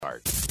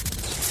start.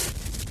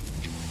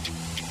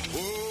 Oh,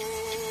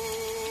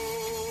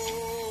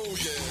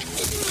 yeah.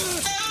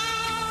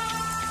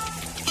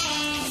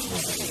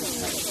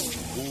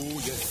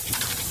 Oh, yeah.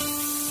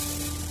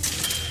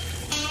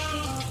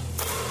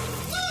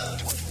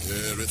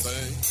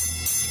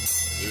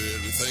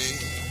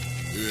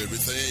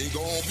 Everything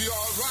gonna be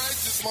all right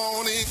this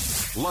morning.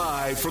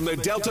 Live from the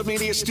Delta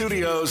Media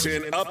Studios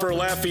in Upper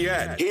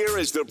Lafayette, here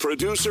is the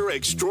producer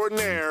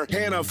extraordinaire,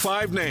 Hannah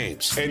Five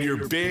Names, and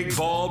your big,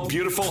 bald,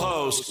 beautiful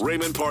host,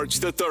 Raymond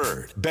Parks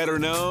III, better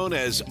known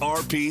as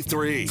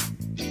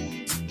RP3.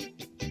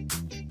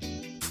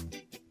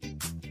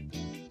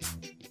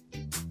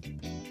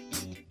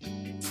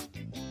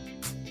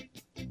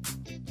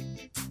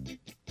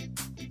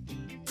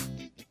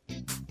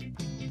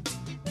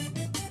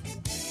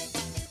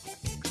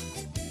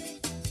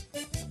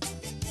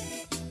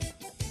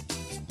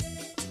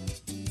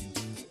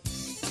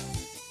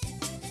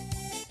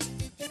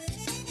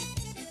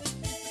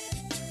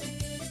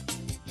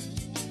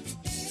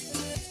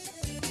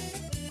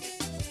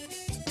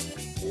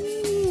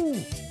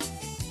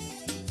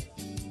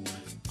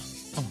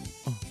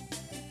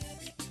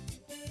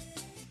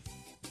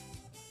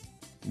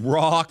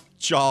 Rock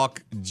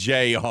Chalk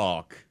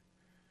Jayhawk.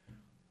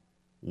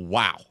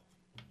 Wow.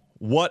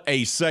 What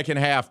a second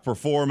half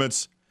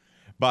performance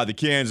by the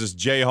Kansas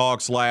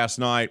Jayhawks last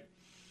night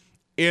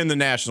in the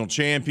national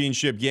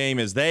championship game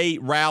as they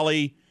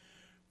rally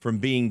from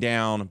being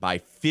down by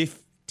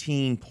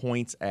 15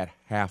 points at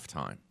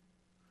halftime.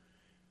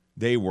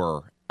 They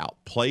were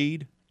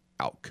outplayed,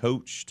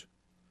 outcoached,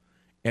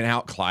 and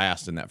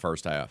outclassed in that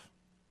first half.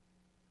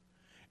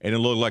 And it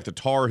looked like the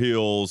Tar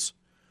Heels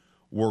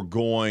were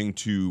going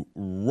to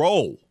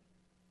roll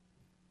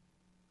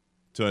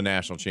to a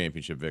national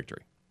championship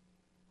victory.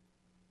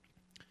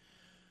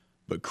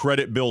 But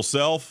credit Bill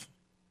Self,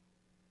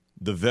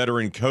 the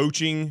veteran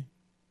coaching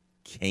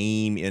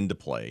came into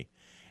play.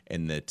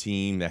 And the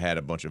team that had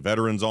a bunch of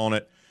veterans on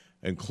it,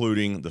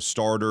 including the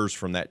starters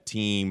from that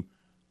team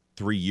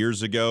 3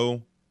 years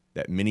ago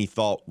that many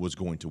thought was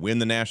going to win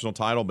the national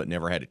title but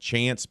never had a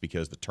chance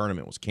because the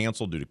tournament was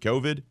canceled due to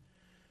COVID.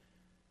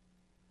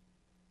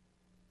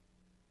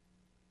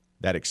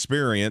 That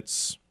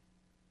experience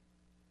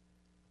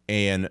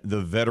and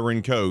the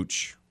veteran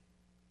coach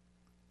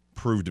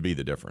proved to be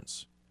the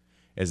difference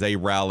as they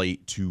rally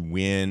to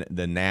win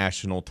the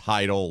national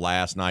title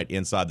last night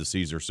inside the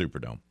Caesars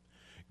Superdome.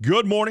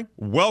 Good morning.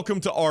 Welcome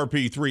to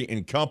RP3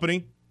 and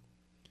Company.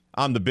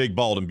 I'm the big,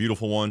 bald, and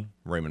beautiful one,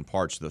 Raymond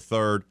Parch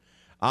III.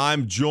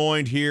 I'm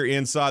joined here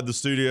inside the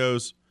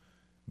studios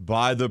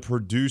by the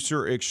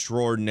producer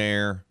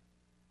extraordinaire,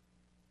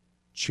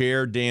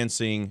 chair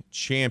dancing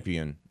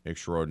champion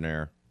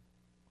extraordinaire,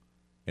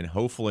 and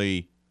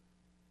hopefully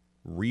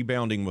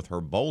rebounding with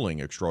her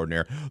bowling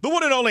extraordinaire, the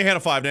one and only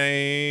Hannah Five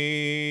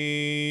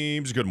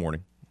Names. Good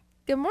morning.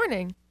 Good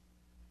morning.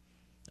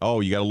 Oh,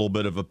 you got a little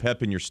bit of a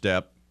pep in your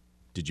step.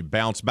 Did you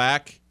bounce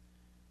back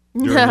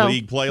during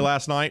league play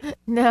last night?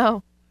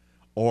 No.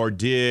 Or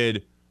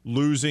did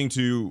losing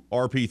to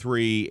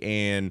RP3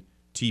 and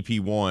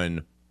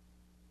TP1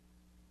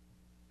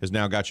 has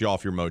now got you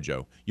off your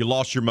mojo? You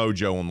lost your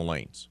mojo on the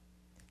lanes.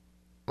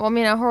 Well, I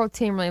mean, our whole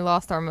team really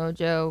lost our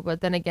mojo,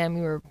 but then again,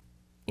 we were,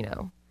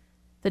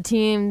 the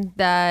team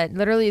that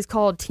literally is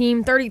called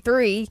Team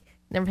 33,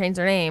 never changed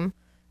their name.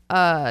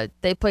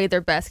 They played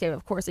their best game,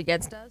 of course,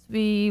 against us.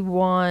 We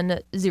won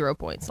 0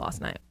 points last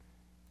night.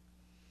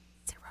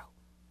 0.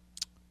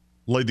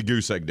 Laid the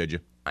goose egg, did you?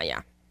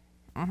 Yeah.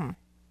 Mm-hmm.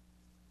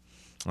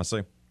 I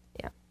see.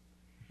 Yeah.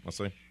 I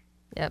see.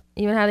 Yep.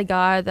 Even had a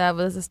guy that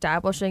was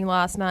establishing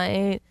last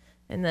night,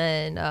 and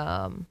then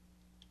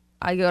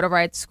I go to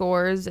write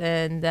scores,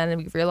 and then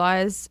we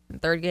realized in the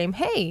third game,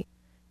 hey, you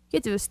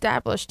get to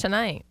establish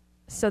tonight.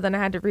 So then I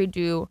had to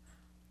redo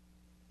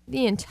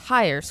the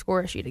entire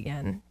score sheet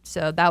again.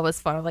 So that was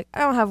fun. I'm like, I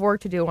don't have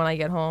work to do when I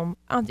get home.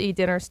 I don't have to eat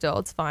dinner still.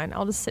 It's fine.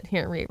 I'll just sit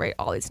here and rewrite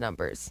all these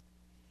numbers.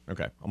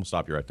 Okay. I'm going to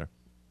stop you right there.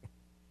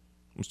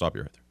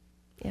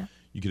 Yeah.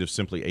 You could have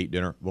simply ate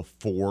dinner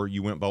before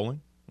you went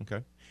bowling.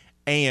 Okay.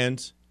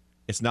 And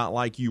it's not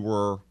like you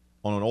were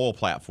on an oil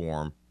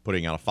platform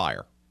putting out a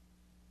fire.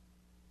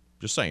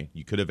 Just saying,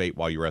 you could have ate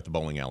while you were at the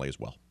bowling alley as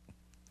well.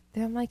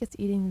 They don't like us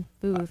eating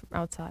food from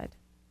outside.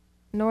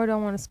 Nor do I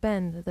want to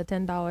spend the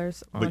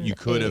 $10 on But you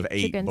could have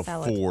ate chicken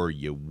before salad.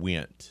 you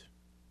went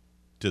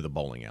to the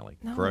bowling alley,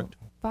 No, correct?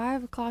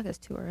 5 o'clock is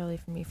too early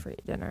for me for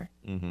dinner.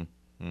 I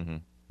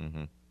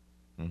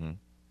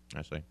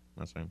see.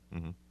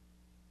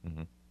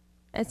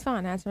 It's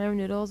fine. I had some ramen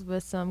noodles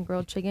with some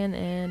grilled chicken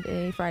and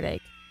a fried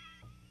egg.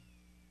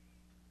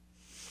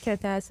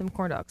 Kenneth had some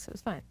corn dogs, so it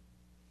was fine.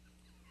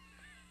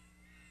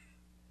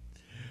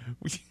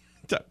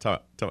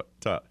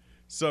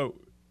 So,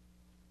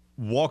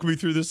 walk me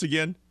through this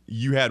again.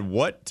 You had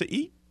what to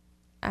eat?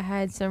 I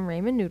had some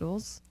ramen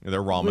noodles.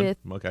 They're ramen.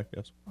 Okay,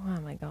 yes. Oh,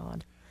 my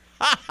God.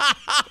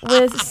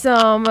 With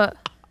some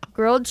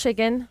grilled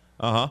chicken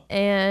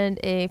and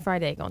a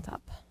fried egg on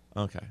top.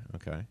 Okay.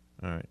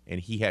 All right. And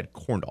he had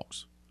corn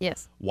dogs.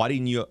 Yes. Why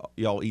didn't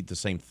y'all eat the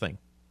same thing?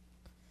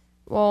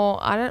 Well,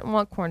 I didn't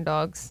want corn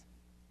dogs,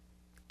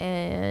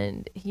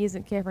 and he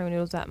doesn't care for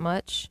noodles that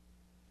much,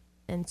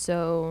 and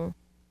so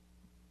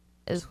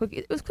it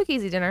was quick,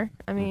 easy dinner.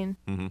 I mean,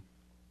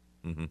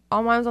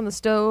 all mine was on the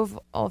stove,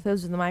 all of his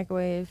was in the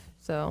microwave,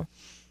 so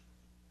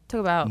it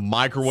took about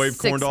Microwave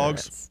 6 corn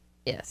dogs? minutes.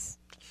 Yes.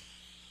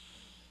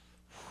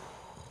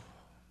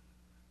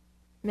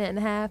 Minute and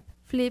a half,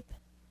 flip,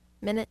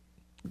 minute,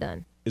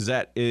 done. Is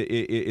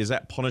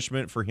that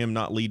punishment for him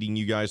not leading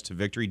you guys to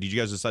victory? Did you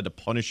guys decide to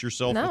punish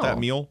yourself with that No.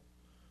 meal?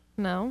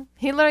 No,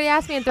 he literally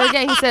asked me in third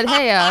game. He said,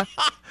 "Hey, I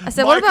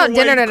said, what about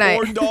dinner tonight?"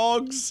 Corn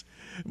dogs,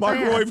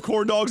 microwave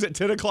corn dogs at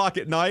 10:00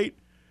 at night.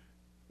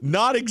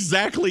 Not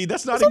exactly.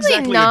 That's not It's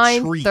exactly only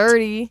a treat.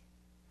 9:30.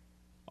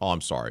 Oh,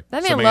 I'm sorry.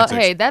 That man,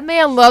 Semantics. that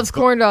man loves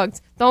corn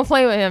dogs. Don't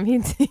play with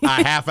him.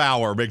 A half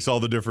hour makes all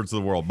the difference in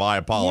the world. My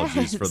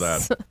apologies for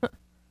that.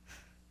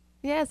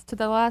 Yes, to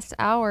the last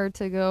hour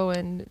to go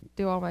and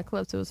do all my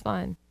clips. It was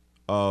fine.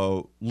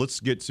 Let's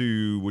get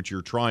to what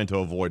you're trying to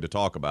avoid to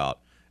talk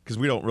about, because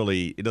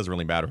it doesn't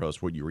really matter to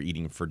us what you were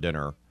eating for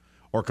dinner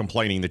or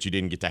complaining that you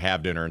didn't get to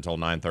have dinner until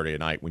 9:30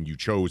 at night when you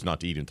chose not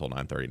to eat until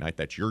 9:30 at night.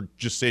 That's your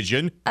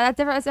decision. That's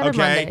every Okay,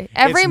 Monday.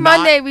 Every it's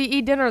Monday not- we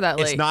eat dinner that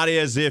late. It's not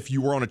as if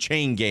you were on a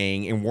chain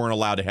gang and weren't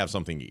allowed to have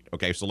something to eat.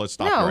 Okay, so let's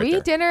stop No, right we there.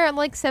 eat dinner at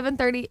like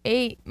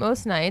 7:38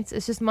 most nights.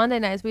 It's just Monday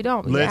nights we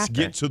don't. We eat Let's after.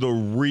 get to the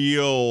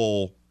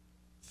real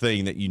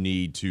thing that you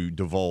need to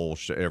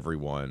divulge to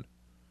everyone.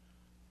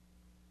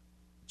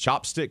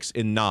 Chopsticks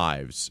and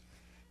knives.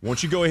 Why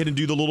don't you go ahead and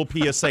do the little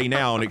PSA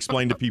now and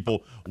explain to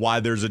people why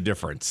there's a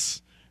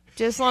difference?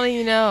 Just letting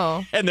you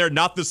know. And they're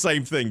not the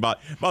same thing. By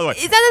the way,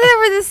 It's not that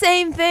they were the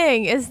same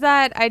thing. It's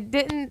that I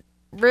didn't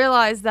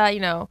realize that,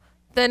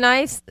 the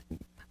knives.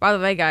 By the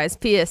way, guys,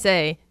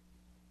 PSA,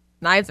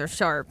 knives are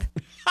sharp.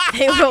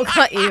 They will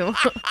cut you.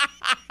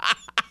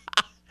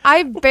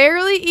 I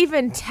barely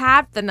even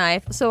tapped the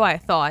knife, so I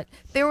thought.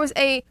 There was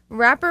a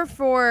wrapper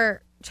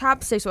for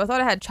chopsticks, so I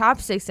thought it had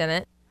chopsticks in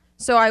it.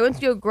 So I went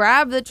to go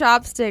grab the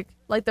chopstick,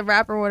 like the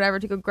wrapper or whatever,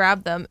 to go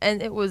grab them,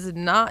 and it was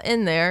not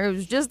in there. It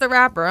was just the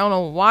wrapper. I don't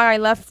know why I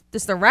left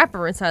just the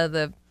wrapper inside of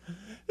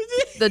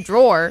the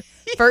drawer,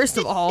 first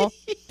of all.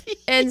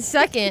 And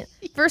second,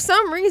 for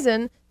some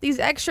reason, these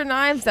extra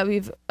knives that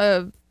we've,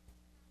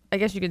 I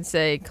guess you could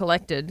say,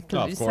 collected, because Oh,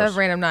 we of just course. have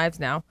random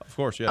knives now. of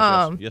course,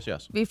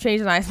 yes. We've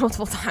changed the knives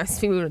multiple times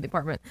since we moved to the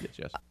apartment.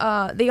 Yes.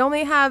 They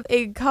only have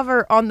a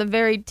cover on the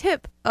very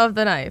tip of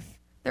the knife.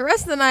 The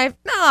rest of the knife,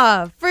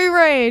 nah, free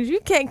range.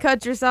 You can't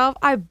cut yourself.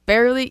 I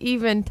barely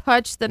even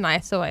touched the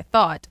knife, so I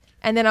thought.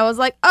 And then I was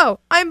like, oh,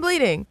 I'm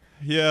bleeding.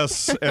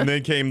 Yes, and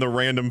then came the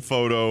random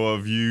photo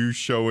of you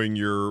showing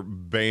your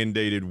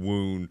band-aided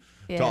wound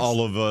Yes. to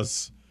all of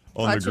us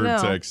on Let the you group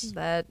know text.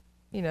 that,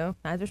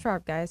 knives are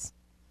sharp, guys.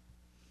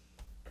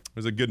 It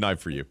was a good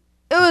night for you.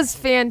 It was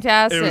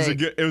fantastic.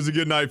 It was a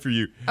good night for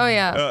you. Oh,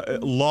 yeah.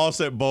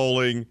 Loss at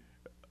bowling.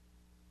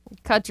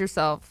 Cut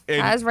yourself.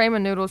 And- Has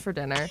ramen noodles for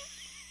dinner.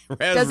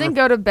 Doesn't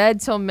go to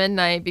bed till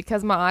midnight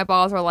because my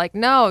eyeballs were like,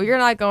 no, you're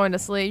not going to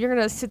sleep. You're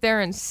going to sit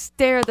there and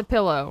stare at the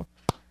pillow.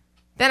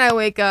 Then I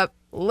wake up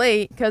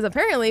late because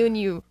apparently when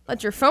you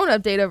let your phone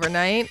update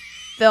overnight,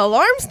 the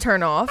alarms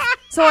turn off.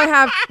 So I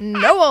have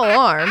no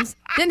alarms.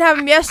 Didn't have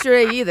them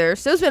yesterday either.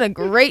 So it's been a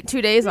great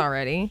 2 days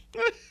already.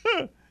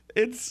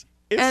 It's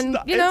And,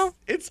 not,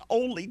 it's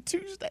only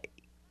Tuesday.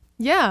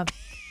 Yeah.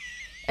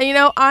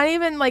 And I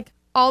even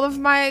all of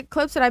my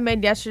clips that I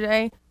made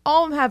yesterday,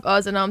 all of them have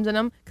uhs and ums in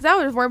them because I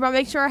was just worried about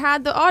making sure I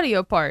had the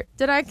audio part.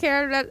 Did I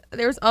care that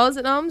there was uhs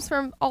and ums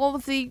from all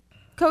of the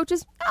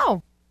coaches?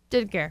 No,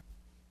 didn't care.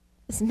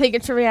 Just making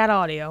sure we had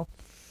audio.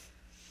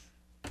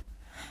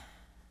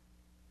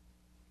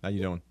 How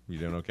you doing? You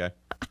doing okay?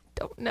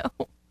 Don't know.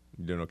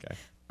 You doing okay?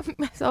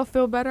 Myself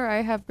feel better.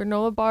 I have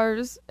granola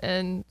bars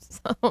and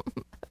some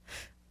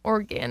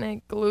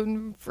organic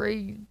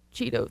gluten-free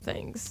Cheeto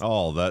things.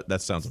 Oh,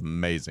 that sounds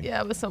amazing.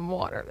 Yeah, with some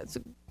water. That's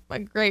my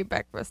great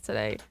breakfast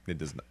today. It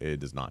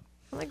does not.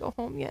 Can I go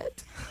home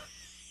yet?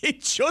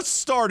 It just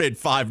started,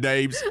 5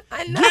 names.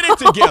 I know. Get it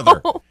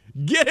together.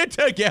 Get it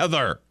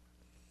together.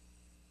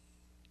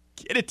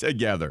 Get it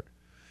together.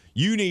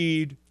 You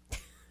need.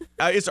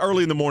 It's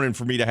early in the morning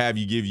for me to have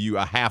you give you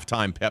a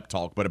halftime pep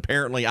talk, but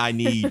apparently I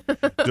need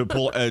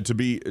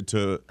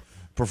to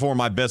perform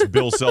my best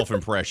Bill Self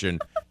impression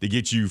to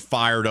get you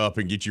fired up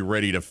and get you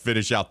ready to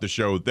finish out the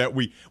show. That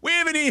we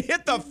haven't even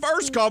hit the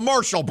first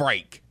commercial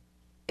break.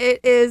 It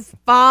is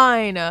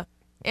fine.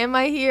 Am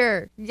I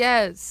here?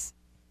 Yes.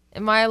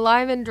 Am I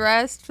alive and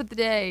dressed for the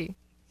day?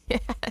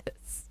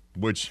 Yes.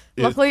 Which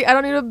is Luckily, I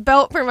don't need a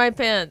belt for my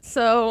pants,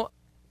 so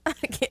I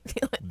can't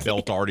feel it.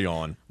 belt already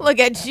on. Look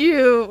at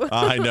you.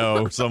 I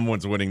know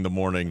someone's winning the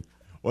morning.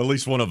 Well, at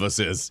least one of us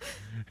is.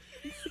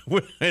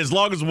 As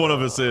long as one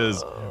of us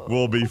is,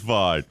 we'll be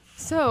fine.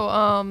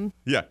 So,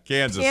 Yeah,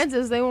 Kansas.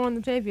 Kansas, they won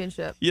the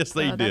championship. Yes,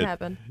 they So did. That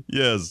happened.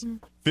 Yes.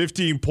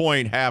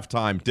 15-point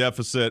halftime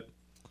deficit.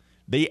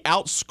 They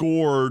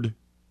outscored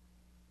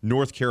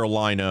North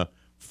Carolina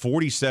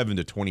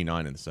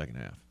 47-29 in the second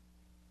half.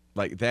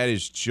 Like, that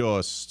is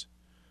just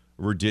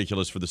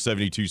ridiculous for the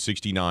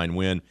 72-69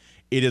 win.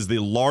 It is the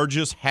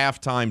largest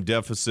halftime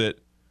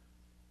deficit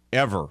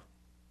ever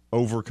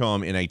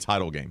overcome in a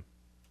title game.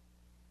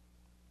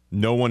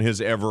 No one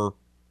has ever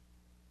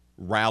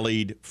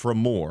rallied from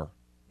more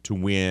to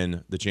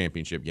win the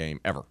championship game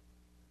ever.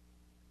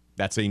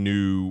 That's a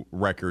new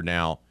record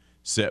now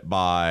set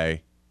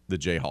by the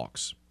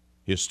Jayhawks.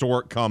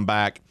 Historic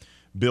comeback.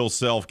 Bill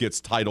Self gets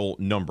title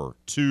number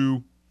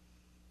 2.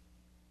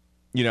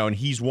 And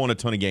he's won a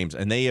ton of games,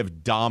 and they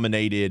have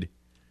dominated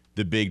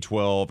the Big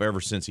 12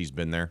 ever since he's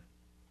been there.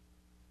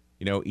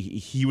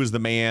 He was the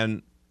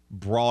man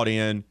brought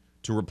in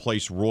to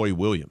replace Roy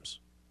Williams,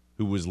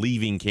 who was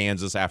leaving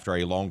Kansas after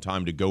a long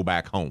time to go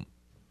back home.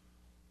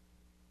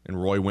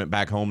 And Roy went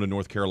back home to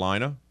North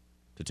Carolina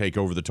to take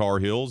over the Tar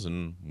Heels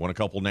and won a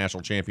couple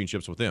national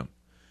championships with them.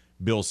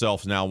 Bill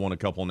Self's now won a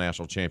couple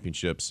national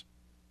championships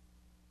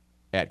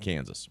at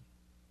Kansas.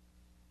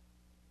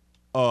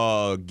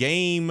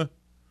 Game,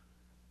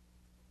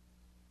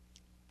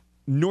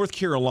 North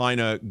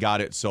Carolina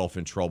got itself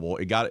in trouble.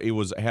 It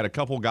had a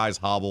couple guys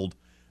hobbled,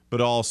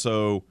 but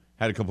also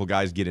had a couple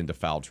guys get into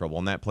foul trouble,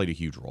 and that played a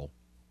huge role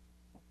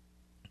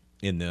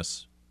in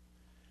this.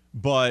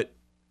 But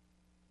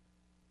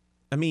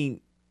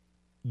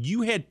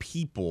you had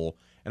people,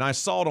 and I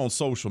saw it on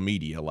social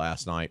media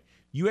last night,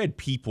 you had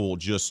people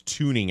just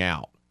tuning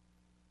out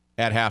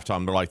at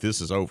halftime. They're like, this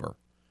is over.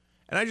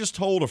 And I just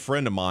told a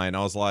friend of mine,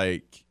 I was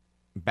like,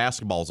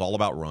 basketball is all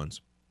about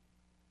runs.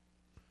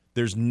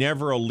 There's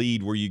never a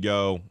lead where you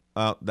go,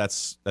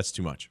 that's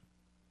too much.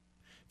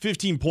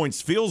 15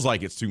 points feels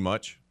like it's too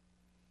much.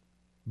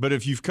 But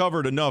if you've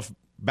covered enough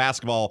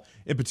basketball,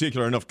 in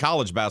particular enough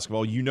college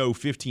basketball,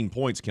 15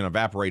 points can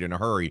evaporate in a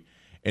hurry.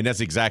 And that's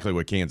exactly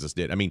what Kansas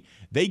did.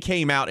 They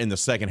came out in the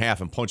second half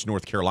and punched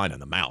North Carolina in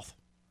the mouth.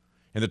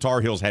 And the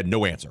Tar Heels had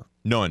no answer.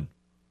 None.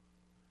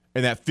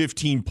 And that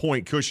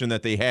 15-point cushion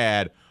that they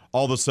had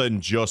all of a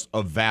sudden just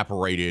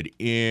evaporated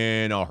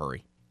in a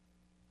hurry.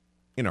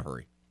 In a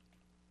hurry.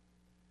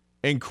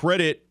 And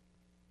credit,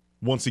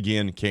 once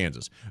again,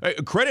 Kansas.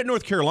 Credit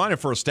North Carolina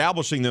for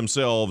establishing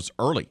themselves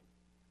early.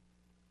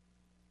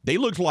 They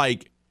looked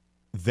like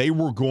they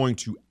were going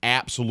to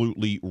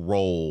absolutely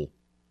roll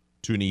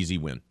to an easy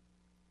win.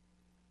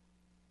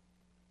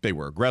 They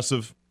were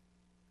aggressive.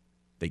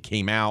 They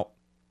came out.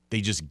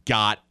 They just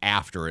got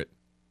after it.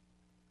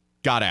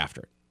 Got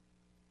after it.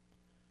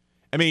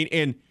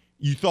 And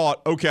you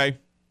thought, okay,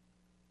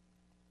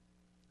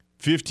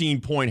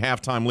 15-point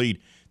halftime lead.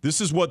 This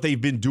is what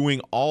they've been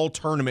doing all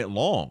tournament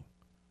long,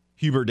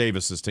 Hubert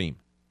Davis's team.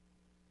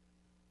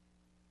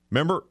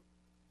 Remember,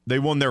 they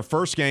won their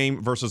first game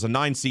versus a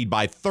 9 seed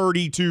by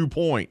 32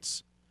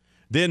 points,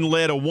 then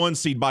led a 1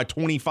 seed by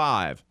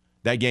 25.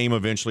 That game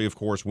eventually, of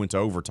course, went to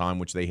overtime,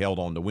 which they held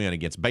on to win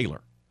against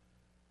Baylor.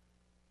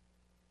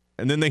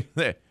 And then they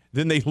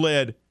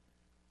led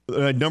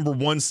a number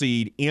 1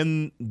 seed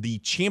in the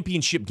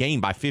championship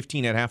game by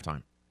 15 at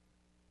halftime.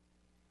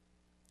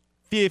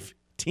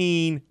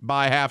 15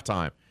 by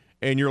halftime.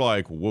 And you're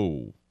like,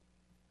 whoa,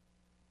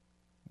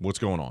 what's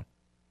going on?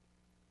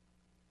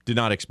 Did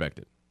not expect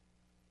it.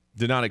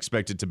 Did not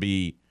expect it to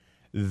be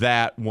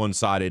that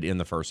one-sided in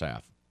the first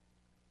half.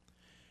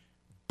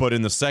 But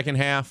in the second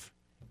half,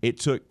 it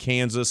took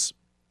Kansas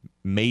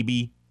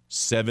maybe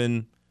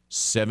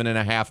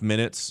 7.5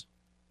 minutes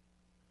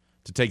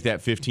to take that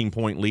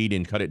 15-point lead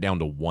and cut it down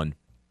to 1.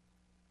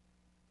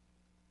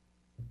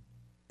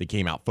 They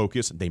came out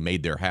focused. They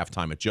made their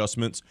halftime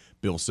adjustments.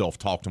 Bill Self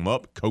talked them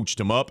up, coached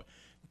them up.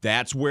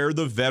 That's where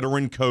the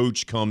veteran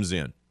coach comes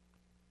in.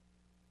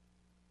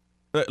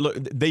 Look,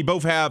 they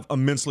both have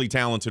immensely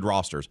talented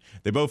rosters.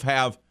 They both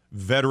have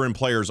veteran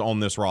players on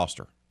this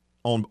roster,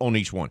 on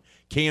each one.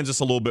 Kansas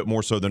a little bit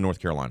more so than North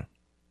Carolina.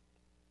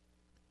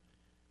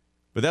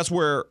 But that's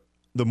where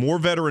the more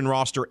veteran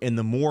roster and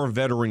the more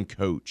veteran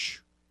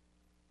coach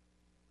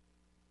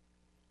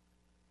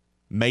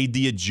made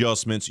the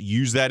adjustments,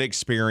 used that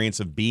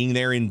experience of being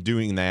there and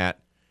doing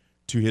that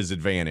to his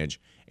advantage,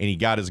 and he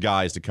got his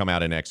guys to come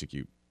out and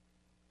execute.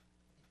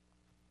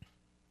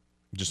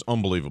 Just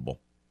unbelievable.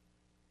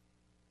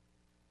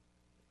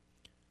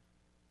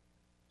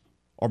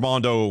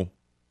 Armando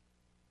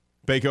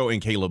Bacot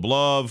and Caleb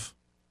Love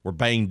were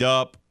banged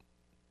up,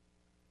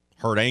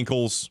 hurt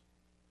ankles.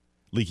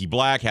 Leaky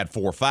Black had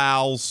 4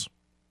 fouls.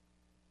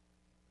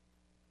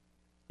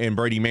 And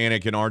Brady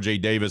Manick and R.J.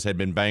 Davis had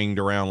been banged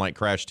around like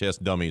crash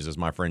test dummies, as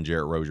my friend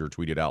Jarrett Rozier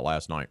tweeted out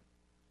last night.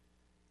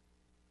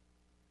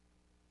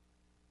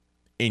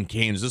 And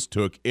Kansas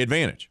took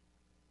advantage.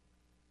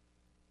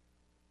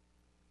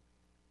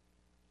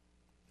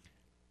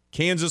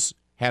 Kansas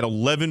had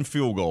 11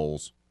 field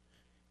goals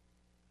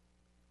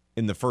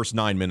in the first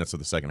 9 minutes of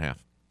the second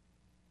half.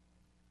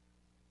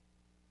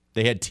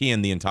 They had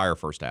 10 the entire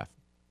first half.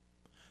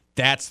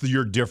 That's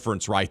your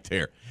difference right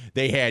there.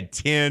 They had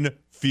 10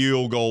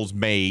 field goals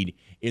made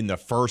in the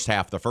first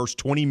half, the first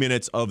 20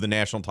 minutes of the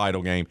national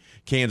title game.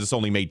 Kansas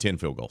only made 10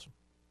 field goals.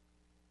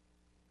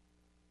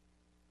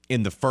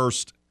 In the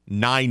first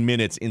 9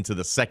 minutes into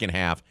the second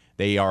half,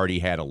 they already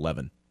had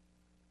 11.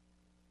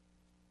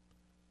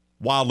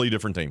 Wildly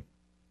different team.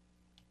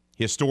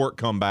 Historic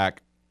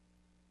comeback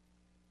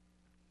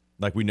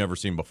like we've never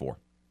seen before.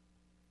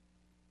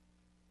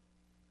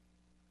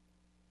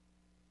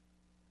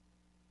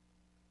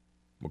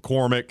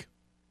 McCormick,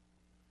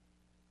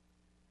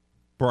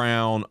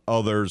 Brown,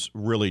 others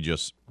really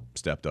just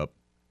stepped up.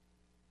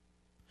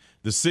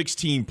 The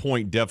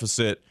 16-point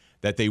deficit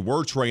that they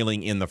were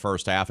trailing in the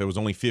first half, it was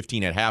only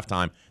 15 at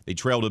halftime. They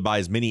trailed it by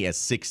as many as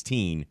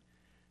 16.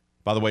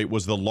 By the way, it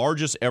was the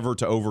largest ever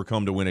to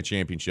overcome to win a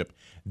championship.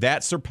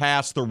 That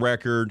surpassed the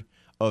record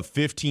of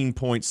 15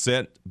 points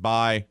set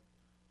by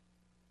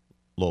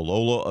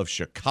Loyola of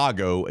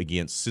Chicago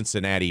against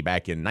Cincinnati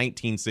back in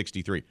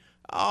 1963.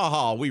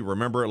 Ah, we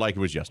remember it like it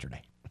was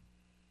yesterday.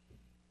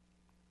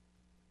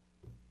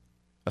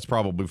 That's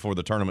probably before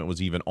the tournament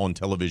was even on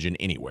television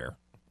anywhere.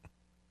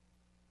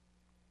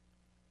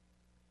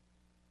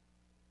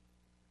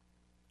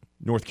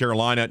 North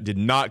Carolina did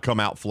not come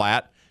out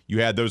flat. You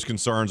had those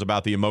concerns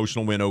about the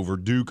emotional win over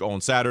Duke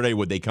on Saturday.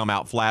 Would they come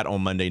out flat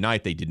on Monday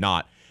night? They did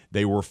not.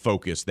 They were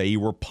focused. They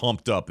were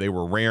pumped up. They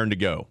were raring to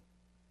go.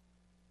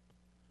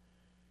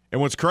 And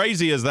what's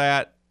crazy is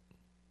that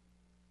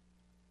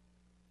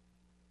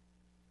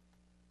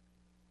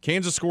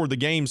Kansas scored the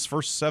game's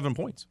first 7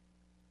 points.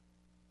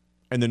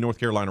 And then North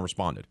Carolina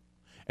responded.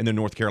 And then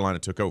North Carolina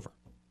took over.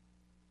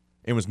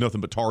 It was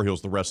nothing but Tar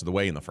Heels the rest of the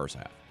way in the first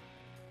half.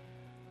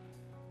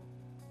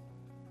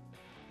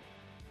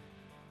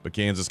 But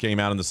Kansas came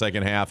out in the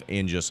second half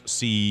and just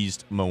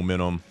seized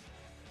momentum,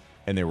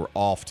 and they were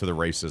off to the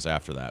races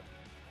after that.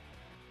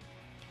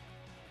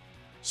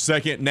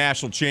 Second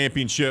national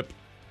championship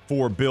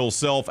for Bill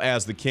Self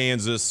as the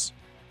Kansas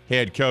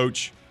head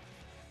coach.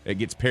 It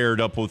gets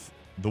paired up with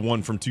the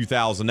one from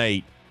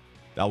 2008.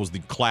 That was the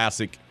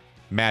classic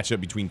matchup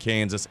between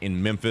Kansas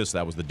and Memphis.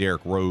 That was the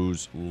Derrick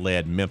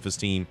Rose-led Memphis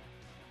team.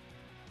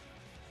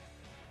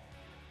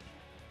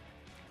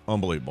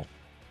 Unbelievable.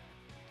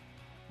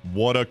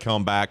 What a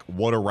comeback.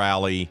 What a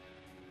rally.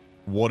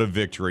 What a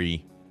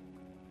victory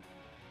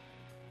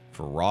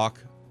for Rock,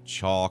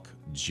 Chalk,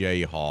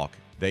 Jayhawk.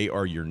 They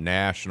are your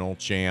national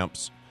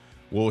champs.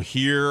 We'll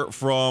hear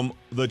from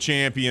the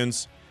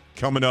champions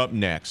coming up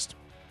next.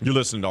 You're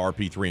listening to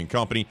RP3 and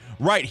Company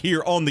right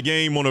here on the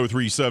game,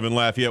 103.7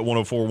 Lafayette,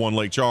 104.1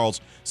 Lake Charles,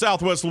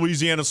 Southwest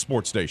Louisiana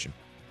Sports Station.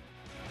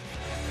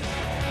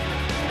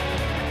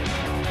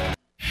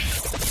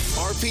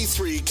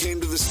 RP3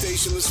 came to the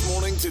station this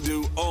morning to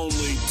do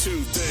only two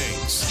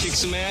things. Kick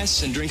some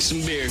ass and drink some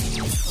beer.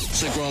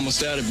 Looks like we're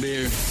almost out of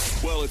beer.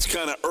 Well, it's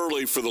kind of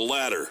early for the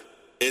latter,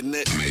 isn't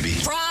it? Maybe.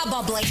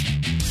 Probably.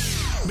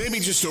 Maybe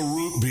just a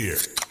root beer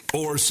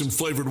or some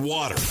flavored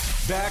water.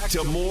 Back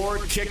to more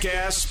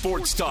kick-ass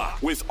sports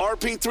talk with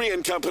RP3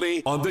 and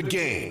Company on the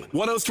game.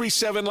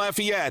 103.7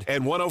 Lafayette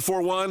and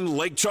 104.1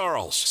 Lake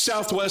Charles,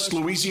 Southwest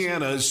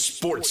Louisiana's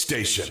sports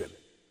station.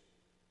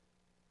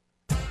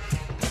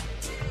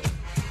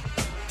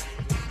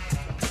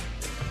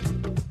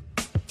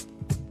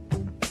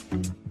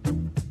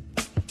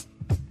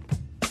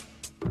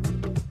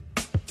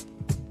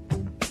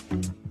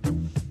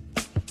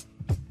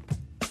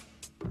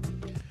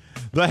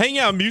 The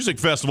Hangout Music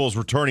Festival is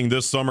returning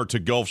this summer to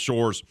Gulf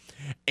Shores,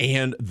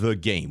 and the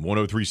game,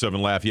 103.7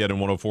 Lafayette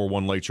and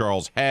 104.1 Lake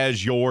Charles,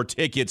 has your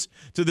tickets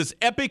to this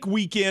epic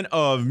weekend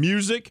of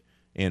music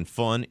and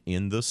fun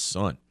in the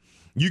sun.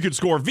 You can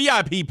score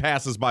VIP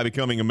passes by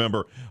becoming a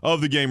member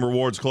of the Game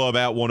Rewards Club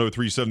at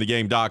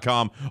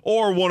 1037thegame.com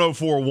or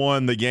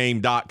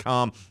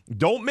 1041thegame.com.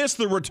 Don't miss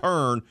the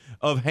return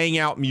of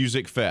Hangout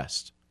Music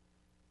Fest.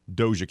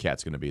 Doja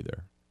Cat's going to be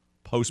there.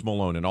 Post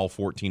Malone and all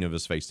 14 of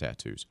his face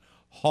tattoos.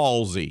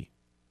 Halsey.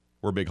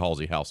 We're a big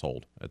Halsey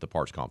household at the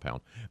Parks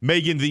compound.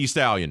 Megan Thee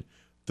Stallion.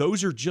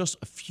 Those are just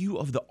a few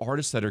of the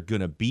artists that are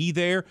going to be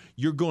there.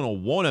 You're going to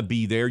want to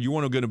be there.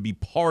 You're going to be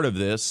part of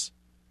this.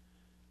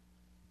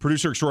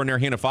 Producer extraordinaire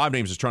Hannah Five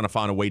Names is trying to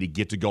find a way to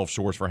get to Gulf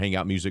Shores for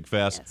Hangout Music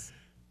Fest. Yes.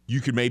 You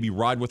could maybe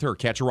ride with her,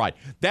 catch a ride.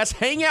 That's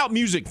Hangout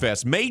Music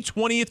Fest, May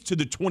 20th to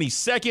the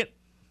 22nd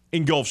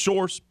in Gulf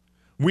Shores.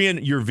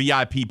 Win your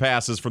VIP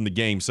passes from the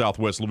game,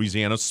 Southwest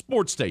Louisiana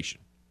Sports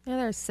Station. Yeah,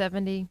 there's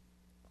 70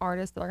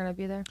 artists that are going to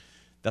be there.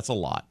 That's a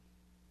lot.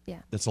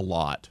 Yeah. That's a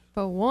lot.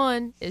 But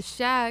one is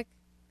Shaq,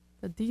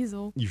 the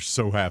Diesel. You're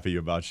so happy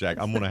about Shaq.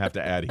 I'm going to have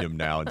to add him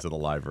now into the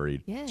live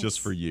read. Yes.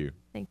 Just for you.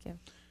 Thank you.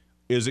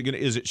 Is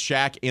it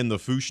Shaq and the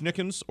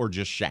Fushnikins or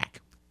just Shaq?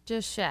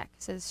 Just Shaq.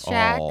 It says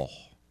Shaq, Oh.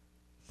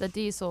 the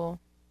Diesel,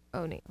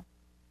 O'Neal.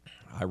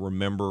 I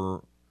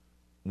remember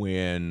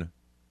when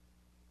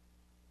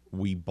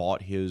we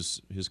bought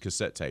his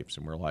cassette tapes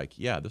and we're like,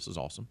 yeah, this is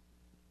awesome.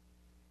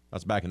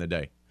 That's back in the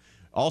day.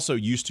 Also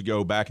used to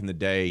go back in the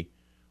day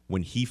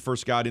when he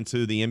first got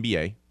into the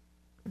NBA.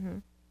 Mm-hmm.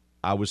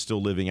 I was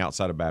still living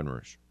outside of Baton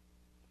Rouge.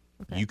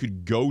 Okay. You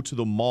could go to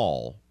the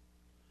mall,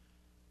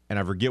 and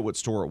I forget what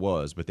store it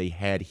was, but they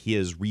had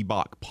his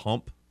Reebok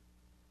pump,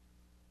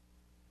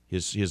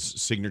 his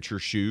signature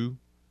shoe.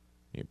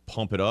 You'd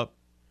pump it up,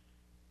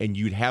 and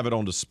you'd have it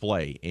on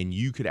display, and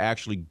you could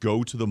actually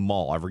go to the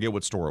mall. I forget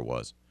what store it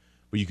was,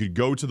 but you could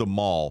go to the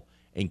mall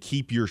and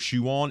keep your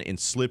shoe on and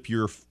slip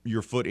your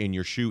foot in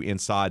your shoe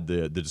inside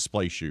the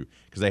display shoe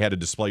because they had a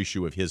display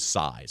shoe of his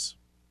size.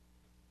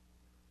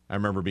 I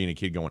remember being a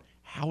kid going,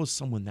 how is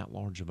someone that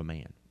large of a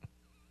man?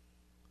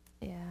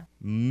 Yeah.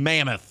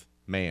 Mammoth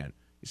man.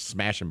 He's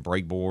smashing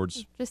brake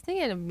boards. Just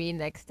thinking of me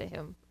next to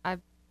him, I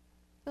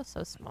feel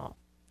so small.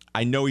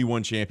 I know he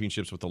won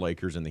championships with the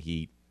Lakers and the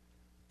Heat,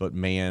 but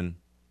man,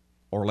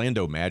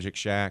 Orlando Magic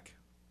Shaq,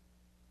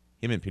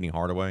 him and Penny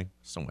Hardaway,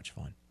 so much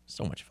fun.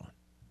 So much fun.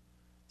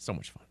 So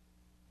much fun.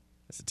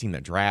 That's the team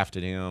that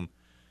drafted him.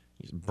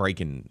 He's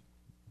breaking,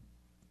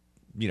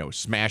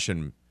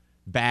 smashing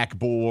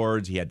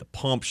backboards. He had the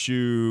pump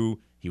shoe.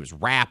 He was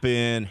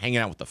rapping, hanging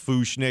out with the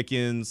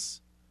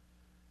Fushnikins.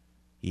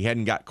 He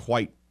hadn't got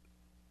quite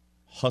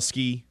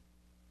husky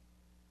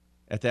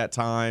at that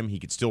time. He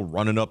could still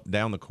run it up and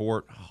down the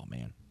court. Oh,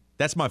 man.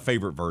 That's my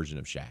favorite version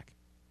of Shaq,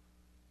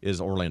 is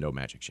Orlando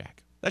Magic Shaq.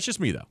 That's just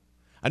me, though.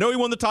 I know he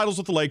won the titles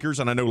with the Lakers,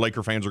 and I know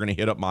Laker fans are going to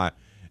hit up my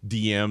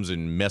DMs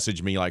and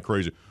message me like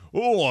crazy.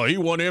 Oh, he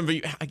won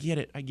MVP. I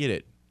get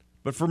it.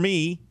 But for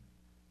me,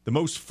 the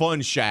most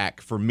fun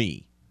Shaq for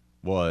me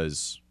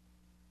was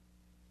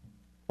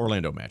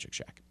Orlando Magic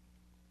Shaq.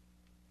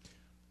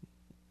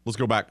 Let's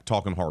go back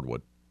talking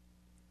hardwood.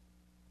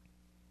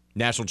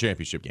 National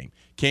championship game.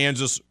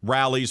 Kansas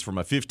rallies from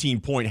a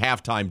 15-point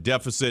halftime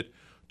deficit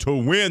to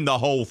win the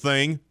whole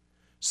thing.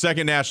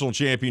 Second national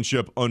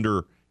championship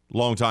under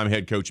longtime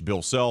head coach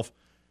Bill Self.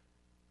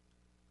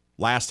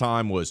 Last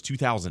time was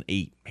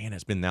 2008. Man,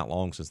 it's been that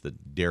long since the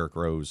Derrick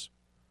Rose,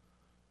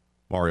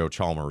 Mario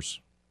Chalmers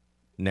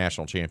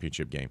national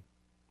championship game,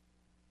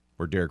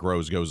 where Derrick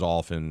Rose goes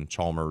off and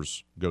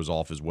Chalmers goes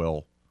off as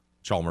well.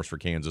 Chalmers for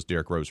Kansas,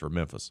 Derrick Rose for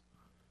Memphis.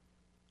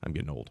 I'm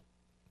getting old.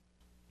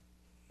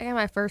 I got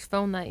my first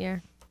phone that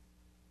year.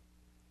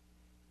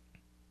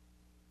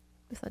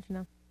 Just let you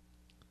know.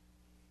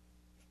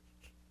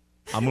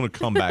 I'm going to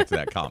come back to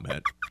that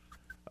comment.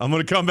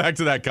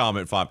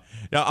 Five.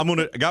 Now,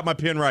 I got my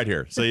pen right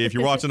here. So if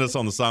you're watching us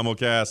on the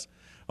simulcast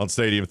on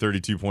Stadium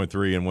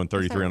 32.3 and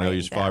 133 on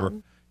LU's Fiber,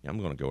 I'm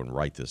going to go and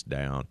write this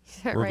down.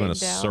 We're going to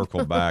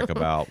circle back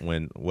about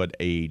what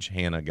age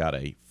Hannah got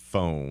a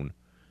phone.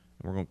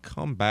 And we're going to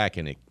come back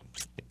and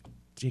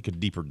take a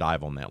deeper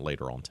dive on that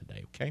later on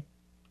today, okay?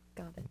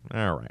 Got it.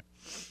 All right.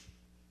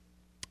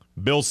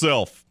 Bill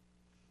Self,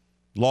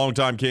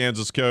 longtime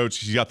Kansas coach.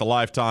 He's got the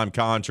lifetime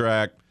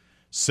contract,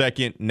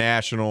 second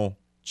national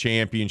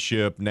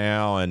championship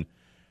now, and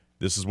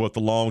this is what the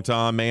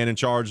longtime man in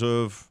charge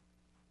of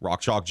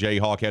Rock Chalk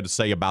Jayhawk had to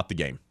say about the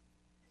game.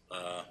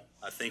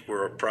 I think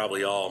we're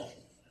probably all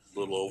a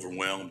little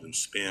overwhelmed and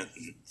spent,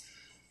 and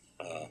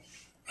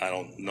I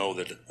don't know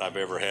that I've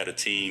ever had a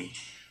team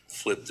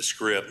flip the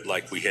script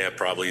like we have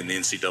probably in the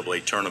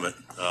NCAA tournament,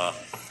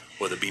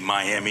 whether it be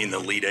Miami in the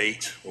Elite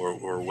Eight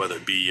or whether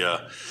it be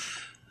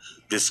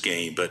this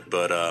game. But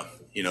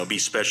be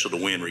special to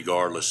win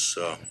regardless.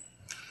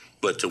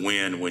 But to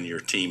win when your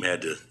team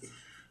had to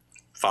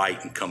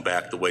fight and come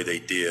back the way they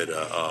did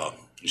and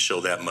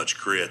show that much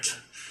grit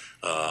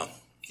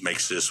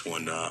makes this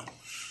one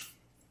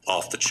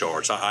off the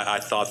charts. I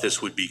thought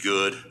this would be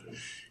good,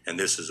 and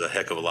this is a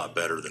heck of a lot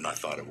better than I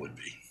thought it would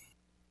be.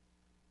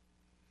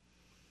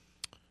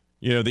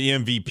 The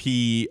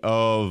MVP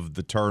of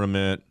the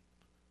tournament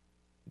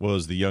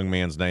was the young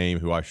man's name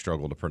who I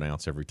struggle to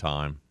pronounce every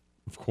time.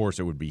 Of course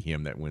it would be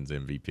him that wins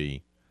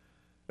MVP.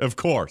 Of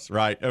course,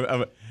 right?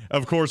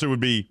 Of course it would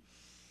be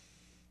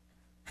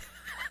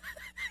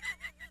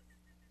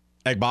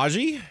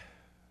Agbaji,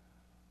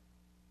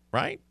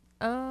 right?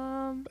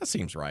 That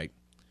seems right.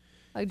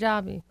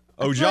 Ojabi.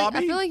 Ojabi?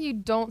 I feel like you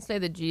don't say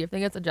the G. I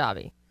think it's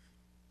Ojabi.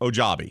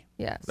 Ojabi.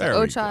 Yeah. So There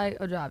we Ochai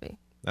Ojabi.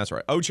 That's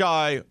right.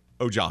 Ochai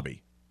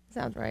Ojabi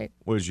Sounds right.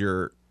 was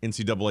your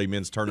NCAA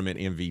men's tournament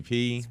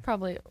MVP. It's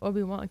probably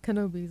Obi-Wan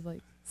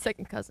Kenobi's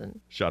second cousin.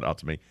 Shout out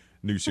to me.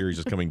 New series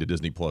is coming to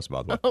Disney Plus,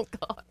 by the way. Oh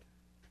God.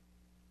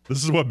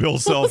 This is what Bill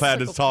Self had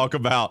to talk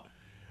about,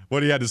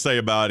 what he had to say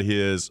about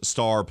his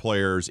star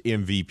player's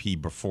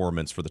MVP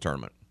performance for the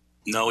tournament.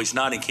 No, he's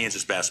not in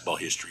Kansas basketball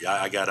history.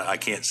 I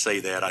can't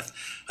say that.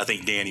 I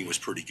think Danny was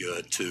pretty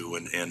good too,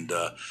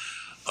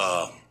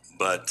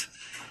 but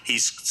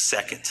he's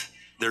second.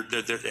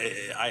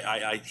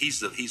 He's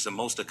the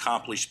most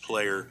accomplished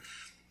player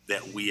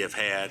that we have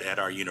had at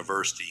our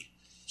university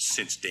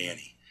since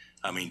Danny.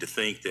 I mean, to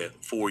think that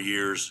 4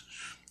 years,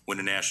 win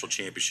the national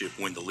championship,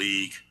 win the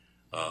league,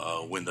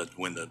 win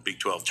the Big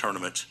 12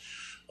 tournament,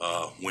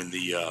 win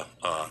the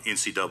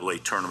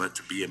NCAA tournament,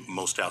 to be a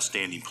most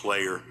outstanding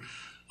player.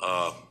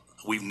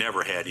 We've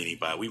never had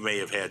anybody. We may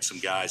have had some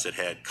guys that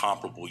had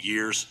comparable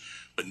years,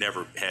 but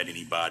never had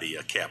anybody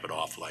cap it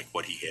off like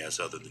what he has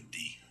other than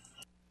D.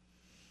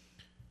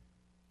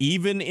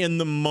 Even in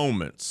the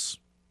moments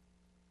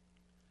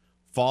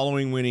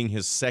following winning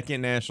his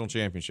second national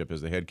championship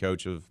as the head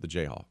coach of the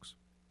Jayhawks,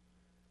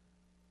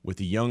 with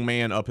the young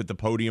man up at the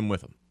podium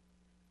with him,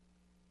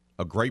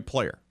 a great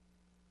player,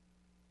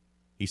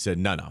 he said,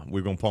 no,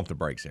 we're going to pump the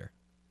brakes here.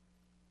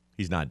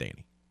 He's not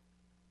Danny.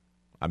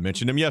 I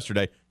mentioned him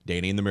yesterday,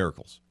 Danny and the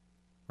Miracles,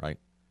 right?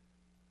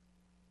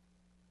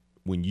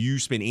 when you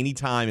spend any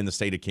time in the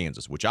state of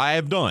Kansas, which I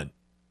have done,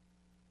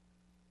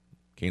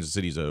 Kansas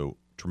City's a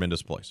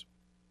tremendous place.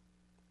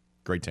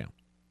 Great town.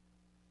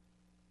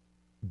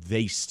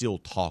 They still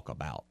talk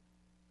about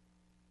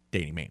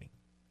Danny Manning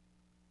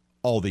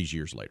all these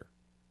years later.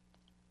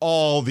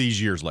 All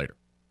these years later.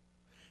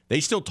 They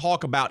still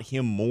talk about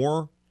him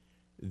more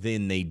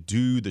than they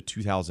do the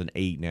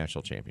 2008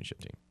 national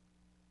championship team.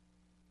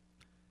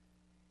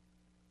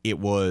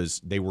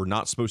 They were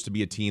not supposed to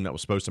be a team that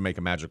was supposed to make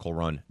a magical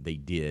run. They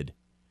did.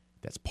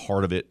 That's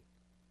part of it.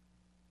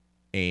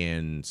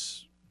 And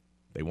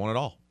they won it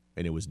all.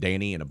 And it was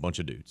Danny and a bunch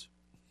of dudes.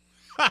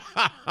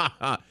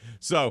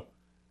 So,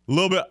 a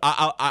little bit,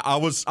 I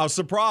was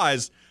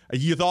surprised.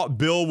 You thought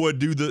Bill would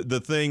do the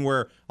thing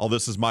where, oh,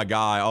 this is my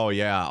guy. Oh,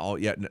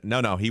 yeah.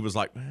 No. He was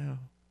like, well,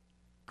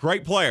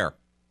 great player.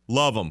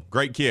 Love him.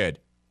 Great kid.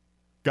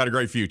 Got a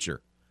great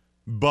future.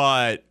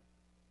 But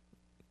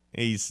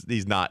he's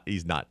not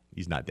Danny.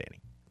 He's not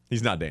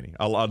Danny.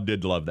 I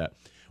did love that.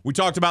 We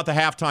talked about the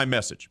halftime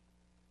message.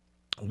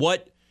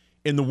 What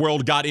in the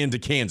world got into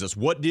Kansas?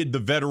 What did the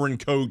veteran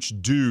coach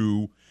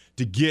do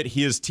to get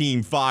his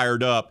team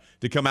fired up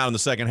to come out in the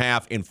second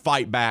half and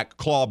fight back,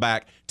 claw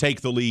back,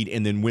 take the lead,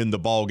 and then win the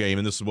ball game?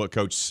 And this is what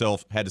Coach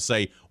Self had to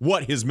say,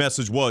 what his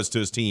message was to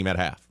his team at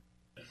half.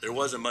 There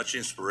wasn't much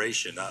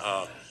inspiration.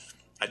 I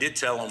did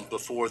tell them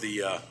before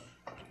the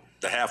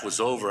half was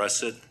over, I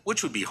said,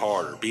 which would be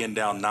harder, being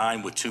down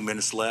 9 with 2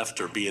 minutes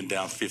left or being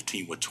down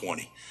 15 with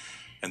 20?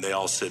 And they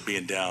all said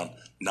being down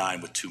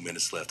 9 with 2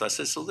 minutes left. I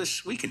said, so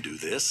we can do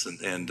this,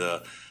 and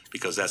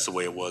because that's the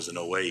way it was in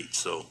 08.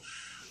 So,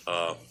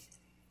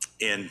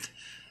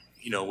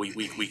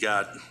 we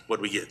got, what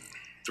did we get,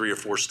 3 or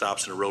 4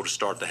 stops in a row to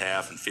start the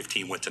half, and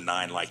 15 went to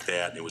 9 like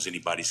that, and it was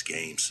anybody's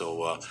game.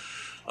 So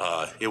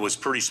it was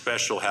pretty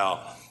special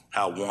how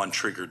one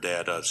triggered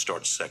that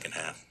start the second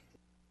half.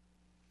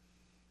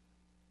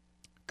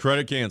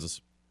 Credit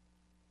Kansas.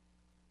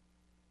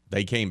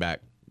 They came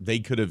back. They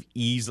could have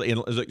easily,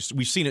 and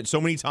we've seen it so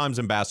many times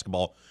in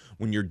basketball,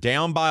 when you're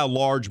down by a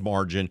large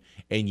margin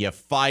and you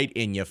fight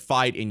and you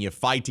fight and you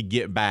fight to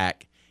get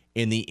back,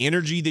 and the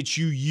energy that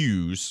you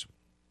use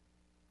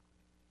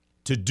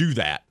to do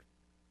that,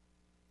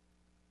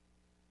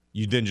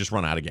 you then just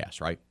run out of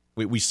gas, right?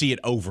 We see it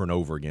over and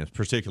over again,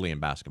 particularly in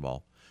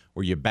basketball,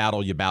 where you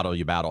battle,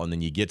 and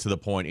then you get to the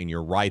point and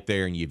you're right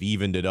there and you've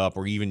evened it up,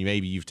 or even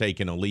maybe you've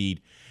taken a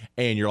lead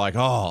and you're like,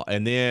 oh,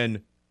 and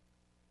then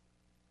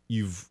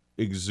you've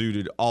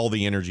exuded all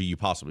the energy you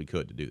possibly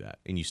could to do that,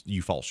 and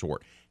you fall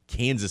short.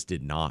 Kansas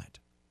did not.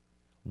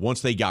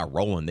 Once they got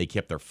rolling, they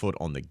kept their foot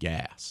on the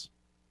gas.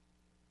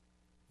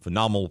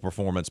 Phenomenal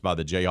performance by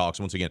the Jayhawks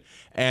once again.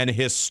 And a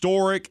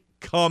historic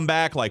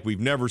comeback like we've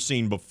never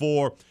seen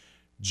before.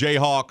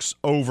 Jayhawks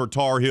over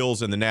Tar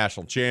Heels in the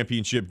national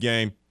championship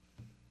game.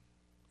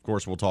 Of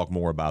course, we'll talk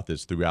more about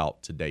this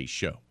throughout today's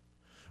show.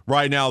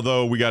 Right now,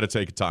 though, we got to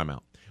take a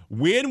timeout.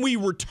 When we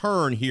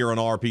return here on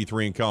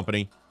RP3 and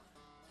Company,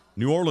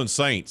 New Orleans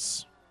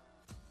Saints.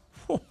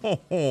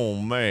 Oh,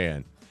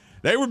 man.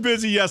 They were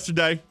busy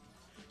yesterday.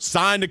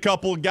 Signed a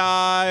couple of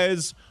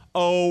guys.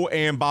 Oh,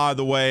 and by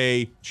the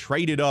way,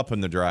 traded up in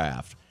the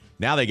draft.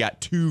 Now they got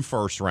 2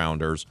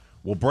 first-rounders.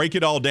 We'll break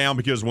it all down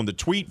because when the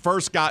tweet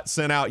first got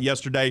sent out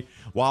yesterday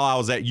while I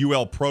was at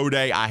UL Pro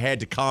Day, I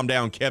had to calm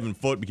down Kevin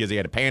Foote because he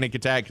had a panic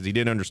attack because he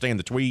didn't understand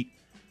the tweet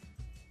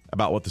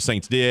about what the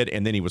Saints did,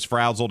 and then he was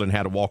frazzled and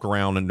had to walk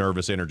around in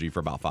nervous energy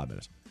for about 5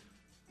 minutes.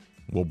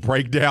 We'll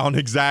break down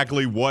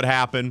exactly what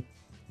happened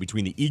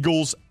between the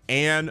Eagles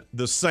and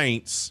the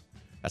Saints.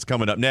 That's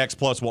coming up next.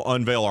 Plus, we'll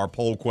unveil our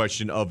poll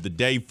question of the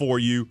day for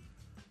you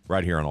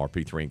right here on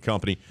RP3 and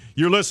Company.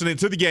 You're listening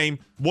to The Game,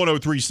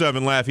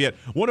 103.7 Lafayette,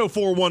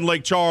 104.1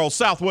 Lake Charles,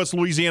 Southwest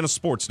Louisiana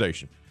Sports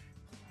Station.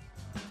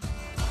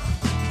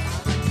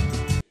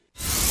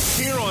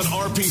 Here on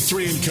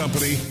RP3 and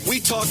Company, we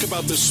talk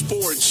about the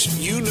sports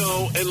you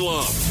know and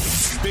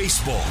love.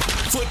 Baseball,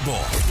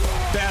 football,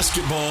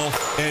 basketball,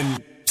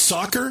 and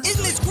soccer.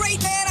 Isn't this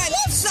great, man? I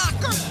love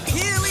soccer.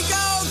 Here we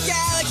go,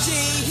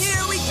 Galaxy.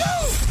 Here we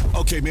go.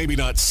 Okay, maybe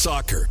not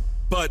soccer,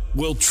 but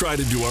we'll try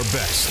to do our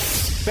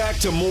best. Back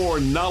to more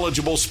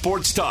knowledgeable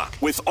sports talk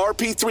with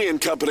RP3 and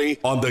Company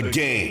on The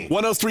Game.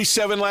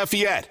 103.7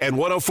 Lafayette and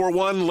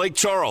 104.1 Lake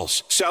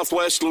Charles,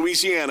 Southwest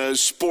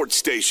Louisiana's sports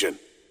station.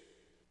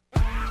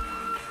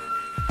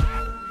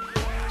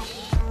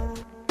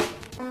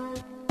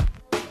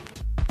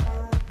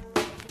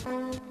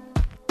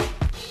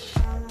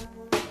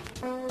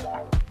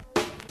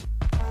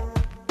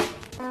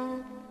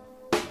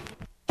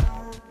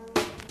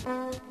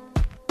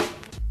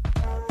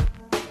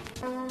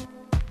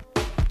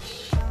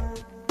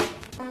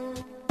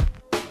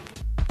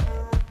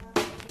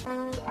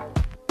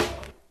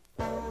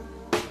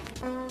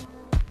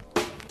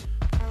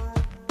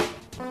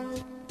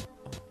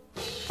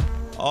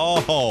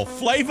 Oh,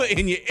 flavor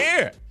in your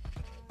ear.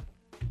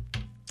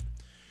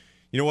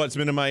 You know what's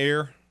been in my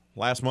ear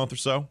last month or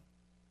so?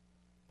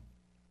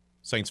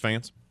 Saints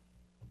fans.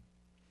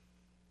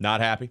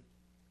 Not happy.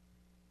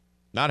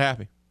 Not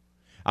happy.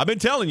 I've been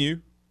telling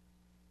you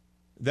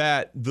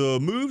that the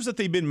moves that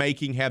they've been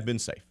making have been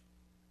safe,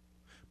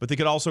 but they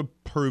could also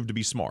prove to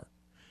be smart.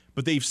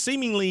 But they've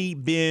seemingly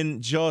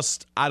been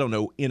just, I don't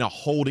know, in a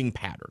holding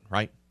pattern,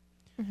 right?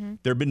 Mm-hmm.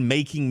 They've been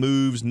making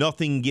moves.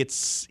 Nothing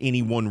gets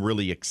anyone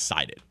really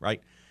excited,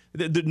 right?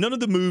 None of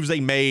the moves they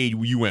made,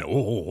 you went,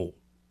 oh.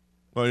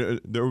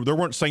 There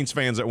weren't Saints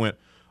fans that went,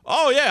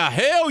 oh, yeah,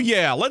 hell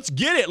yeah, let's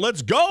get it,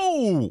 let's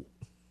go.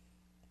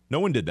 No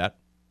one did that.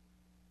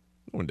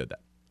 No one did that.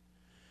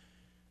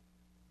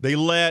 They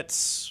let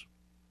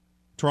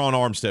Teron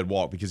Armstead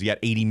walk because he got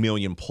 $80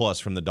 million plus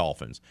from the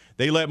Dolphins.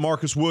 They let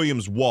Marcus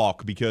Williams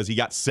walk because he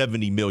got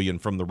 $70 million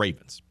from the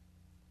Ravens.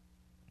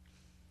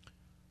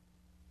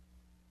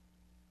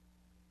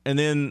 And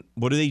then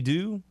what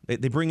do?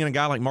 They bring in a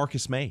guy like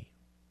Marcus May.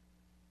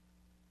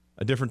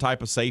 A different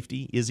type of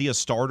safety. Is he a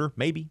starter?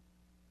 Maybe.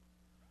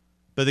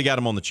 But they got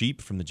him on the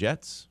cheap from the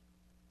Jets.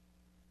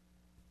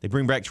 They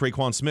bring back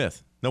Traquan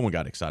Smith. No one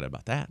got excited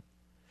about that.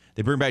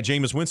 They bring back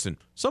Jameis Winston.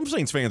 Some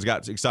Saints fans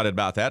got excited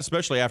about that,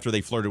 especially after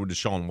they flirted with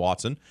Deshaun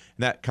Watson.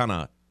 And that kind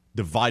of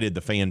divided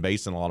the fan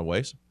base in a lot of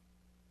ways.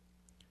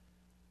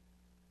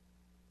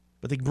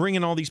 But they bring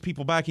in all these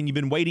people back, and you've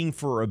been waiting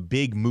for a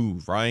big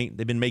move, right?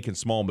 They've been making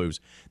small moves.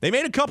 They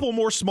made a couple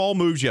more small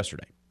moves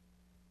yesterday.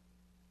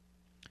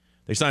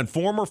 They signed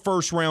former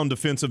first-round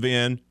defensive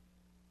end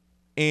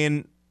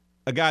and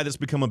a guy that's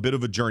become a bit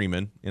of a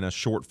journeyman in a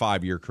short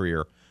 5-year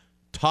career,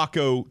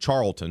 Taco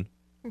Charlton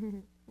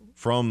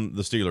from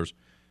the Steelers.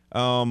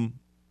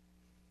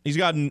 He's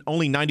gotten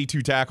only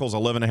 92 tackles,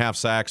 11.5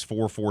 sacks,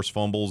 4 forced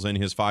fumbles in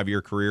his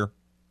 5-year career.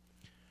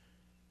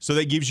 So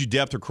that gives you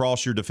depth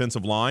across your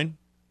defensive line,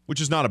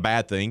 which is not a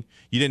bad thing.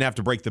 You didn't have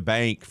to break the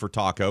bank for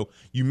Taco.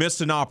 You missed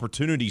an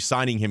opportunity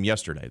signing him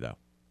yesterday, though.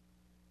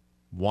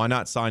 Why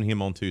not sign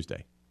him on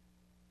Tuesday?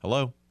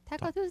 Hello?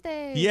 Taco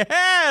Tuesday.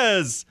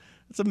 Yes!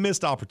 It's a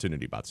missed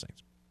opportunity by the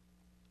Saints.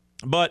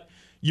 But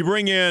you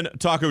bring in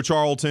Taco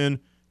Charlton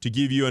to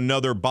give you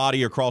another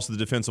body across the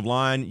defensive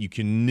line. You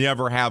can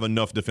never have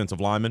enough defensive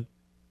linemen.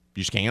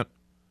 You just can't.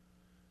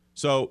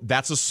 So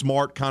that's a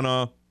smart kind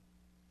of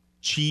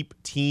cheap,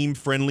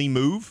 team-friendly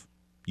move.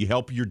 You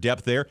help your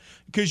depth there.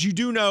 Because you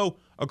do know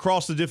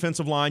across the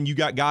defensive line, you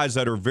got guys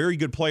that are very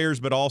good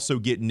players but also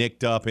get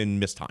nicked up and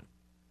miss time.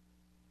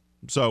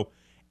 So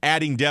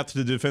adding depth to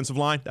the defensive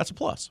line, that's a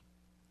plus.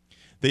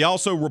 They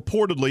also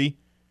reportedly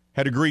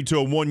had agreed to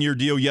a 1-year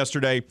deal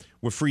yesterday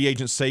with free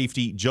agent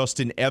safety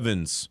Justin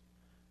Evans,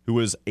 who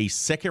was a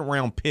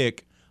second-round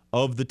pick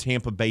of the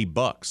Tampa Bay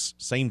Bucks.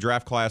 Same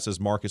draft class as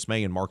Marcus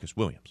May and Marcus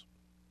Williams,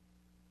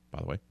 by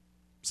the way.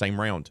 Same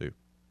round, too.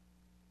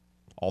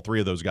 All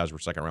 3 of those guys were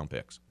second-round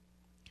picks.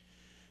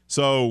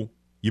 So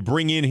you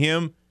bring in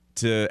him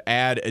to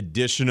add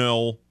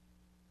additional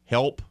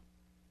help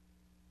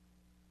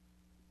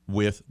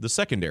with the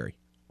secondary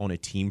on a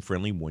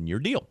team-friendly 1-year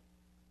deal.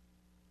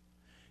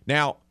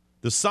 Now,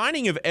 the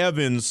signing of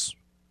Evans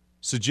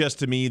suggests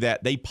to me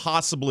that they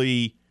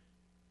possibly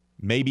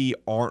maybe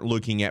aren't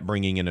looking at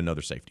bringing in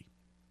another safety.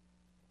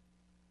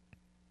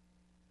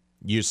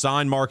 You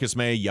sign Marcus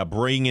May, you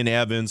bring in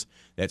Evans.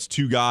 That's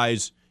 2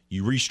 guys.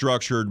 You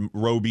restructured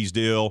Roby's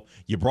deal.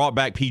 You brought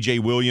back P.J.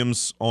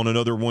 Williams on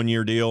another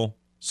 1-year deal.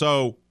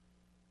 So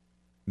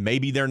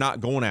maybe they're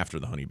not going after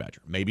the Honey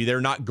Badger. Maybe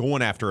they're not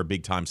going after a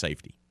big-time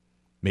safety.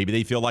 Maybe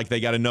they feel like they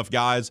got enough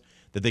guys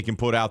that they can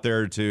put out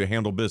there to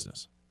handle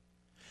business.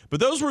 But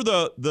those were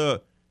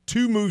the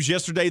 2 moves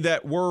yesterday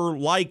that were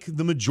like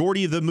the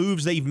majority of the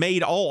moves they've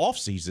made all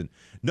offseason.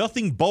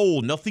 Nothing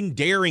bold, nothing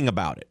daring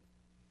about it.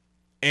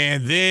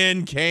 And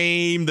then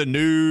came the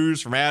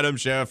news from Adam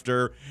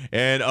Schefter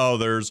and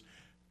others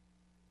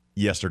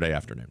yesterday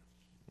afternoon.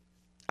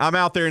 I'm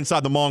out there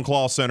inside the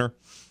Monclaw Center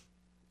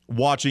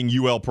watching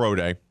UL Pro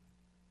Day.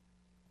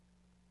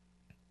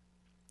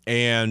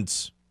 And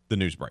the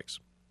news breaks.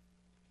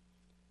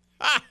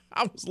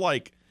 I was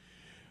like,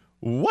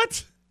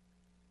 what?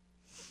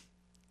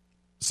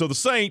 So the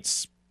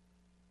Saints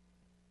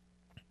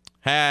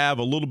have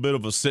a little bit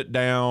of a sit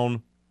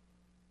down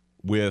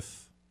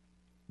with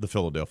the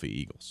Philadelphia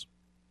Eagles.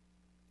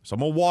 So I'm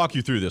going to walk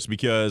you through this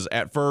because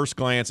at first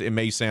glance it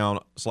may sound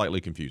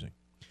slightly confusing.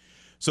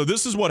 So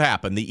this is what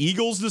happened. The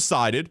Eagles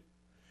decided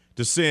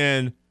to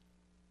send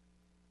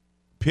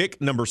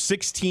pick number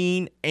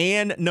 16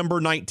 and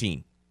number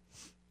 19.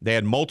 They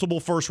had multiple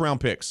first-round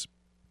picks.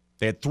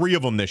 They had 3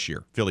 of them this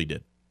year. Philly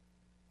did.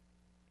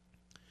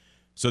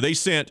 So they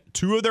sent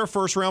 2 of their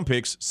first-round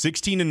picks,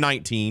 16 and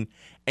 19,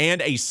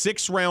 and a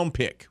 6th-round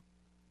pick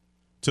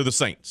to the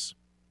Saints.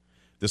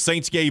 The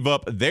Saints gave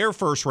up their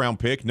first-round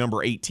pick,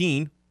 number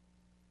 18,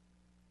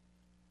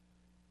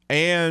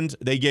 and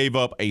they gave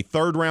up a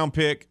 3rd-round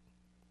pick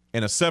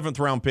and a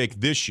 7th-round pick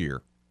this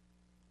year.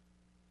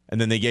 And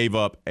then they gave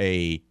up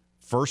a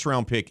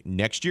 1st-round pick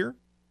next year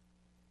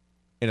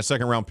and a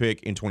 2nd-round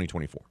pick in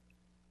 2024.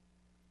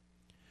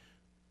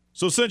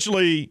 So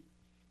essentially,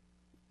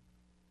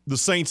 the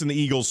Saints and the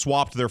Eagles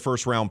swapped their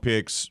first-round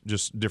picks,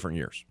 just different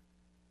years.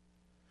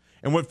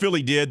 And what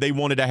Philly did, they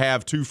wanted to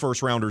have 2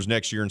 first-rounders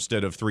next year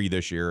instead of 3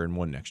 this year and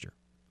 1 next year.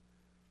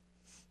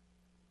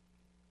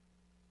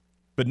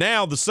 But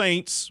now the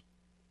Saints,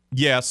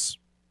 yes,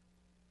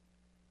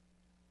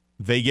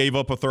 they gave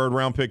up a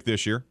third-round pick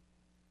this year.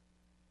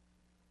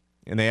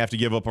 And they have to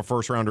give up a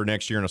first-rounder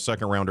next year and a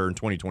second-rounder in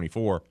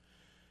 2024.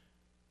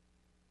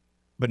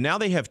 But now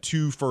they have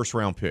 2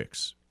 first-round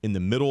picks in the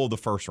middle of the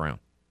first round.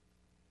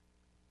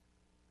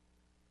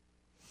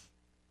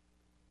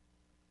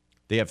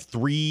 They have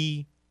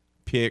 3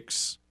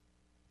 picks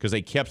because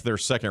they kept their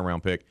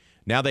second-round pick.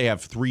 Now they have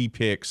 3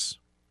 picks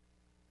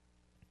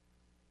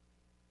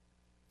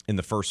in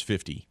the first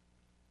 50.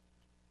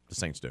 The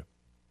Saints do.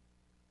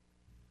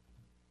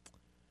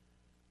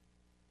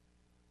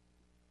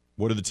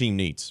 What do the team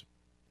needs?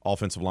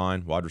 Offensive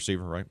line, wide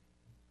receiver, right?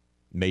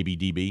 Maybe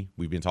DB.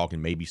 We've been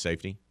talking maybe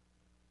safety.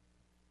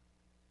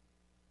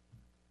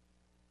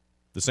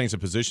 The Saints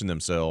have positioned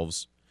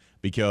themselves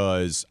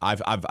because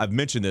I've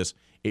mentioned this.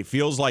 It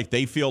feels like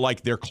they feel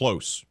like they're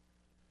close.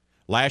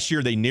 Last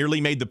year, they nearly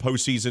made the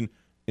postseason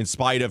in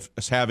spite of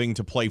us having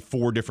to play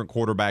 4 different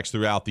quarterbacks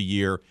throughout the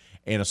year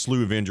and a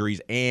slew of injuries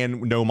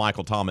and no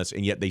Michael Thomas,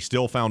 and yet they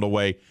still found a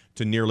way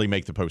to nearly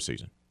make the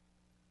postseason.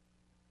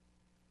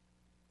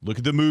 Look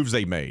at the moves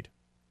they made.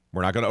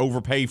 We're not going to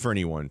overpay for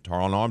anyone.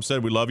 Terron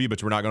Armstead, we love you,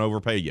 but we're not going to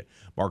overpay you.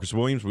 Marcus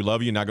Williams, we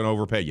love you, not going to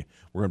overpay you.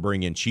 We're going to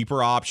bring in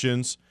cheaper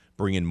options,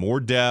 bring in more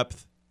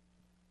depth,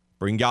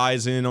 bring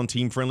guys in on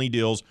team-friendly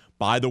deals.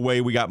 By the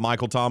way, we got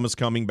Michael Thomas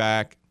coming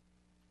back.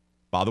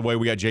 By the way,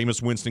 we got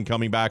Jameis Winston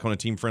coming back on a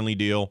team-friendly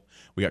deal.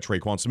 We got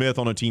Traquan Smith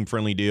on a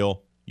team-friendly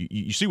deal.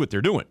 You see what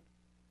they're doing.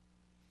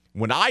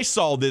 When I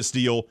saw this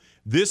deal,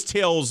 this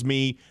tells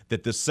me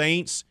that the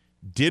Saints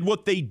did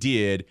what they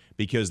did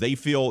because they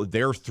feel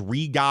they're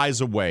 3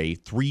 guys away,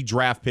 3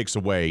 draft picks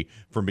away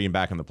from being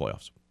back in the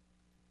playoffs.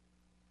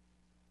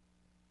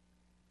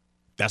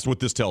 That's what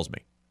this tells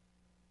me.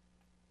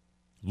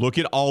 Look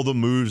at all the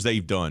moves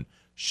they've done.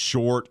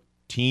 Short,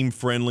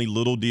 team-friendly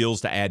little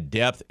deals to add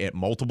depth at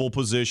multiple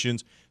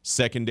positions,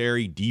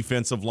 secondary,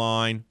 defensive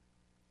line.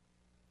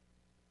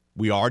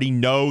 We already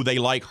know they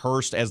like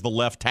Hurst as the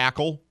left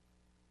tackle.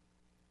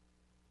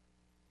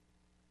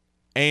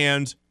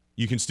 And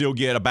you can still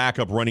get a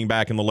backup running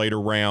back in the later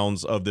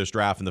rounds of this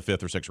draft in the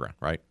 5th or 6th round,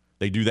 right?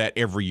 They do that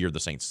every year, the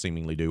Saints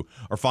seemingly do.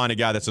 Or find a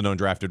guy that's an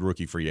undrafted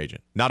rookie free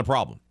agent. Not a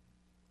problem.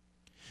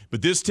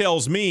 But this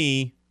tells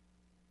me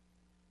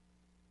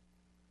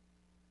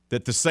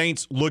that the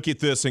Saints look at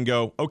this and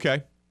go,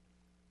 okay,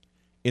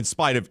 in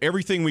spite of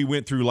everything we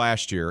went through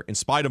last year, in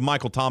spite of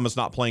Michael Thomas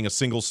not playing a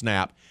single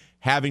snap,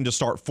 having to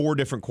start 4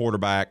 different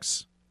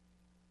quarterbacks,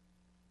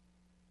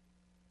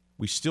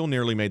 we still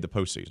nearly made the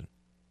postseason.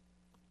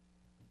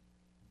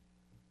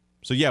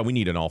 So, yeah, we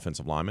need an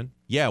offensive lineman.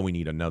 Yeah, we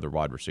need another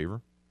wide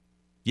receiver.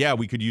 Yeah,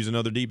 we could use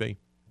another DB.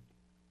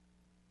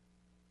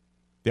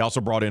 They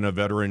also brought in a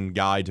veteran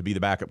guy to be the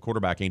backup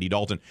quarterback, Andy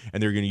Dalton,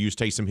 and they're going to use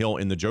Taysom Hill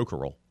in the Joker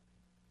role.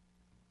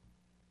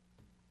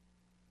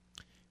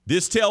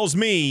 This tells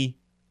me,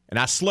 and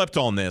I slept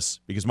on this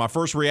because my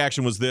first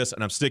reaction was this,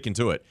 and I'm sticking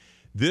to it.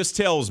 This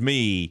tells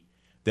me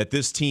that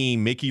this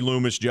team, Mickey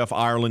Loomis, Jeff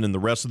Ireland, and the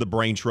rest of the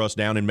brain trust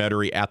down in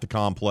Metairie at the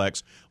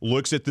complex,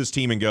 looks at this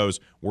team and goes,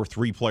 we're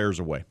 3 players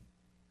away.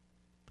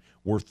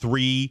 We're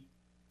 3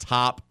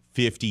 top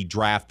 50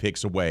 draft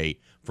picks away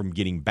from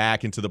getting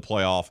back into the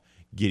playoffs,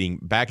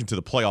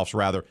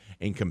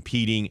 and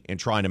competing and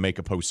trying to make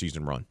a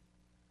postseason run.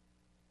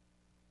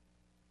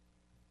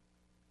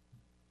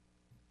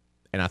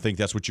 And I think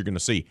that's what you're going to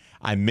see.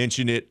 I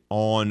mentioned it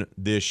on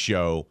this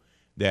show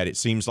that it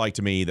seems like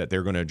to me that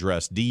they're going to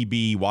address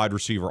DB, wide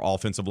receiver,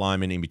 offensive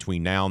lineman in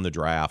between now and the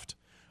draft,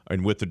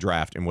 and with the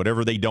draft. And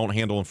whatever they don't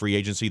handle in free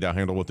agency, they'll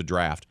handle with the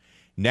draft.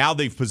 Now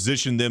they've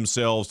positioned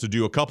themselves to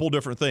do a couple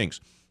different things.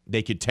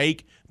 They could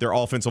take their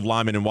offensive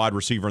lineman and wide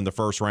receiver in the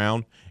first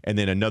round and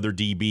then another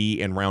DB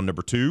in round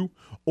number 2.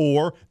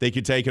 Or they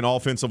could take an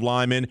offensive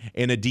lineman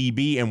and a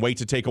DB and wait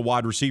to take a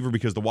wide receiver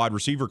because the wide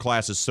receiver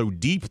class is so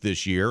deep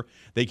this year.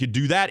 They could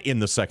do that in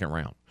the second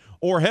round.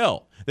 Or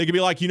hell, they could be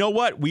like, you know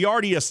what? We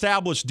already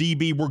established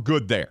DB. We're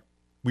good there.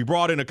 We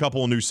brought in a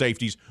couple of new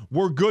safeties.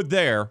 We're good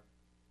there.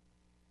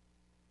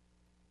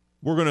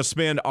 We're going to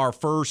spend our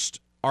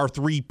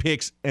 3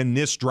 picks in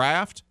this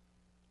draft.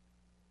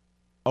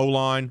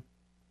 O-line,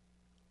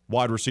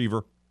 wide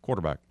receiver,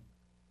 quarterback.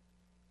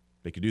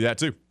 They could do that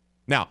too.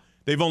 Now,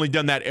 they've only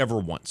done that ever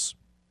once.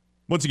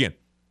 Once again,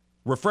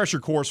 refresher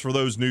course for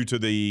those new to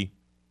the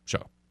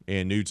show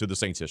and new to the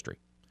Saints history.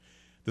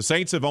 The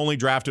Saints have only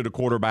drafted a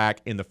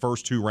quarterback in the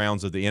first 2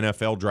 rounds of the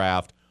NFL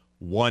draft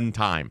one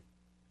time,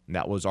 and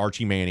that was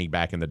Archie Manning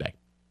back in the day.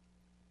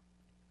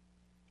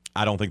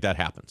 I don't think that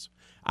happens.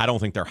 I don't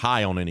think they're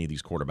high on any of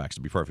these quarterbacks,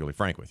 to be perfectly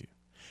frank with you.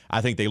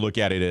 I think they look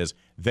at it as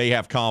they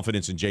have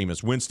confidence in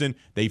Jameis Winston.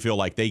 They feel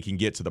like they can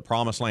get to the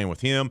promised land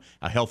with him,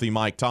 a healthy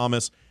Mike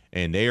Thomas,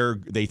 and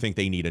they think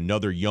they need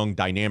another young,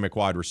 dynamic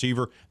wide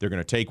receiver. They're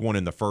going to take one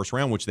in the first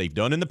round, which they've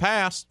done in the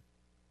past.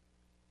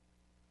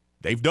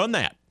 They've done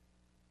that.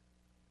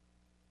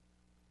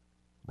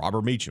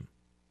 Robert Meacham,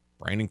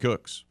 Brandon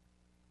Cooks.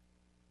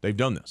 They've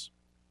done this.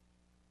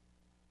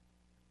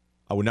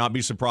 I would not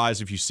be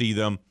surprised if you see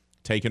them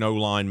take an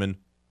O-lineman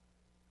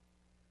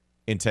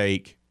and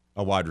take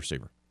a wide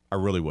receiver. I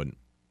really wouldn't.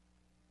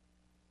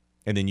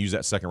 And then use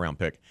that second-round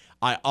pick.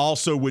 I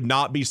also would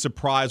not be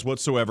surprised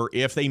whatsoever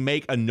if they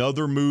make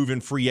another move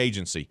in free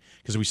agency,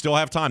 because we still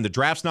have time. The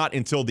draft's not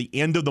until the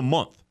end of the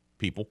month,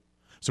 people.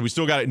 So we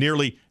still got it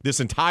nearly this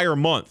entire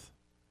month.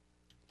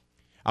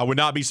 I would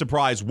not be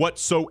surprised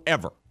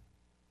whatsoever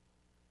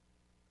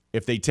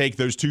if they take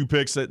those 2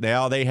 picks that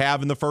now they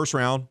have in the first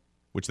round,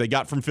 which they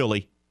got from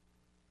Philly,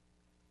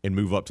 and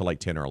move up to like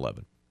 10 or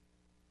 11.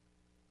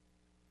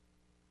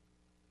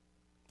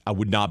 I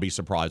would not be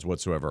surprised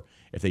whatsoever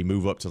if they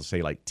move up to,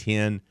 say, like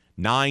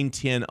 9,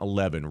 10,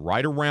 11,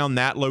 right around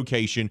that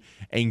location,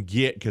 and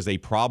get, because they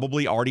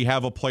probably already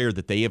have a player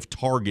that they have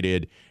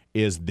targeted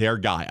is their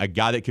guy, a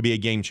guy that could be a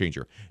game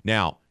changer.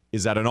 Now,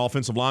 is that an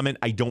offensive lineman?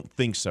 I don't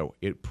think so.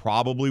 It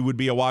probably would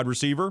be a wide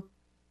receiver.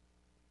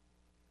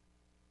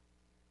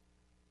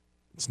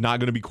 It's not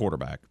going to be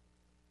quarterback.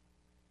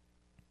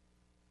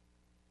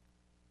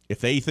 If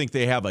they think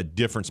they have a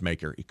difference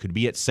maker, it could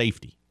be at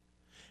safety.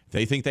 If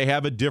they think they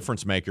have a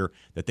difference maker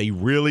that they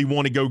really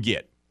want to go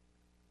get,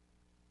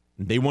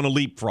 they want to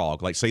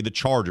leapfrog, like, say, the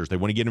Chargers. They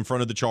want to get in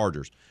front of the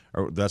Chargers.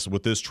 Or that's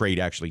what this trade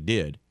actually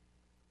did.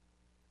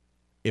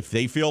 If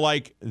they feel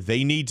like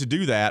they need to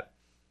do that,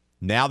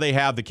 now they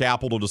have the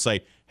capital to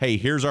say, hey,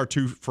 here's our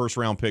 2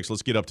 first-round picks.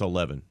 Let's get up to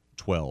 11,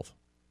 12.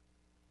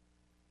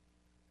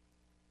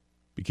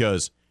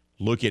 Because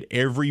look at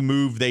every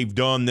move they've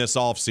done this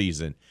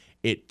offseason.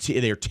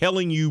 They're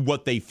telling you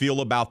what they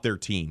feel about their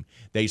team.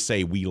 They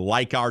say, we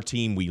like our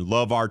team, we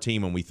love our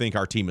team, and we think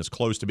our team is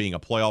close to being a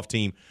playoff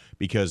team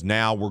because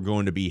now we're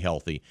going to be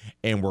healthy,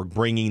 and we're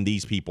bringing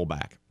these people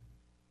back.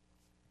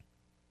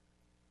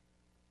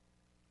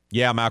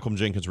 Yeah, Malcolm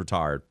Jenkins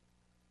retired.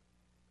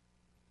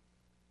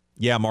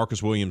 Yeah,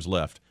 Marcus Williams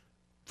left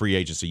free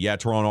agency. Yeah,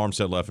 Teron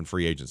Armstead left in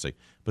free agency.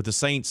 But the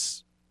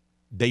Saints,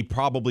 they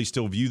probably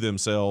still view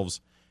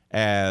themselves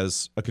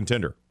as a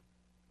contender.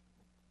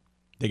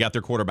 They got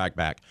their quarterback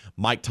back.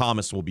 Mike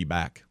Thomas will be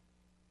back.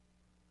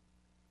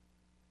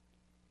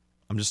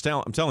 I'm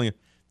telling you,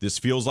 this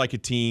feels like a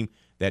team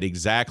that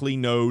exactly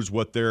knows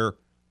what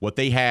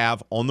they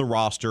have on the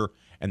roster,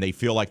 and they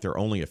feel like they're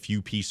only a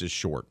few pieces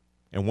short.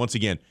 And once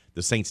again,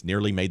 the Saints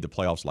nearly made the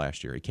playoffs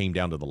last year. It came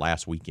down to the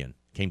last weekend.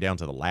 It came down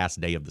to the last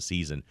day of the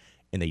season,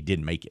 and they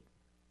didn't make it.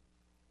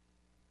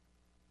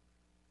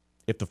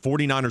 If the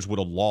 49ers would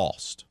have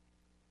lost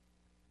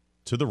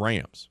to the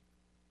Rams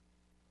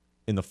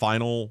in the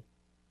final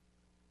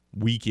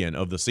weekend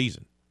of the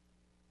season,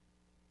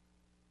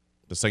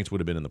 the Saints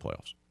would have been in the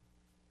playoffs.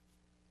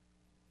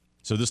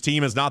 So this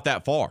team is not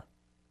that far.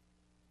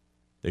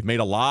 They've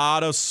made a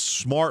lot of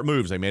smart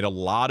moves. They made a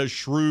lot of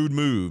shrewd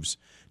moves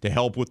to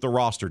help with the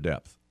roster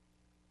depth.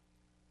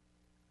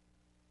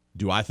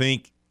 Do I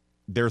think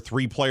they're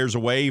 3 players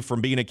away from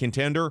being a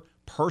contender?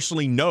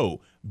 Personally,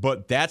 no.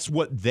 But that's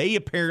what they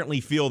apparently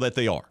feel that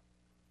they are.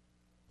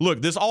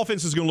 Look, this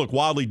offense is going to look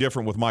wildly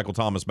different with Michael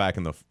Thomas back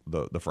in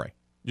the fray.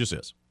 Just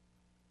is.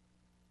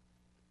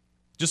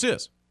 Just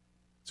is.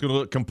 It's going to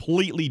look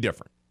completely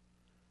different.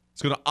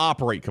 It's going to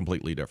operate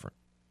completely different.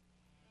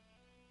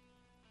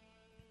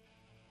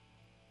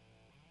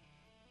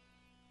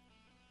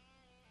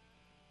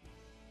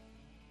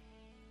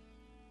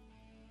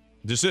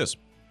 This is.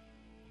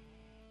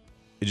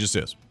 It just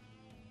is.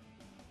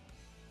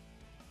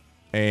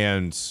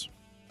 And,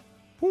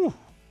 whew,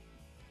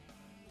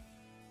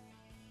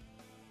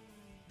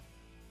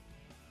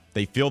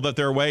 they feel that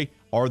they're away.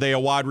 Are they a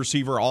wide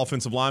receiver,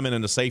 offensive lineman,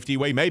 and a safety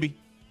way? Maybe.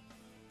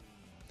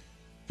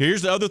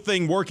 Here's the other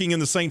thing working in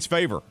the Saints'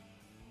 favor.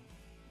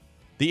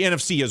 The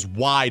NFC is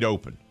wide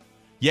open.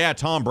 Yeah,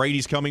 Tom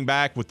Brady's coming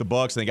back with the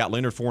Bucs, and they got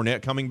Leonard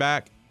Fournette coming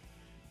back,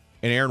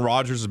 and Aaron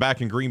Rodgers is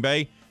back in Green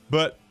Bay.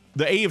 But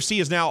the AFC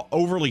is now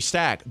overly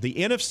stacked. The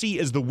NFC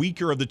is the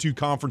weaker of the 2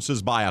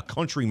 conferences by a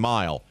country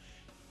mile.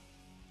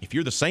 If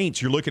you're the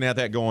Saints, you're looking at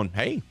that going,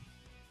 hey,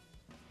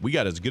 we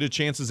got as good a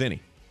chance as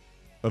any.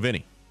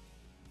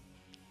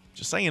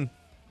 Just saying.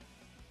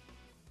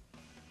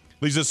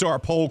 Leads us to our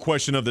poll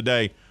question of the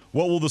day.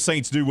 What will the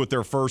Saints do with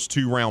their first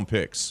 2 round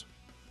picks?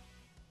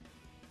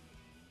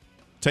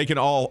 Take an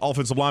all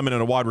offensive lineman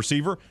and a wide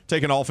receiver,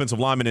 take an offensive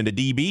lineman and a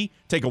DB,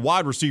 take a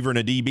wide receiver and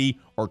a DB,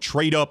 or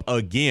trade up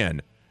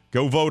again.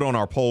 Go vote on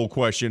our poll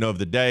question of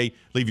the day.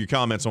 Leave your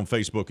comments on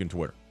Facebook and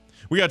Twitter.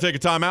 We got to take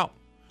a timeout.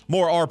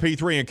 More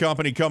RP3 and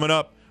Company coming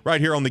up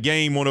right here on the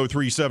Game,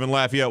 103.7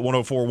 Lafayette,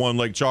 104.1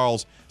 Lake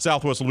Charles,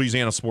 Southwest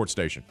Louisiana Sports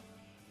Station.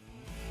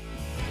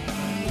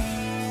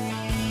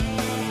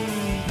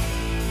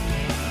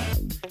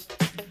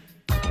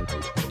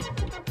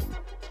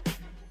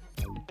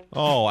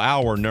 Oh,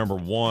 hour number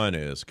 1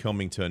 is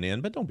coming to an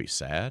end, but don't be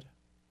sad.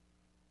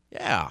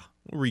 Yeah,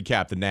 we'll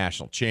recap the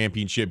national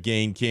championship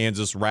game.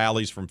 Kansas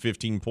rallies from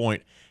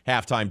 15-point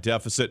halftime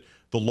deficit,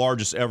 the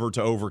largest ever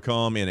to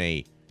overcome in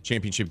a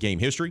championship game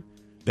history.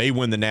 They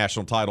win the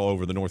national title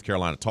over the North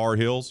Carolina Tar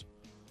Heels.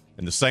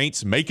 And the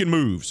Saints making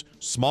moves,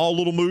 small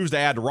little moves to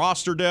add to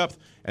roster depth,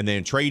 and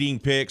then trading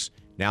picks.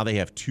 Now they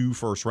have 2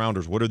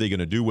 first-rounders. What are they going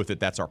to do with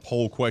it? That's our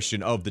poll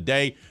question of the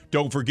day.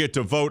 Don't forget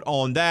to vote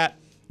on that.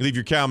 Leave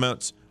your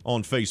comments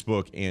on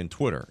Facebook and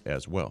Twitter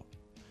as well.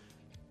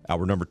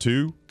 Hour number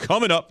 2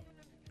 coming up.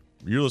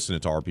 You're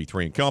listening to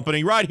RP3 and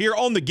Company right here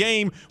on the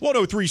game.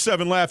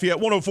 103.7 Lafayette,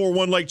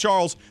 104.1 Lake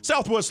Charles,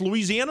 Southwest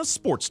Louisiana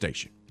Sports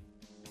Station.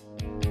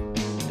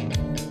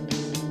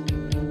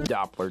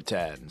 Doppler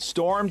 10,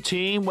 Storm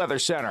Team Weather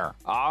Center.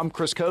 I'm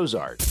Chris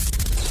Cozart.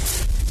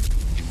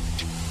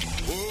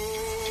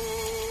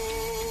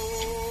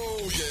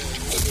 Oh,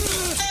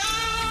 yeah.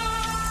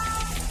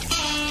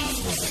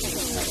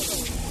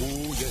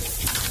 Oh, yeah.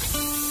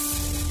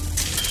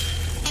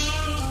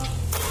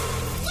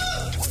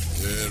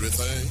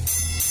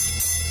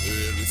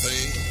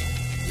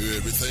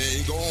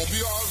 Everything gonna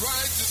be all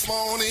right this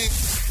morning.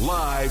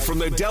 Live from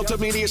the Delta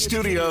Media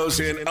Studios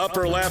in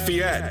Upper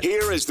Lafayette,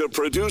 here is the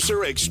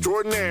producer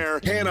extraordinaire,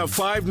 Hannah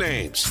Five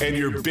Names, and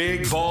your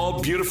big,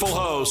 bald, beautiful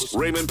host,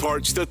 Raymond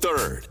Parks III,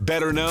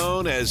 better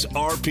known as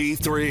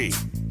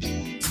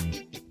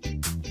RP3.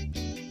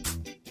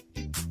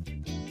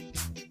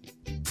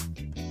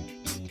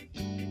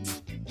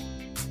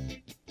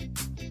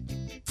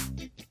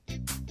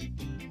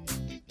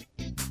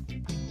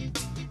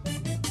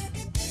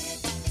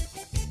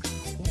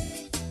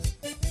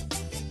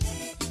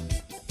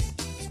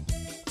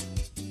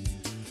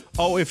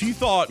 Oh, if you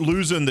thought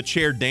losing the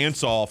chair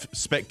dance-off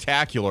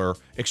spectacular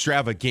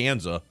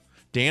extravaganza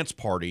dance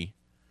party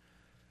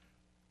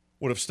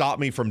would have stopped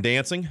me from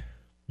dancing,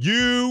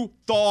 you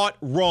thought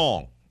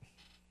wrong.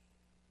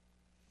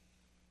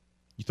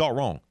 You thought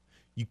wrong.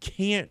 You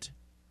can't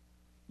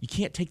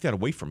take that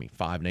away from me,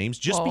 Five Names.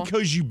 Just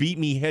because you beat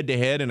me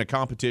head-to-head in a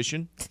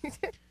competition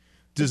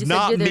does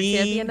not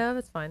mean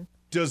it's fine.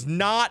 Does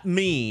not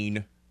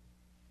mean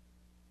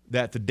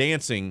that the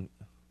dancer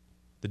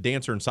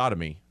inside of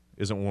me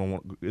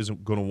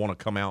isn't going to want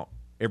to come out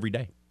every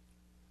day.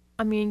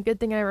 I mean, good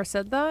thing I never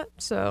said that,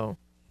 so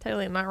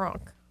technically I'm not wrong.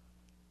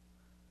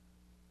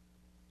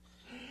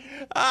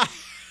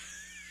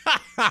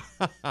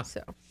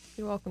 So,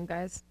 you're welcome,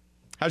 guys.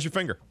 How's your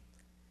finger?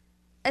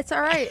 It's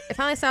all right. It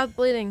finally stopped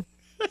bleeding.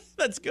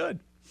 That's good.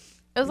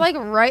 It was like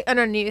right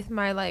underneath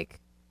my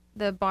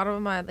the bottom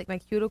of my my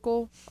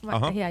cuticle.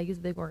 Yeah, I use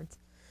big words.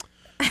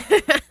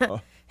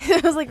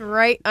 It was like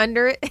right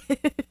under it.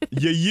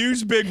 You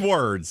use big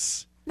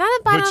words. Not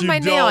the bottom of my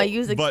nail. I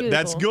use a But cuticle.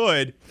 that's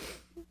good.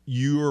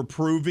 You are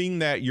proving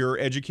that your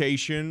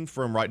education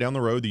from right down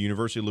the road, the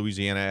University of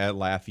Louisiana at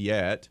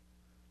Lafayette.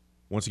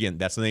 Once again,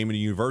 that's the name of the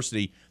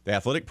university. The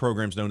athletic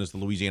program is known as the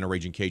Louisiana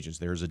Raging Cajuns.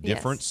 There's a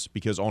difference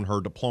because on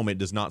her diploma it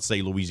does not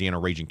say Louisiana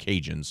Raging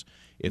Cajuns.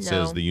 It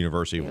says the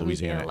University of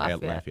Louisiana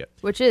at Lafayette.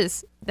 Which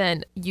is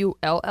then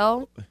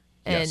ULL.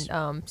 And Yes.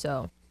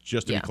 so.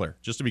 Just to be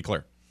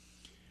clear.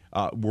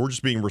 We're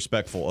just being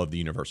respectful of the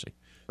university.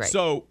 Right.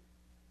 So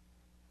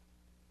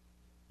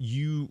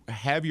you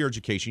have your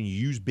education, you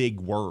use big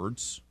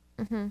words,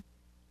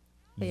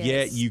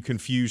 yet you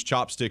confuse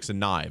chopsticks and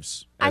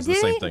knives as the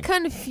same thing. I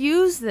didn't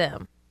confuse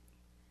them.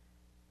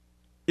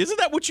 Isn't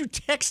that what you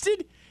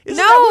texted?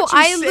 No,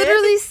 I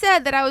literally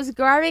said that I was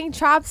grabbing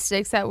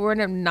chopsticks that were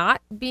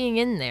not being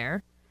in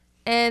there,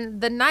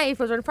 and the knife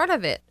was in front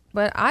of it.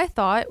 But I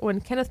thought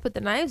when Kenneth put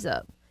the knives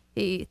up,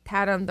 he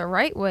had them the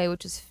right way,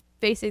 which is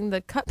facing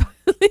the cut.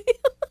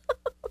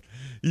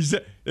 You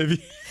said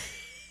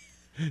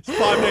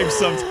Five Names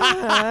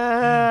sometimes.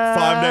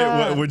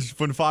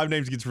 When Five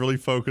Names gets really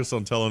focused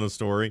on telling a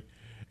story,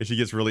 and she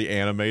gets really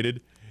animated,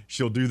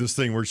 she'll do this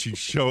thing where she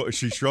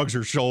shrugs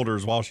her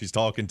shoulders while she's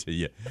talking to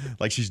you,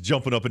 like she's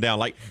jumping up and down.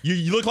 Like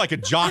you look like a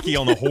jockey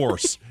on the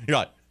horse. You're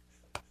like,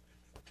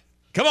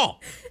 come on,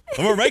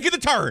 we're making the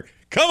turn.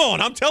 Come on,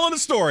 I'm telling a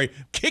story,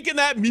 kicking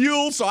that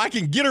mule so I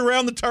can get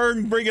around the turn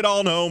and bring it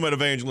on home at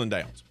Evangeline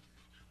Downs.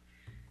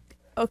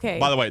 Okay.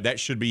 By the way, that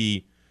should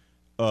be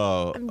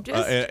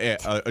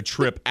a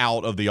trip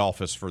out of the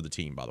office for the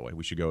team, by the way.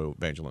 We should go to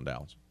Evangeline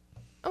Downs.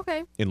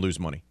 Okay. And lose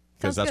money.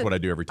 Because Sounds that's good. what I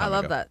do every time I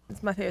love go. that.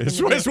 It's my favorite It's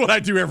thing to do. what I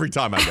do every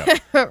time I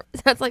go.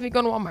 That's like me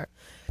going to Walmart.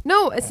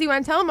 No, see, when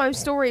I'm telling my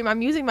story,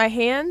 I'm using my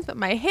hands, but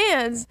my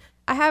hands,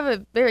 I have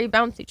a very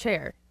bouncy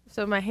chair.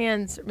 So my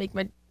hands make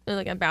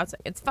like I'm bouncing.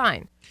 It's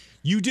fine.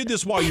 You did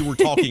this while you were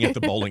talking at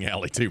the bowling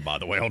alley, too, by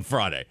the way, on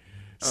Friday.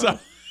 So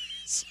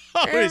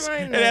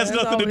it has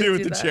nothing to do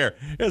with the chair.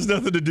 It has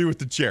nothing to do with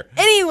the chair.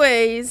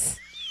 Anyways,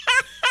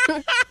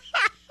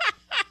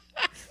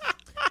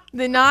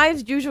 the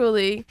knives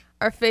usually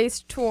are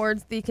faced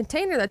towards the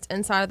container that's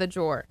inside of the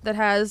drawer that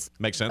has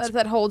Makes sense.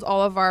 that holds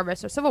all of our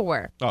rest of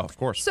silverware. Oh, of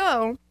course.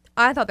 So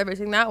I thought they were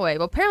facing that way,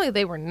 but apparently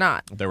they were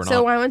not. They were So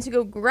not. when I went to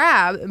go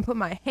grab and put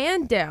my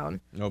hand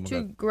down Oh, my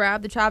to God.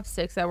 grab the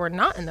chopsticks that were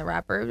not in the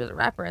wrapper, there's a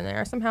wrapper in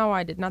there. Somehow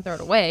I did not throw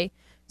it away,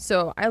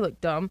 so I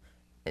looked dumb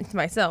to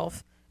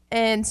myself.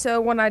 And so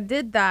when I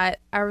did that,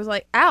 I was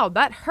like, "Ow,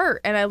 that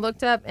hurt!" And I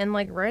looked up, and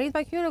like right in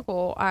my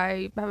cuticle,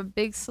 I have a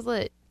big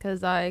slit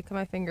because I cut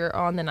my finger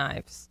on the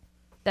knives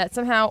that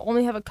somehow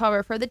only have a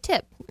cover for the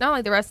tip. Not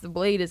like the rest of the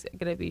blade is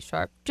going to be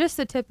sharp. Just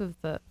the tip of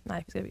the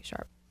knife is going to be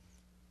sharp.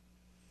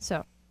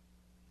 So.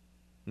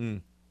 There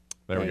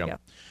we you go. go.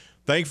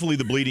 Thankfully,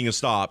 the bleeding has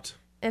stopped.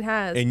 It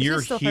has. And It you're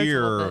just still hurts a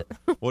little here.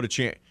 bit. What a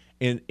chance.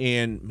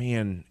 And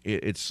man,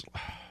 it's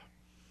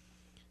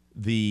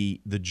the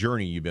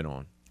journey you've been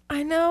on.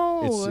 I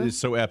know. It's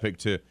so epic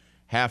to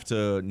have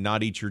to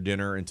not eat your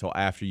dinner until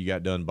after you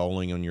got done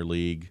bowling on your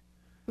league.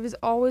 It was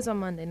always on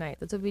Monday night.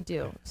 That's what we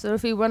do. So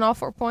if we win all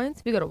 4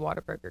 points, we go to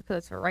Whataburger because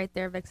it's right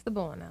there next to the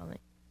bowling alley.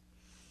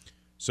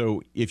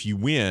 So if you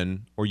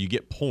win or you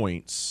get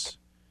points,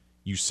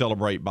 you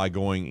celebrate by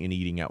going and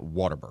eating at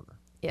Whataburger.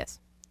 Yes.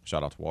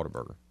 Shout out to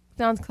Whataburger.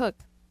 Sounds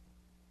cooked.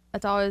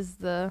 That's always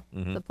the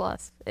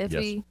plus. If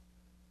Yes. we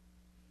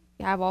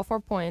have all 4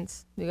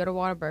 points, we go to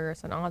Whataburger,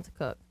 so I don't have to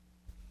cook.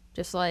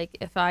 Just like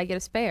if I get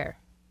a spare,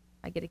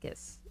 I get a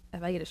kiss.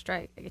 If I get a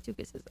strike, I get 2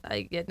 kisses.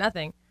 I get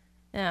nothing.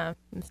 Yeah,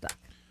 I'm stuck.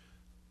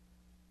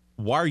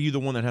 Why are you the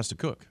one that has to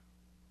cook?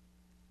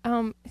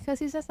 Because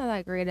he's just not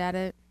that great at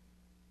it.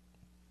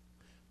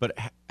 But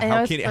I know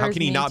how it can spurs he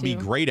me not be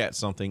to. great at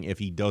something if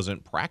he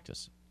doesn't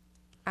practice?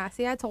 I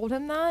told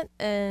him that,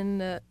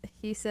 and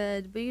he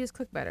said, but you just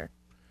cook better.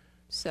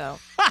 So,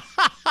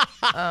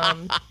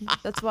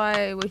 that's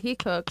why what he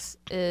cooks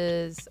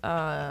is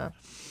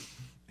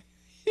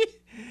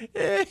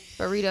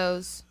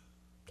burritos,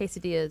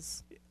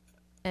 quesadillas,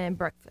 and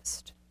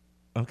breakfast.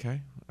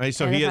 Okay.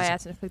 So and he if I has.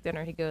 ask him to cook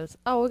dinner, he goes,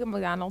 "Oh, look at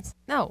McDonald's."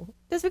 No,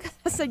 just because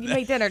I said you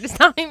make dinner does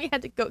not mean you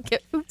had to go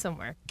get food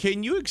somewhere.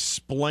 Can you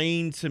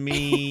explain to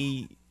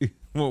me?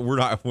 Well, we're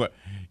not. What?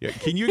 Yeah,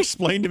 can you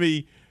explain to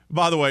me?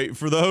 By the way,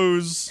 for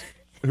those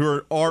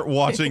who aren't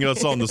watching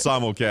us on the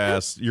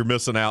simulcast, you're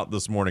missing out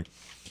this morning.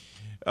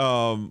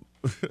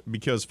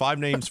 Because Five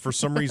Names, for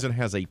some reason,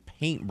 has a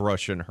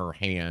paintbrush in her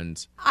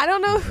hand. I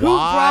don't know who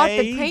brought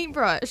the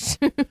paintbrush.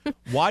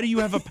 Why do you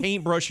have a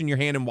paintbrush in your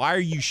hand, and why are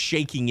you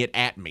shaking it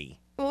at me?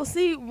 Well,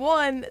 see,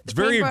 one, It's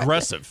very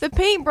aggressive. The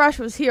paintbrush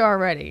was here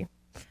already,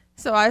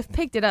 so I've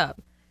picked it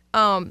up.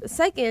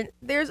 Second,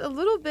 there's a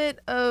little bit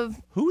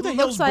of Who the what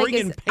hell's looks like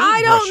bringing it's-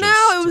 I don't know.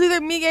 paintbrushes? It was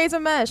either Miguez or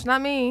Mesh,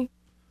 not me.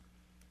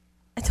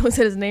 I totally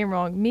said his name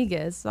wrong.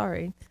 Miguez,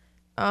 sorry.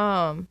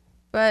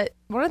 But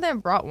one of them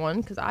brought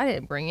one because I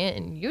didn't bring it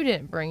and you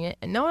didn't bring it,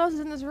 and no one else is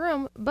in this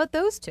room but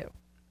those two,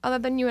 other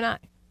than you and I.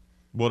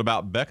 What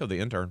about Becca, the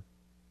intern?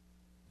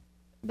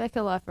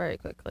 Becca left very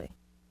quickly.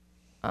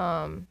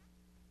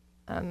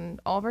 And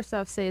all of her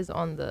stuff stays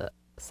on the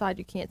side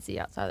you can't see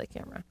outside the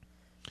camera.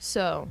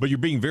 So. But you're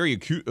being very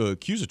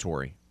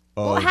accusatory.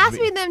 Well, it has to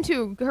be them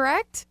two,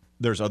 correct?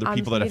 There's other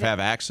people that thinking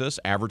have access.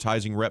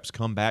 Advertising reps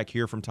come back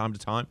here from time to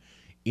time.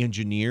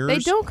 Engineers. They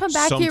don't come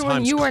back here when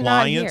sometimes you are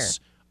not here.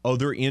 clients,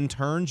 other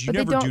interns. You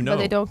But never do know.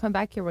 But they don't come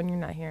back here when you're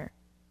not here.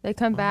 They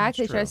come back,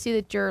 they try to see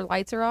that your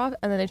lights are off,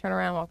 and then they turn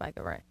around and walk back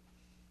over.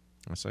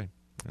 I see.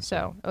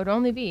 So it would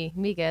only be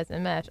Miguez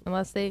and Mesh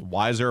unless they.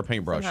 Why is there a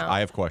paintbrush? somehow-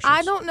 I have questions.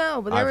 I don't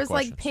know, but I there have was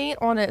like questions. paint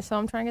on it, so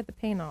I'm trying to get the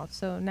paint off.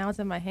 So now it's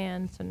in my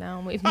hand, so now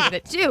I'm waving it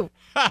at you.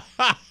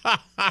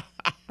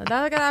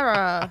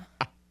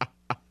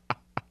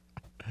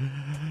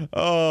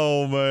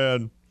 Oh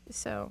man.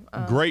 So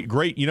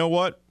Great. You know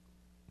what?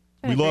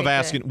 We love great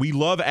asking. day. We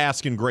love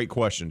asking great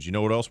questions. You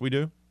know what else we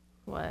do?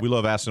 What? We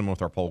love asking them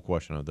with our poll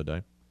question of the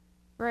day.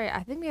 Right,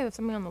 I think we have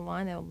somebody on the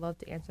line that would love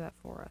to answer that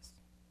for us.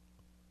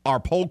 Our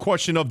poll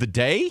question of the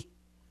day.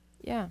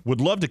 Yeah.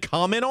 Would love to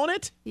comment on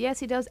it. Yes,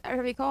 he does every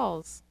time he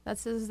calls.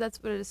 That's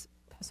what his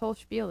whole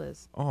spiel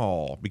is.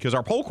 Oh, because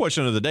our poll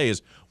question of the day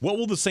is: what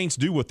will the Saints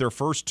do with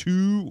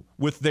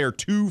their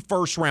two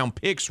first round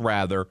picks,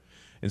 rather?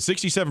 And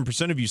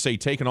 67% of you say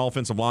take an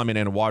offensive lineman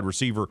and a wide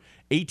receiver.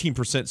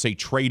 18% say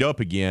trade up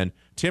again.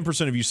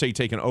 10% of you say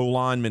take an O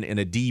lineman and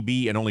a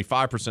DB, and only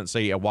 5%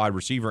 say a wide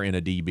receiver and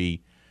a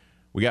DB.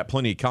 We got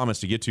plenty of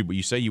comments to get to, but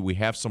you say we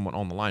have someone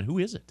on the line. Who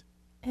is it?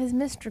 It's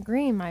Mr.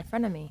 Green, my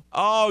frenemy.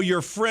 Oh,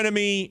 your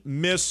frenemy,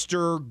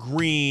 Mr.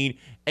 Green,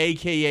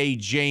 a.k.a.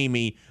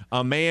 Jamie,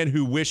 a man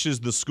who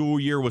wishes the school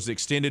year was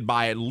extended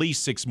by at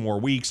least 6 more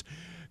weeks.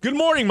 Good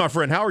morning, my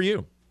friend. How are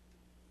you?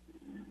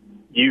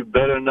 You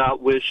better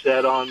not wish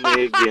that on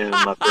me again,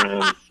 my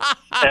friend.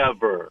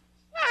 Ever.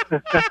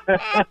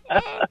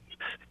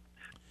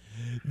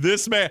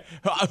 This man,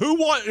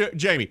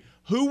 Jamie,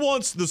 who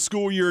wants the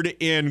school year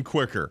to end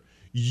quicker?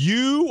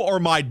 You or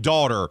my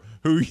daughter,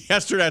 who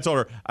yesterday I told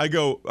her, I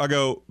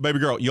go, baby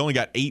girl, you only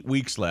got 8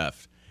 weeks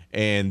left,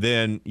 and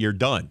then you're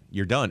done.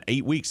 You're done.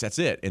 8 weeks, that's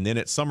it. And then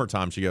it's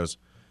summertime. She goes,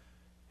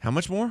 how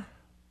much more?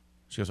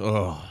 She goes,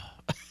 oh.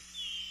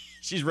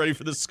 She's ready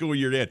for the school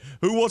year to end.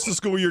 Who wants the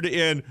school year to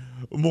end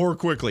more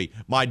quickly?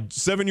 My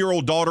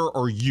 7-year-old daughter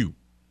or you?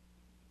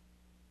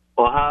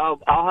 Well,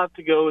 I'll have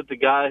to go with the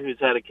guy who's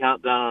had a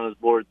countdown on his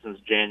board since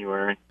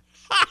January.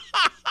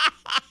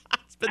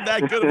 It's been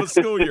that good of a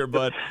school year,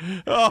 bud.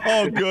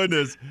 Oh,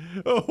 goodness.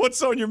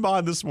 What's on your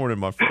mind this morning,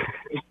 my friend?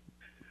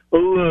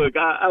 Well, look,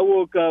 I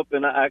woke up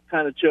and I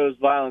kind of chose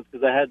violence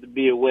because I had to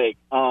be awake.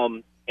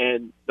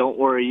 And don't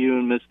worry, you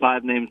and Miss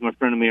Five Names, my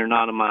friend of me, are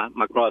not in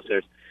my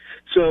crosshairs.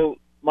 So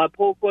my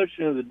poll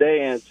question of the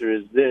day answer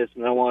is this,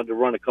 and I wanted to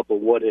run a couple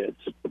of what-ifs.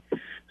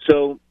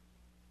 So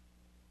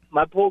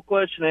my poll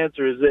question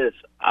answer is this.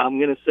 I'm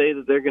going to say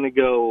that they're going to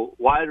go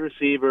wide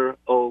receiver,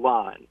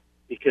 O-line,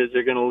 because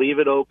they're going to leave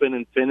it open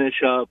and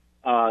finish up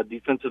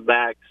defensive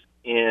backs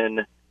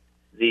in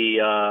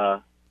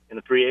the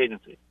free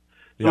agency.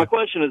 So my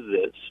question is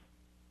this: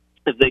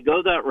 if they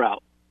go that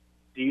route,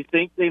 do you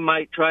think they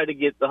might try to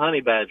get the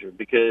Honey Badger,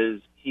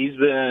 because he's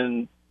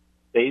been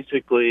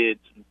basically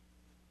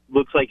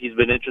looks like he's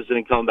been interested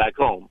in coming back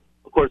home?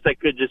 Of course, that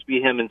could just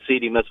be him and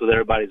CD mess with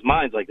everybody's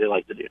minds like they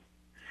like to do.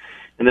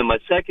 And then my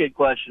second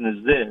question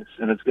is this,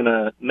 and it's going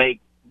to make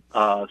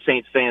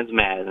Saints fans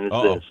mad, and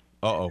it's this.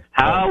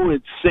 How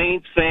would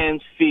Saints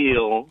fans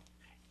feel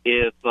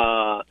if,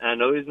 and I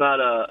know he's not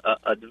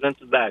a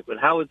defensive back, but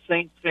how would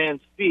Saints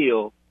fans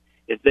feel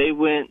if they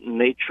went and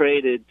they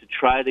traded to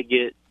try to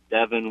get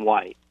Devin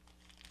White?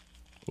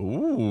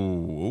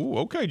 Ooh,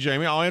 okay,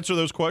 Jamie. I'll answer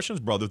those questions,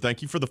 brother.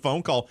 Thank you for the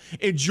phone call.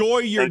 Enjoy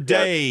your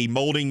day,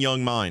 molding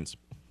young minds.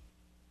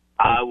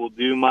 I will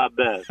do my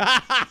best.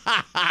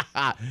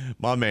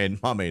 My man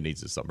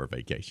needs a summer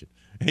vacation.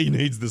 He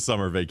needs the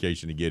summer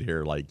vacation to get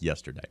here like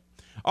yesterday.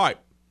 All right.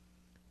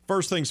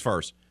 First things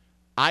first.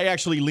 I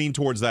actually lean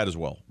towards that as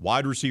well.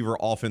 Wide receiver,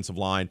 offensive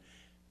line.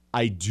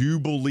 I do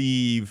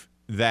believe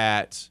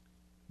that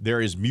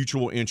there is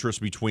mutual interest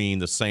between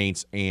the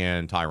Saints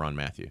and Tyrann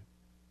Mathieu.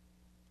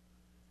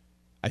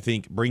 I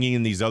think bringing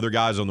in these other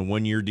guys on the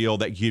one-year deal,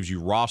 that gives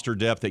you roster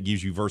depth, that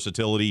gives you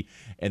versatility,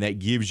 and that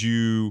gives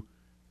you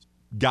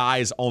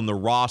guys on the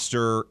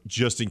roster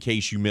just in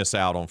case you miss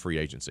out on free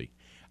agency.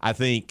 I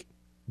think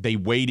they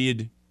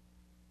waited.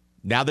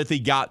 Now that they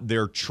got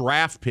their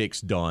draft picks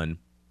done,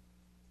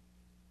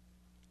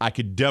 I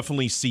could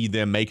definitely see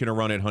them making a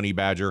run at Honey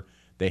Badger.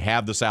 They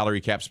have the salary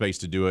cap space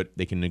to do it.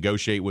 They can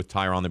negotiate with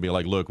Tyrann. They'll be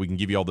like, look, we can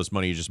give you all this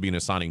money. It's just being a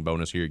signing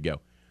bonus. Here you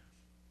go.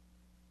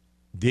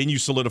 Then you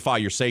solidify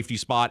your safety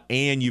spot,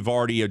 and you've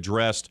already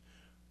addressed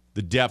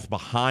the depth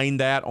behind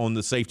that on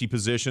the safety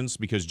positions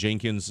because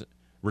Jenkins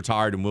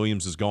retired and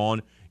Williams is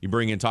gone. You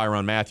bring in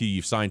Tyrann Mathieu.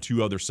 You've signed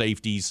 2 other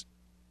safeties.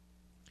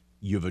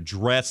 You've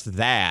addressed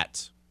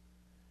that,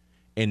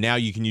 and now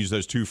you can use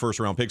those 2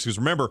 first-round picks because,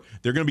 remember,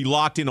 they're going to be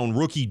locked in on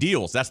rookie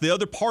deals. That's the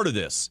other part of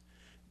this.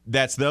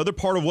 That's the other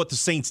part of what the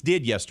Saints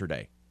did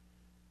yesterday.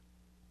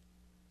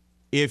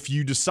 If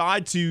you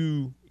decide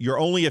you're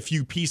only a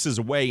few pieces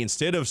away,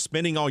 instead of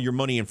spending all your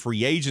money in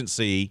free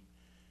agency,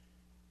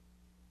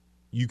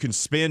 you can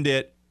spend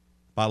it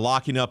by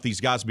locking up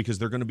these guys because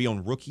they're going to be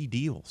on rookie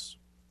deals,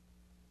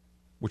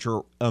 which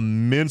are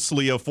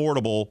immensely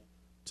affordable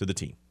to the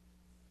team.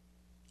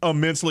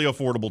 Immensely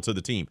affordable to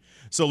the team.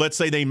 So let's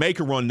say they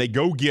make a run, they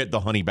go get the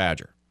Honey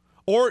Badger,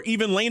 or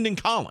even Landon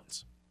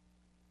Collins.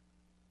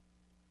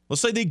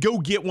 Let's say they go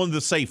get one of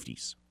the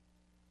safeties.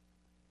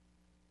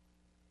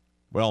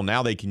 Well,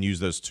 now they can use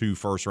those 2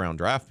 first-round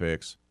draft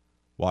picks,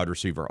 wide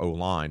receiver,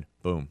 O-line,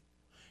 boom.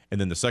 And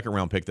then the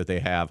second-round pick that they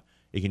have,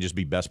 it can just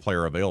be best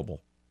player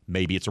available.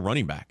 Maybe it's a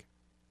running back.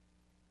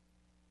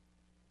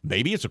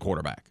 Maybe it's a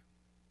quarterback.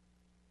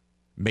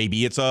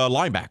 Maybe it's a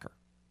linebacker.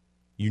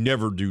 You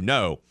never do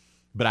know,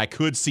 but I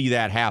could see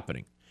that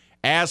happening.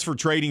 As for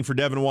trading for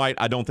Devin White,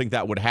 I don't think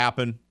that would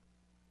happen.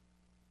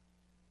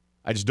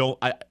 I just don't.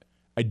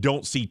 I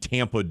don't see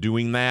Tampa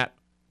doing that.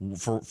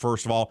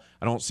 First of all,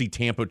 I don't see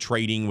Tampa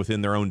trading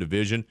within their own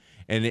division.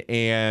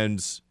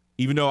 And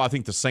even though I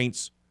think the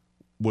Saints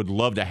would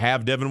love to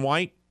have Devin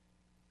White,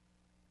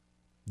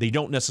 they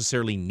don't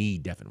necessarily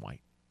need Devin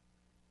White.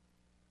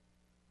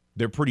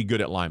 They're pretty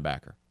good at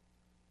linebacker.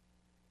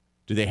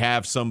 Do they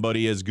have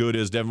somebody as good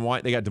as Devin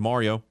White? They got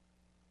DeMario.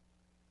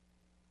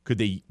 Could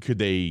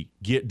they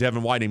get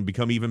Devin White and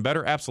become even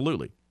better?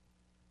 Absolutely.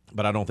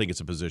 But I don't think it's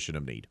a position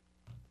of need.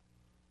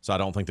 So I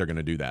don't think they're going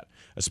to do that,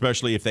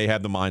 especially if they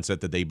have the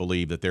mindset that they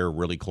believe that they're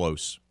really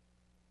close.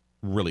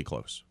 Really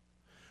close.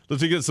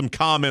 Let's get some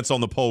comments on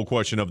the poll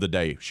question of the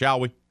day, shall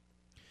we?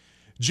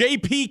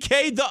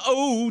 JPK the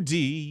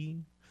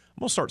OD. I'm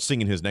going to start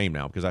singing his name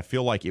now because I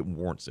feel like it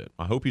warrants it.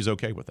 I hope he's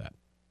okay with that.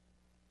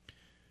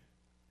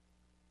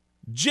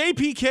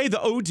 JPK the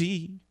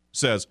OD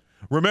says,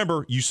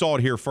 remember, you saw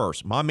it here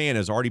first. My man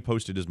has already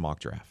posted his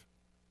mock draft.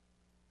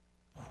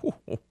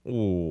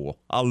 Ooh,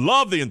 I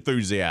love the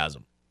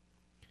enthusiasm.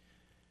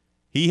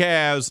 He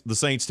has the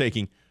Saints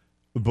taking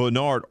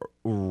Bernard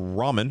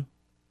Raman.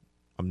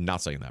 I'm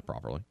not saying that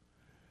properly.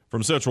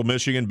 From Central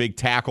Michigan, big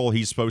tackle.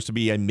 He's supposed to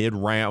be a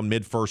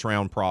mid-first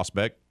round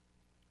prospect.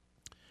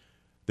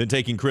 Then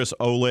taking Chris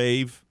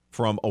Olave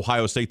from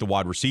Ohio State, the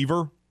wide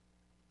receiver,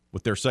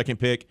 with their second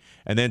pick.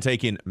 And then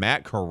taking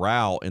Matt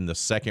Corral in the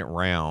second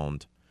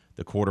round,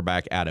 the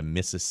quarterback out of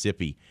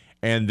Mississippi.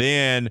 And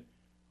then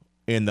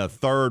in the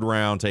third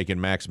round,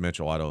 taking Max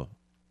Mitchell out of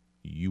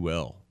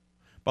UL.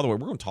 By the way,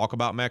 we're going to talk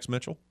about Max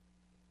Mitchell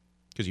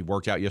because he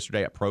worked out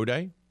yesterday at Pro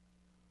Day.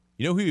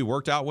 You know who he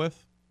worked out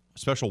with? A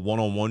special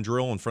one-on-one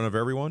drill in front of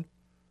everyone.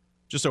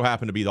 Just so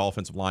happened to be the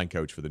offensive line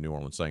coach for the New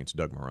Orleans Saints,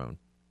 Doug Marrone,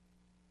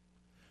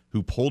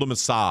 who pulled him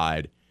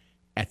aside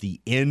at the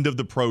end of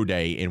the Pro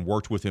Day and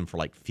worked with him for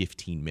like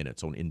 15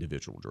 minutes on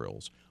individual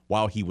drills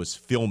while he was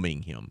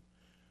filming him.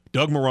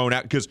 Doug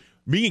Marrone, because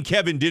me and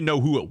Kevin didn't know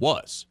who it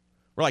was.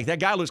 We're like, that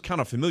guy looks kind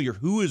of familiar.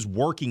 Who is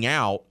working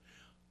out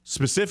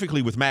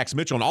specifically with Max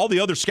Mitchell? And all the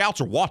other scouts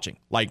are watching.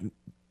 Like,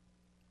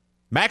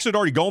 Max had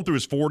already gone through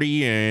his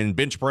 40 and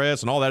bench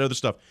press and all that other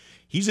stuff.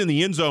 He's in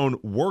the end zone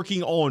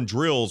working on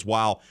drills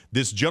while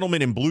this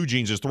gentleman in blue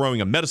jeans is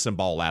throwing a medicine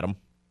ball at him.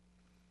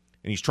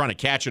 And he's trying to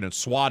catch it and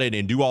swat it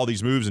and do all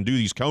these moves and do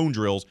these cone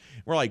drills.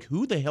 We're like,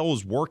 who the hell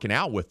is working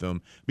out with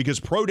them? Because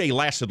Pro Day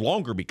lasted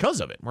longer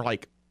because of it. We're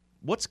like,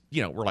 we're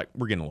getting a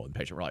little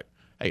impatient. We're like,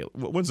 hey,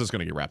 when's this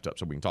going to get wrapped up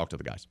so we can talk to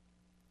the guys?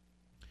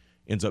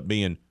 Ends up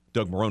being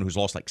Doug Marrone, who's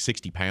lost like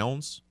 60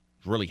 pounds,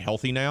 is really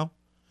healthy now.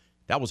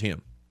 That was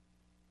him.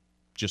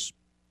 Just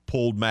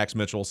pulled Max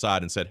Mitchell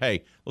aside and said,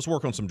 hey, let's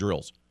work on some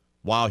drills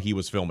while he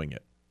was filming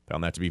it.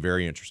 Found that to be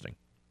very interesting.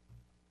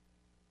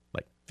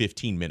 Like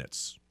 15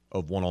 minutes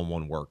of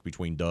one-on-one work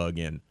between Doug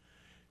and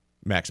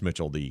Max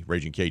Mitchell, the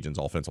Raging Cajuns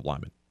offensive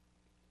lineman.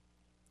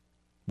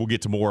 We'll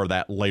get to more of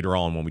that later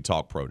on when we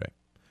talk Pro Day.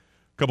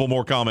 A couple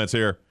more comments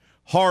here.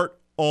 Hart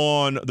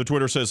on the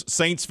Twitter says,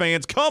 Saints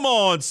fans, come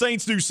on,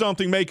 Saints do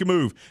something, make a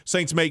move.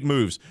 Saints make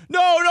moves.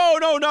 No,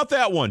 not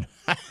that one.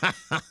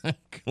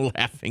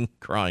 Laughing,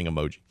 crying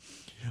emoji.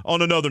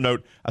 On another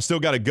note, I still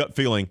got a gut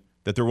feeling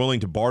that they're willing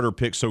to barter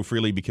picks so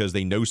freely because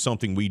they know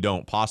something we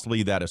don't,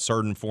 possibly that a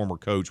certain former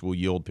coach will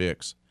yield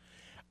picks.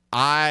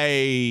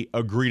 I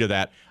agree to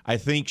that. I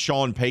think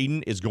Sean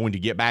Payton is going to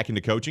get back into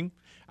coaching.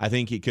 I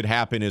think it could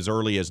happen as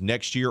early as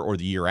next year or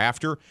the year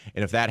after.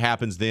 And if that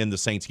happens, then the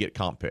Saints get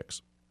comp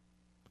picks.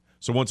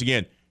 So once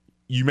again,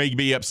 you may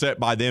be upset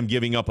by them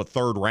giving up a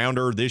third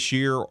rounder this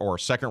year or a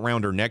second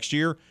rounder next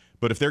year.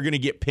 But if they're going to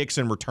get picks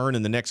in return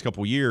in the next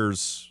couple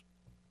years,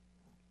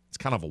 it's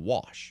kind of a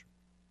wash.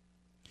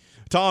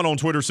 Ton on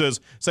Twitter says,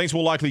 Saints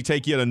will likely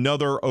take yet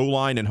another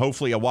O-line and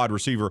hopefully a wide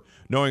receiver.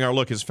 Knowing our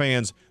look as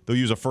fans, they'll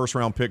use a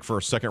first-round pick for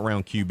a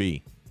second-round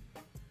QB.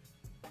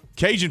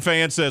 Cajun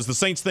fan says, the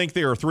Saints think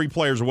they are 3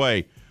 players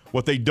away.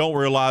 What they don't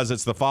realize,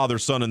 it's the Father,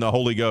 Son, and the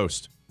Holy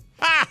Ghost.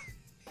 Ha!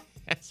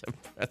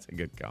 That's a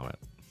good comment.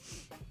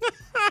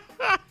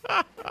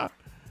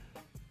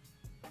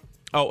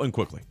 Oh, and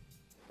quickly.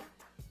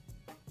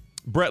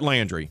 Brett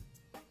Landry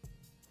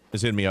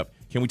is hitting me up.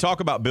 Can we talk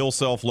about Bill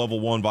Self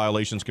level 1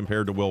 violations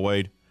compared to Will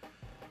Wade?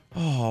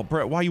 Oh,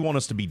 Brett, why you want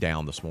us to be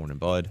down this morning,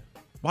 bud?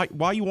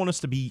 Why you want us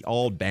to be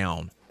all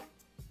down?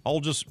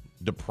 All just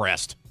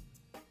depressed.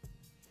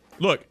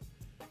 Look,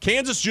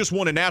 Kansas just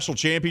won a national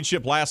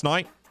championship last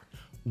night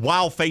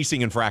while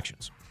facing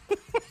infractions.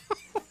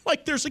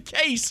 Like there's a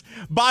case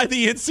by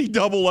the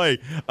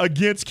NCAA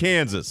against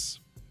Kansas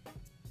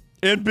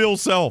and Bill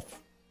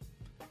Self.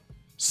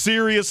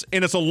 Serious,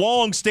 and it's a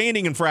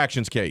long-standing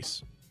infractions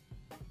case.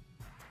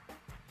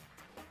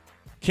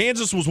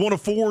 Kansas was one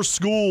of 4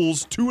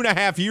 schools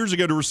 2.5 years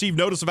ago to receive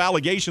notice of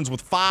allegations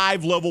with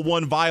 5 level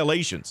 1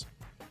 violations.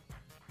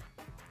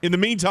 In the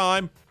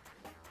meantime,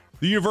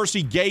 the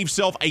university gave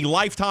Self a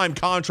lifetime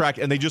contract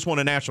and they just won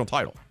a national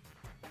title.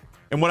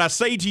 And what I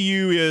say to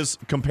you is,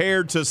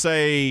 compared to,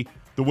 say,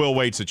 the Will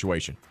Wade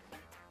situation,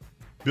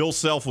 Bill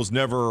Self was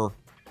never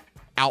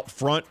out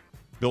front.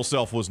 Bill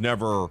Self was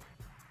never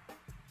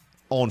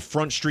on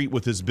Front Street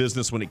with his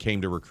business when it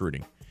came to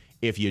recruiting.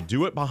 If you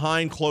do it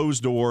behind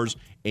closed doors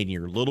and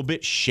you're a little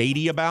bit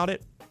shady about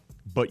it,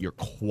 but you're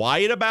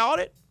quiet about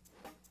it,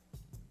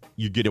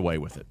 you get away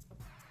with it.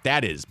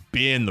 That has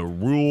been the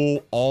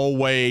rule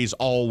always,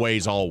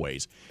 always,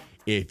 always.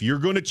 If you're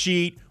going to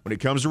cheat when it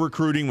comes to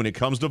recruiting, when it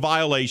comes to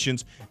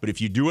violations, but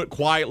if you do it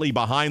quietly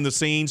behind the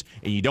scenes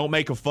and you don't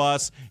make a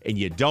fuss and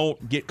you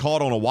don't get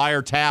caught on a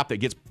wiretap that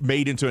gets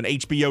made into an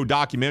HBO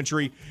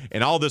documentary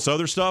and all this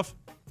other stuff,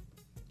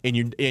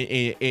 and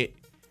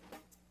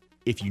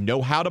if you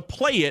know how to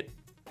play it,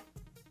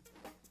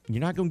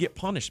 you're not going to get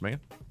punished, man.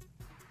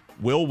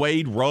 Will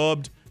Wade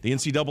rubbed the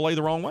NCAA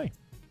the wrong way.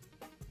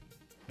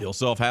 Bill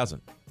Self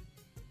hasn't.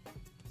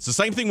 It's the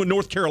same thing with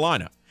North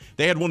Carolina.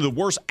 They had one of the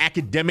worst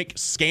academic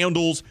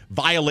scandals,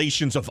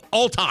 violations of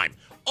all time.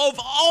 Of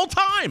all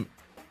time.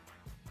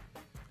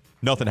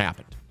 Nothing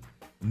happened.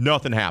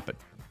 Nothing happened.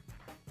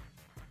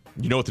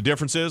 You know what the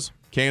difference is?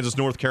 Kansas,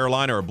 North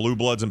Carolina are blue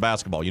bloods in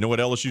basketball. You know what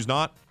LSU's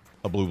not?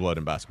 A blue blood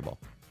in basketball.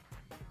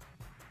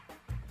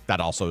 That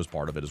also is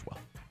part of it as well.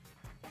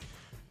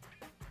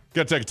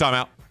 Got to take a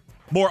timeout.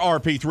 More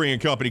RP3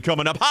 and Company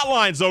coming up.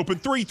 Hotlines open,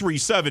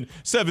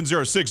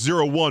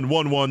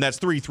 337-706-0111. That's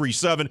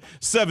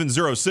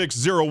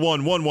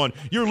 337-706-0111.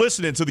 You're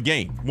listening to The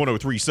Game.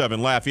 103.7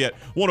 Lafayette,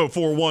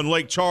 104.1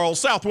 Lake Charles,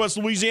 Southwest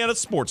Louisiana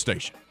Sports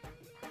Station.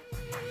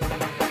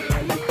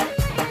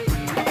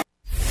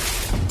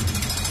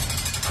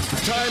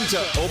 Time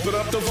to open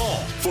up the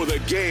vault for the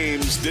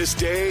games this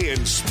day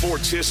in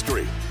sports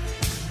history.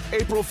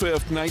 April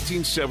 5th,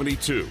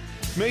 1972.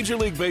 Major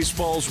League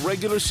Baseball's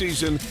regular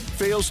season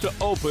fails to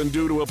open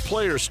due to a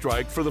player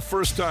strike for the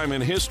first time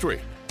in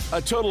history.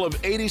 A total of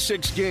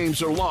 86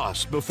 games are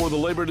lost before the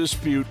labor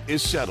dispute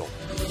is settled.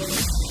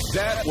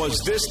 That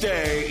was this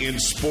day in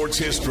sports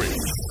history.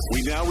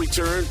 We now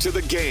return to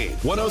The Game.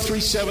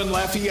 103.7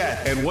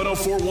 Lafayette and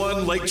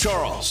 104.1 Lake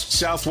Charles,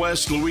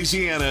 Southwest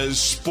Louisiana's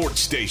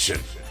sports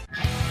station.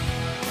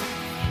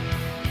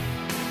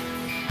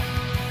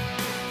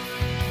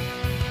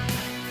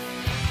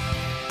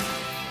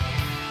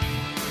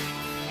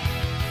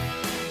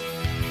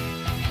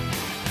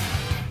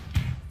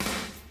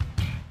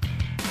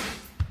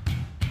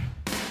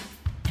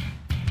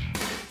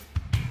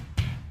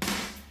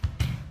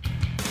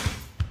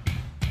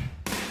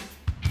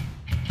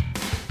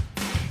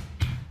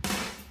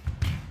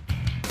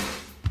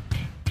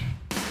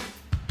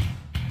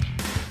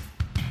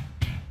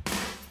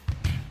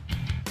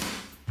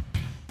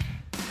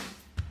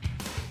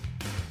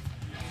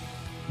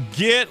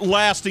 Get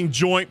lasting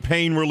joint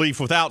pain relief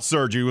without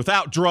surgery,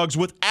 without drugs,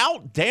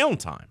 without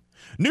downtime.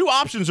 New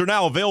options are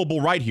now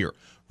available right here.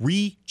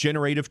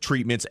 Regenerative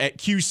treatments at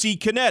QC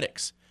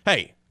Kinetics.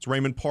 Hey, it's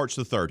Raymond Parch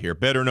III here,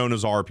 better known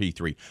as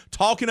RP3,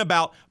 talking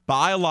about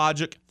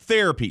biologic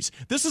therapies.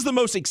 This is the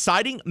most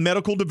exciting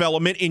medical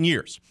development in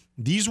years.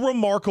 These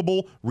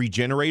remarkable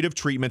regenerative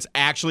treatments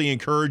actually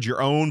encourage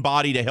your own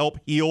body to help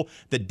heal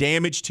the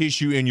damaged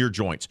tissue in your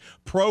joints.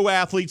 Pro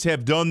athletes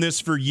have done this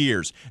for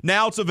years.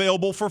 Now it's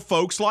available for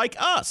folks like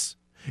us.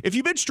 If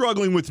you've been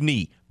struggling with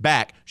knee,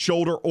 back,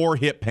 shoulder, or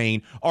hip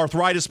pain,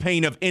 arthritis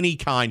pain of any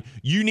kind,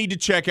 you need to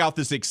check out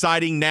this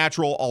exciting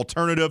natural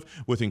alternative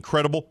with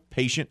incredible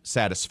patient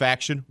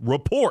satisfaction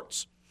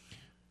reports.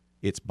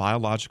 It's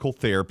biological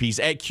therapies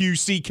at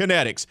QC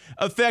Kinetics.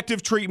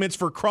 Effective treatments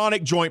for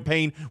chronic joint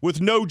pain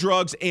with no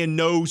drugs and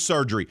no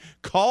surgery.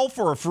 Call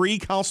for a free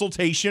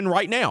consultation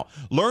right now.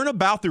 Learn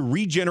about the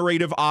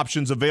regenerative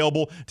options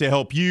available to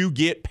help you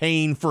get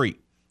pain-free.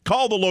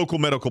 Call the local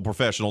medical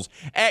professionals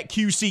at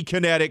QC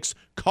Kinetics.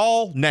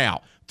 Call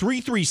now.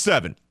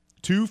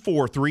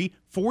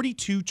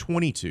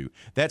 337-243-4222.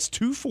 That's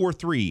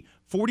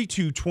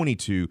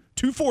 243-4222.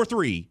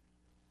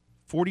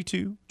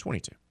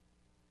 243-4222.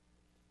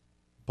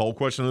 Poll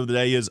question of the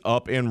day is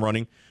up and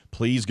running.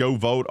 Please go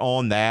vote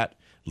on that.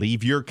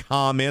 Leave your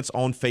comments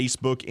on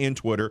Facebook and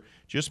Twitter.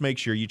 Just make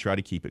sure you try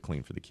to keep it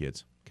clean for the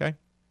kids, okay?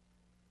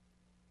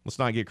 Let's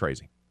not get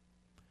crazy.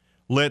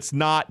 Let's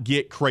not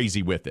get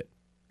crazy with it.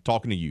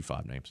 Talking to you,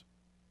 5 names.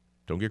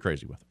 Don't get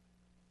crazy with it.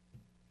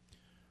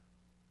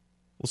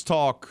 Let's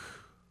talk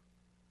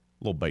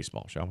a little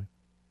baseball, shall we?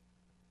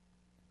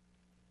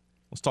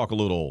 Let's talk a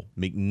little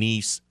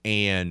McNeese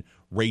and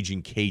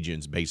Raging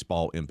Cajuns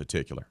baseball in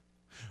particular.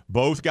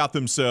 Both got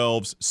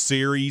themselves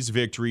series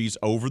victories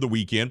over the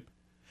weekend.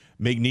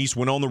 McNeese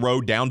went on the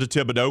road down to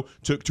Thibodaux,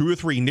 took 2 or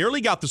 3,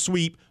 nearly got the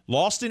sweep,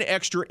 lost in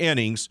extra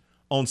innings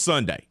on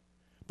Sunday.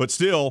 But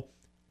still,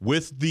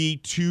 with the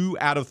 2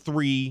 out of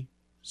 3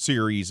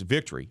 series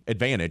victory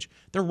advantage,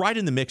 they're right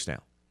in the mix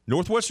now.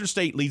 Northwestern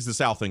State leads the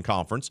Southland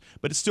Conference,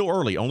 but it's still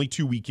early, only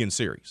 2 weekend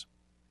series.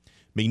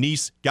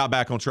 McNeese got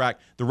back on track.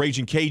 The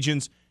Raging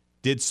Cajuns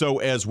did so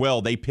as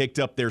well. They picked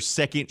up their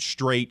second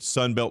straight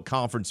Sun Belt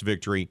Conference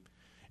victory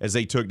as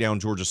they took down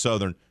Georgia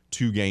Southern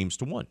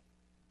 2-1.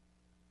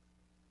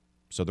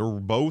 So they're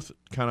both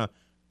kind of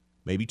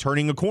maybe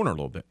turning a corner a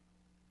little bit.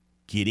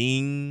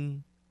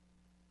 Getting,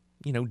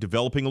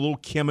 developing a little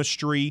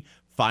chemistry,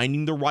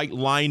 finding the right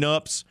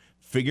lineups,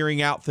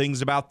 figuring out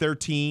things about their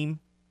team.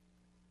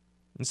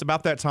 It's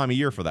about that time of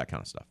year for that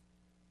kind of stuff.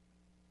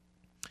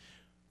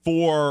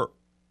 For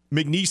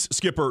McNeese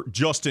skipper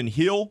Justin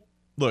Hill,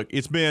 look,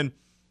 it's been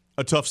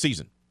a tough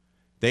season.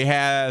 They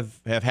have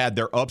had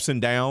their ups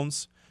and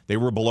downs. They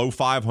were below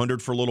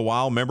 500 for a little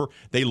while. Remember,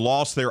 they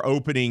lost their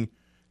opening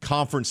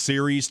conference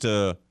series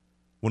to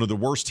one of the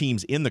worst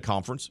teams in the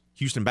conference,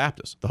 Houston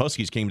Baptist. The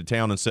Huskies came to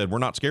town and said, "We're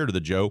not scared of the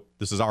Joe.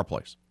 This is our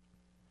place."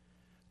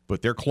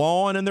 But they're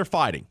clawing and they're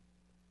fighting.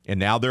 And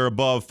now they're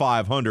above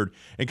 500.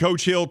 And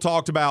Coach Hill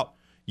talked about,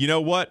 you know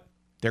what?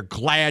 They're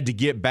glad to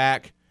get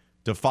back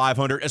to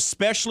 500,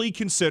 especially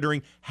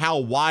considering how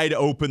wide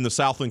open the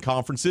Southland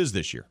Conference is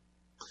this year.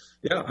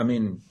 Yeah, I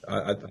mean,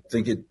 I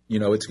think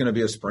it's going to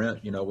be a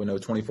sprint. We know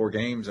 24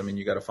 games. I mean,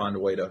 you got to find a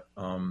way to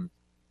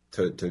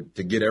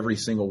get every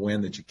single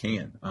win that you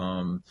can.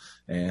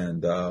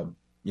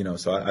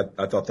 So I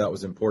thought that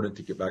was important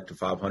to get back to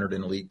 500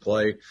 in league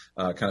play,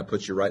 kind of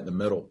puts you right in the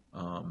middle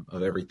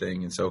of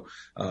everything. And so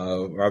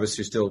we're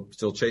obviously still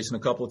chasing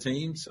a couple of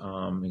teams.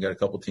 We got a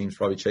couple of teams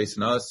probably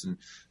chasing us and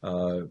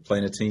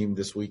playing a team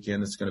this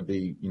weekend that's going to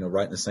be,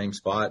 right in the same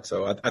spot.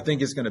 So I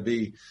think it's going to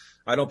be –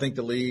 I don't think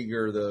the league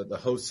or the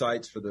host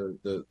sites for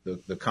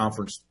the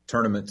conference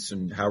tournaments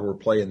and how we're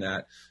playing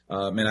that,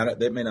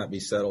 they may not be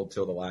settled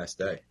till the last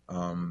day.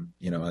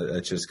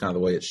 That's just kind of the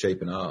way it's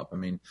shaping up. I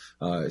mean,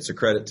 it's a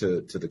credit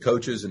to the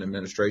coaches and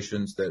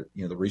administrations that,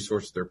 the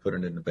resources they're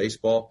putting into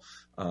baseball,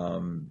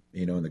 and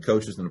the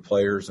coaches and the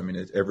players. I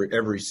mean,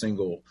 every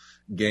single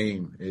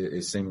game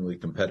is seemingly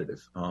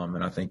competitive.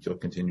 And I think you'll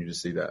continue to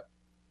see that.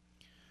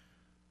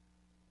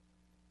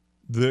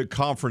 The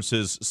conference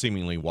is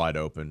seemingly wide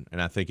open,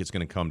 and I think it's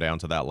going to come down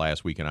to that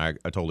last week, and I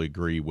totally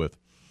agree with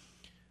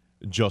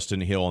Justin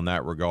Hill in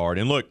that regard.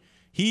 And look,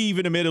 he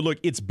even admitted,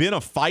 it's been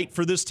a fight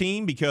for this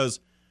team because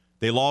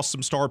they lost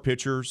some star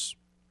pitchers.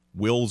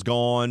 Will's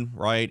gone,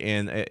 right?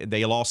 And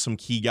they lost some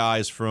key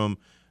guys from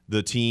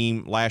the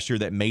team last year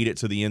that made it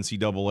to the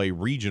NCAA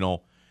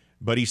regional.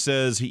 But he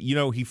says,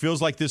 he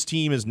feels like this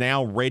team is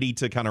now ready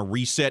to kind of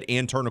reset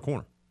and turn a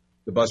corner.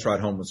 The bus ride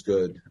home was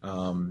good.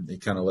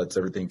 It kind of lets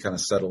everything kind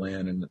of settle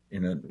in.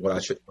 And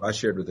what I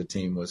shared with the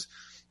team was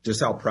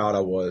just how proud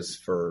I was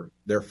for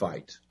their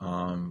fight,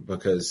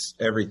 because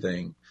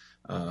everything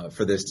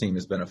for this team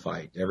has been a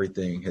fight.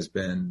 Everything has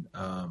been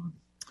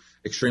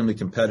extremely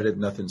competitive.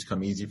 Nothing's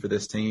come easy for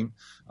this team,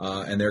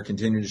 and they're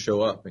continuing to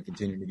show up and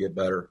continuing to get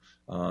better.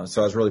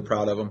 So I was really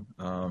proud of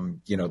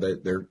them.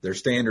 Their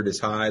standard is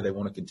high. They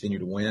want to continue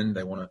to win.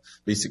 They want to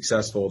be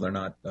successful. They're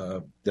not.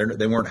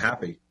 They weren't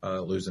happy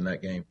losing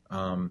that game,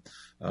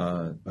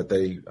 but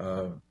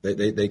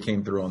they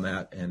came through on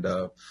that. And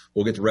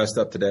we'll get to rest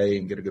up today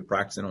and get a good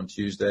practice in on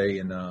Tuesday,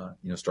 and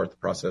start the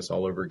process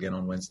all over again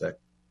on Wednesday.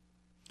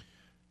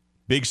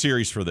 Big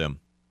series for them.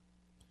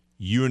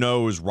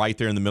 UNO is right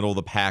there in the middle of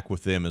the pack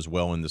with them as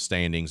well in the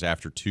standings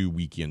after 2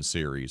 weekend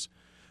series.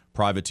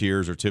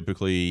 Privateers are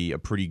typically a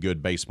pretty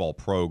good baseball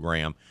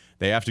program.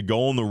 They have to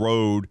go on the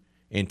road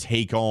and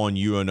take on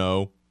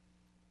UNO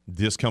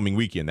this coming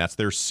weekend. That's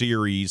their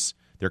series,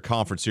 their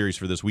conference series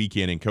for this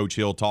weekend. And Coach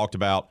Hill talked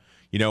about,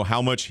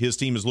 how much his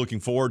team is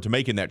looking forward to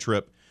making that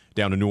trip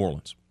down to New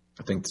Orleans.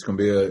 I think it's going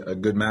to be a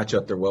good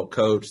matchup. They're well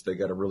coached. They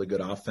got a really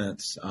good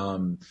offense.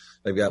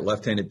 They've got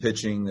left-handed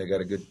pitching. They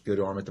got a good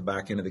arm at the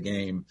back end of the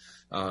game.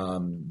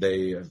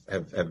 They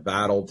have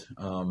battled,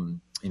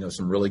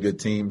 some really good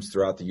teams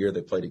throughout the year.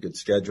 They played a good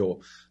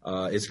schedule.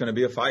 It's going to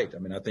be a fight. I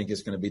mean, I think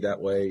it's going to be that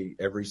way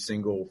every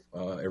single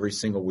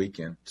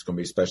weekend. It's going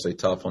to be especially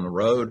tough on the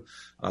road.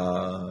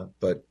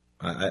 But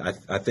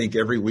I think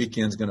every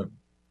weekend's going to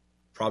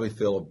probably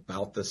feel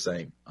about the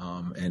same.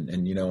 And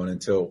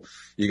until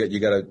you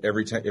got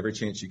every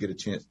chance you get a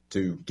chance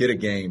to get a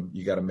game,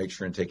 you got to make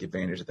sure and take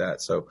advantage of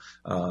that. So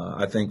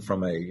I think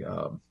from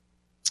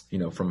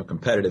a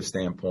competitive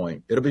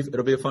standpoint, it'll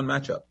be a fun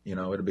matchup.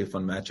 It'll be a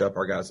fun matchup.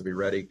 Our guys will be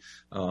ready.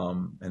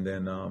 But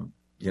it'll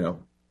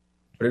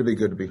be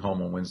good to be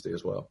home on Wednesday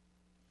as well.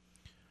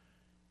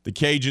 The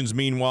Cajuns,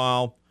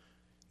 meanwhile,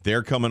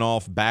 they're coming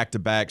off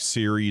back-to-back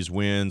series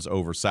wins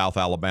over South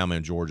Alabama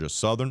and Georgia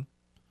Southern.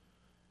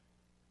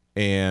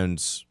 And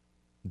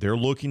they're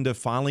looking to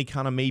finally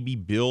kind of maybe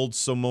build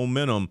some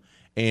momentum.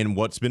 And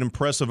what's been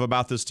impressive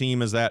about this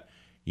team is that,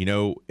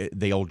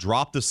 they'll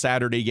drop the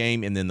Saturday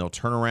game and then they'll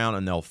turn around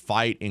and they'll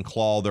fight and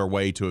claw their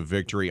way to a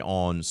victory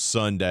on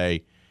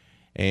Sunday.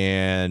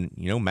 And,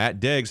 Matt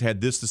Deggs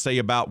had this to say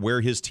about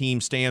where his team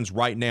stands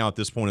right now at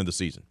this point of the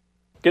season.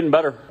 Getting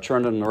better,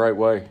 trending the right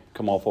way.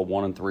 Come off a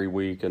 1-3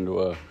 week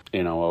into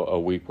a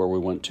week where we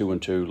went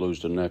 2-2, lose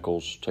to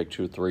Nichols, take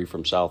 2-3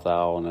 from South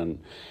Al, and then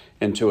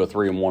into a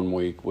 3-1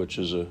 week, which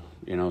is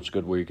it's a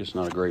good week. It's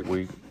not a great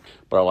week,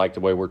 but I like the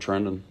way we're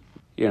trending.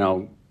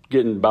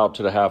 Getting about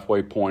to the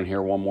halfway point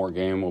here, one more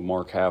game will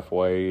mark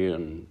halfway,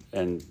 and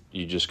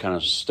you just kind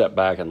of step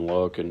back and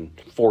look, and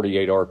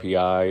 48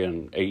 RPI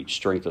and 8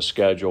 strength of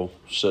schedule,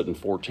 sitting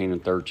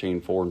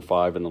 14-13,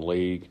 4-5 in the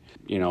league,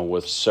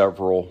 with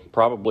several,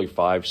 probably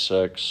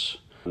 5-6,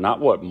 not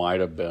what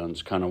might have been,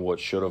 it's kind of what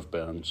should have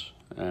been.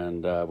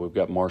 And we've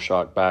got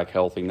Marshak back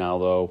healthy now,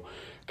 though.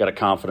 Got a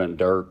confident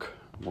Dirk.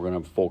 We're going to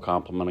have a full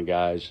complement of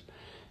guys.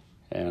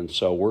 And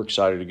so we're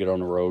excited to get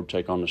on the road,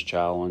 take on this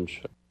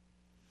challenge.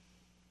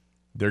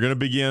 They're going to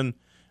begin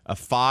a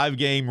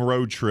 5-game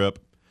road trip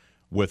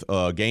with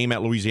a game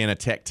at Louisiana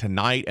Tech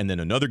tonight and then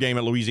another game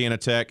at Louisiana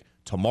Tech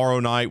tomorrow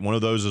night. One of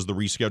those is the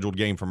rescheduled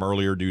game from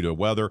earlier due to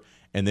weather.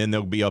 And then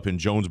they'll be up in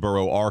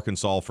Jonesboro,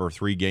 Arkansas for a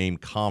 3-game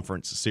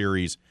conference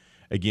series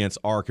against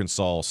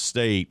Arkansas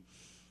State.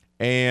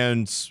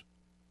 And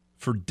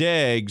for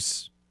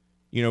Deggs,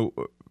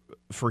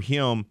 for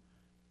him,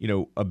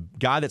 a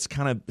guy that's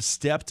kind of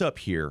stepped up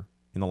here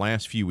in the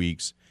last few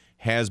weeks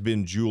has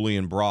been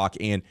Julian Brock,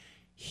 and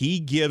he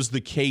gives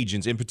the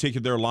Cajuns, in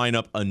particular their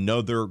lineup,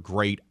 another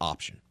great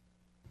option.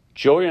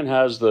 Julian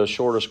has the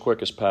shortest,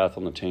 quickest path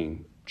on the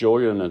team.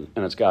 Julian, and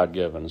it's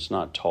God-given, it's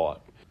not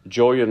taught.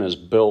 Julian is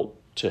built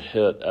to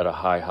hit at a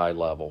high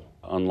level,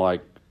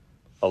 unlike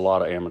a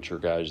lot of amateur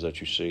guys that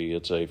you see.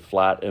 It's a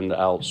flat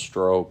in-to-out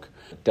stroke.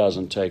 It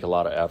doesn't take a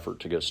lot of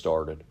effort to get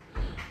started,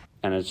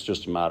 and it's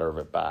just a matter of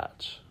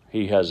at-bats.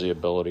 He has the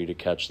ability to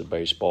catch the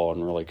baseball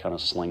and really kind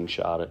of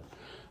slingshot it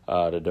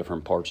to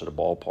different parts of the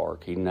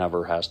ballpark. He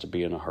never has to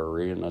be in a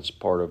hurry, and that's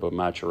part of a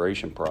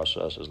maturation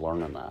process, is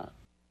learning that.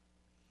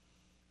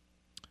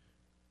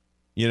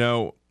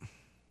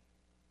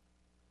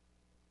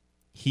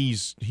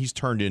 He's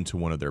turned into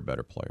one of their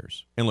better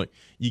players. And look,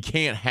 you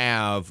can't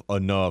have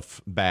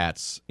enough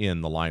bats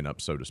in the lineup,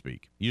 so to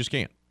speak. You just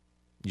can't.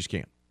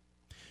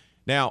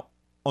 Now,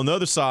 on the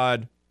other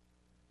side,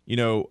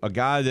 a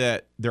guy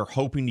that they're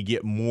hoping to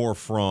get more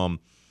from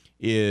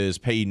is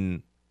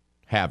Peyton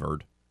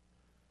Havard.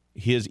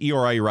 His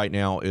ERA right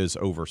now is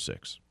over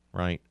 6,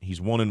 right?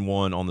 He's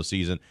 1-1 on the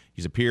season.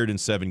 He's appeared in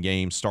 7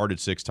 games, started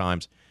 6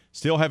 times.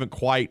 Still haven't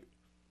quite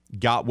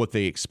got what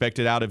they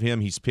expected out of him.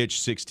 He's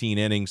pitched 16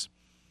 innings,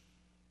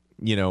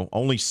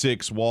 only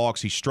 6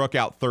 walks. He struck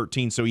out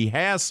 13, so he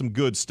has some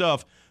good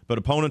stuff, but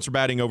opponents are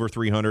batting over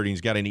 300, and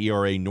he's got an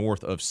ERA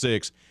north of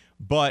 6.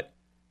 But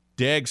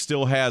Deggs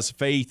still has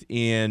faith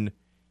in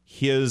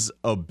his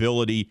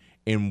ability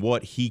and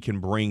what he can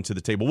bring to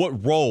the table,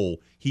 what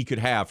role he could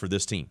have for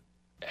this team.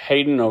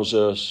 Hayden knows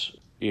this.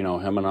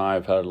 Him and I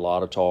have had a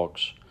lot of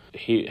talks.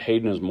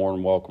 Hayden is more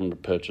than welcome to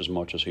pitch as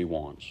much as he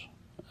wants.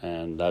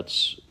 And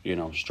that's,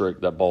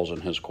 strict, that ball's in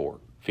his court.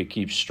 if he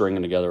keeps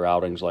stringing together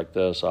outings like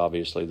this,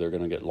 obviously they're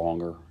going to get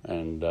longer,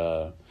 and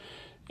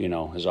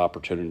his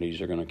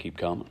opportunities are going to keep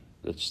coming.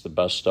 It's the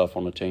best stuff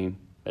on the team.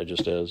 It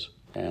just is.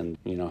 And,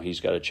 he's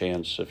got a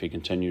chance if he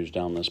continues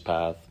down this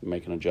path,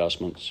 making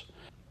adjustments,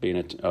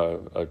 being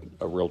a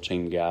real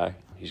team guy.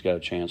 He's got a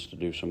chance to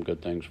do some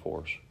good things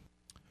for us.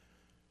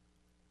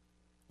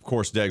 Of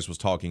course, Deggs was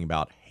talking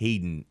about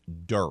Hayden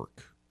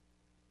Dirk,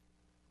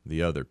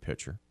 the other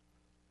pitcher.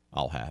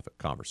 I'll have a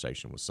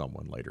conversation with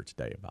someone later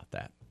today about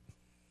that.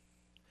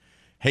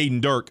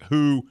 Hayden Dirk,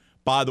 who,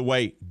 by the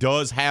way,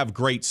 does have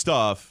great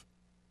stuff.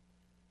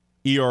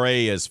 ERA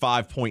is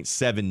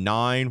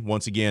 5.79.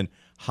 Once again,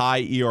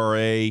 high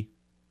ERA.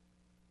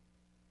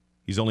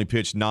 He's only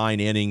pitched 9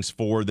 innings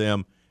for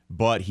them,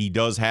 but he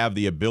does have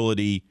the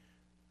ability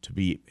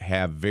to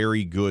have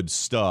very good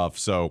stuff.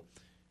 So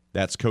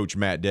that's Coach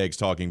Matt Deggs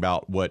talking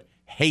about what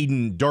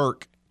Hayden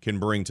Dirk can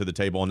bring to the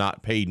table, and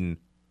not Peyton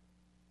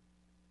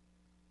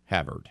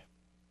Havard.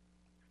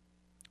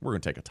 We're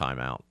going to take a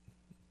timeout.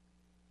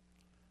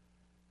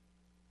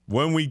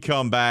 When we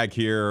come back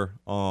here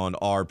on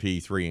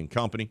RP3 and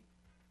Company,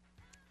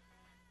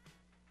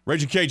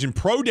 Raging Cajun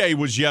Pro Day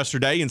was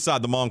yesterday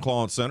inside the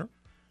Monclon Center.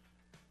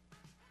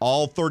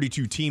 All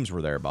 32 teams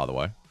were there, by the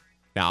way.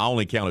 Now, I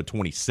only counted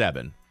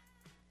 27.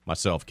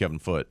 Myself, Kevin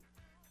Foote,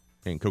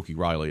 and Cokie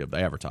Riley of The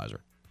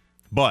Advertiser.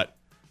 But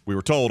we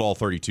were told all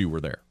 32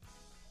 were there.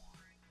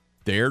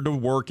 There to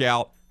work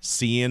out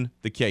seeing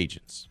the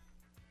Cajuns.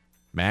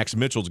 Max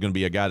Mitchell's going to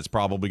be a guy that's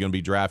probably going to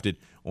be drafted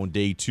on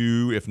day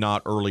 2, if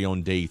not early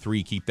on day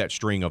 3. Keep that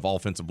string of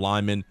offensive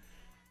linemen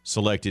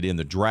selected in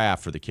the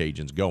draft for the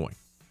Cajuns going.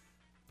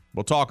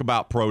 We'll talk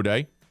about Pro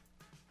Day,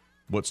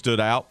 what stood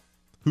out,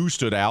 who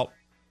stood out.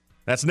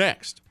 That's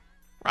next,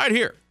 right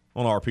here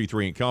on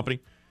RP3 and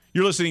Company.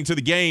 You're listening to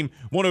The Game,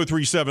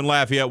 103.7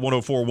 Lafayette,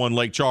 104.1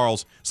 Lake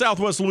Charles,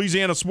 Southwest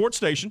Louisiana Sports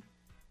Station.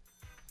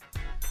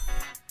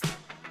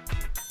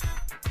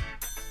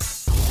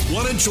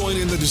 Want to join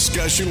in the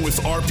discussion with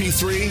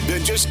RP3?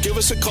 Then just give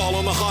us a call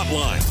on the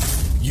hotline.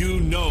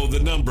 You know the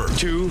number.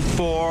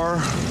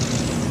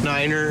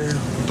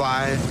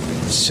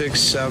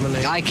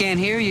 249er5678. I can't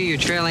hear you. You're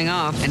trailing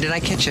off. And did I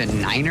catch a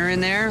niner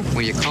in there?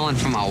 Were you calling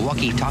from a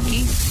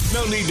walkie-talkie?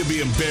 No need to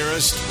be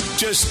embarrassed.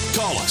 Just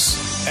call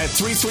us at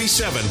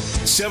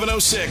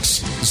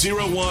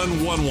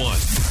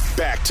 337-706-0111.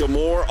 Back to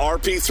more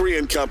RP3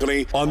 and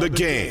Company on The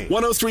Game.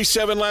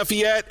 103.7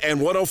 Lafayette and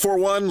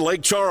 104.1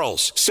 Lake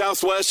Charles,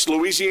 Southwest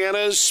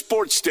Louisiana's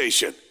sports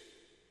station.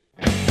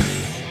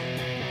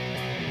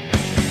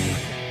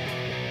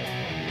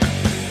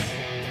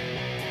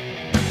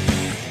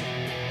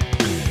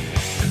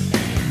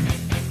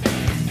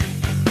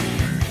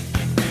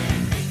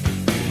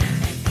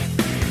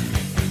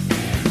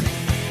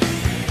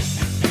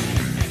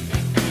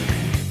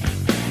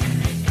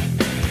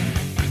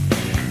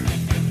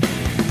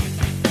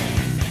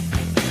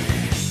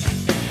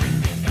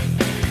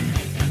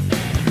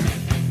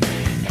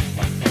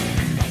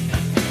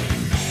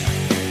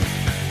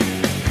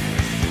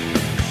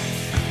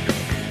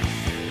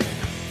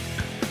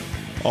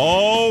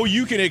 Oh,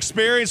 you can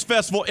experience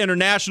Festival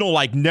International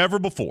like never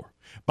before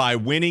by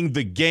winning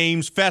the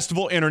Game's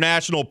Festival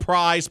International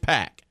prize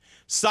pack.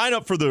 Sign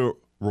up for the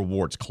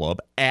Rewards Club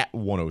at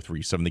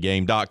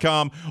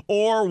 1037thegame.com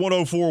or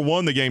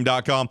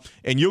 1041thegame.com,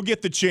 and you'll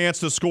get the chance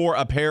to score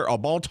a pair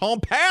of Bon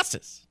Temps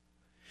passes.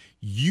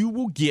 You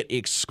will get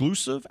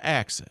exclusive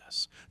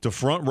access to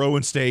front row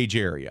and stage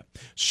area,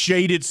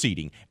 shaded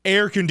seating,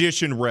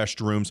 air-conditioned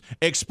restrooms,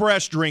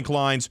 express drink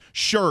lines,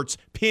 shirts,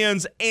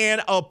 pins,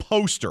 and a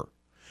poster.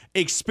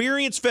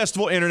 Experience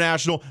Festival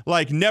International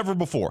like never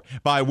before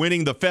by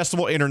winning the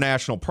Festival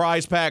International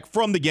prize pack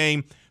from The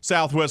Game,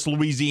 Southwest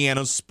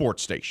Louisiana's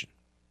sports station.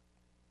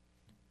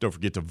 Don't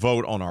forget to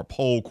vote on our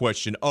poll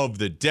question of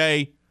the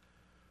day.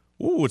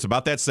 Ooh, it's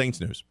about that Saints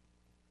news.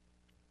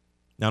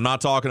 Now, I'm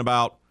not talking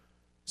about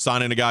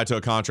signing a guy to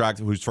a contract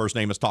whose first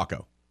name is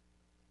Taco.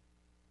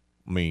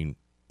 I mean,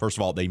 first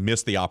of all, they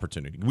missed the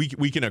opportunity.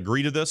 We can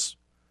agree to this.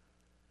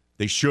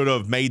 They should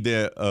have made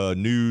the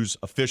news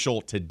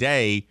official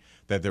today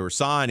that they were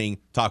signing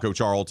Taco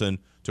Charlton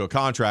to a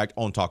contract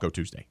on Taco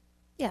Tuesday.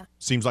 Yeah.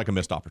 Seems like a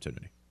missed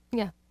opportunity.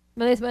 Yeah.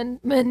 When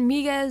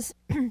Miguez,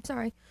 when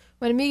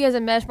Miguez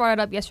and Mesh brought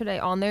it up yesterday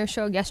on their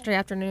show yesterday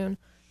afternoon,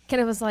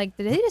 Kenneth was like,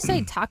 did they just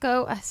say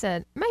Taco? I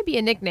said, it might be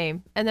a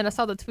nickname. And then I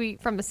saw the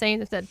tweet from the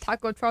Saints that said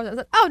Taco Charlton. I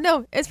said, oh,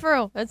 no, it's for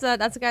real. That's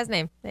the guy's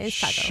name. It's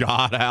Taco.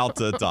 Shout out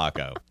to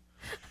Taco.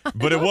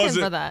 But it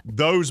wasn't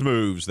those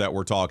moves that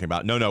we're talking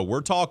about. No,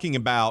 we're talking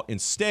about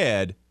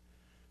instead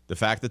the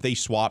fact that they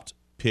swapped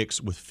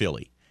picks with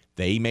Philly.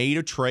 They made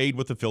a trade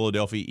with the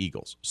Philadelphia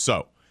Eagles.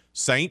 So,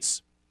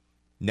 Saints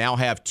now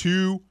have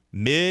 2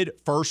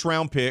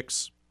 mid-first-round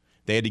picks.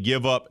 They had to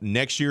give up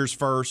next year's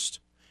first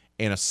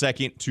and a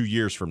second 2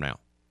 years from now,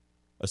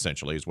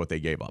 essentially, is what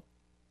they gave up.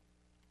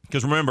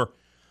 Because remember,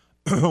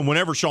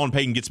 whenever Sean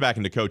Payton gets back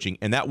into coaching,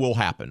 and that will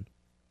happen,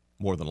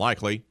 more than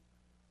likely,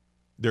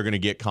 they're going to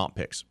get comp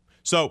picks.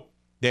 So,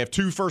 they have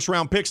 2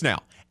 first-round picks now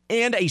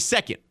and a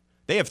second.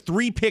 They have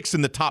 3 picks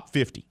in the top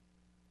 50.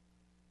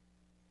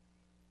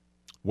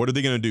 What are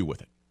they going to do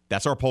with it?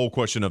 That's our poll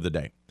question of the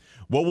day.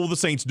 What will the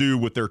Saints do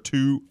with their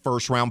 2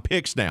 first-round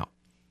picks now?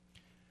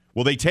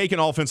 Will they take an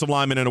offensive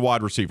lineman and a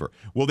wide receiver?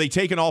 Will they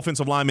take an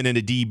offensive lineman and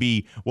a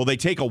DB? Will they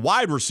take a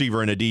wide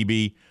receiver and a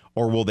DB?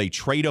 Or will they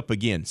trade up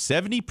again?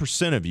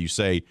 70% of you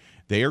say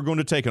they are going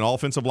to take an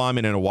offensive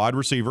lineman and a wide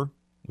receiver,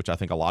 which I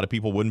think a lot of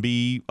people wouldn't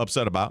be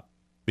upset about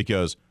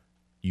because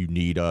you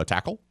need a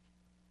tackle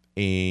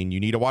and you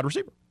need a wide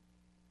receiver.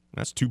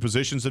 That's 2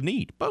 positions of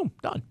need. Boom,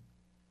 done.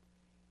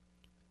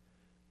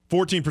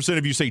 14%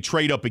 of you say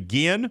trade up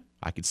again.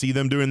 I could see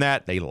them doing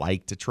that. They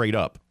like to trade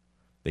up.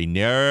 They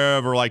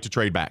never like to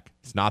trade back.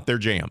 It's not their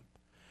jam.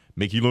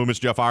 Mickey Loomis,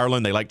 Jeff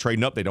Ireland, they like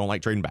trading up. They don't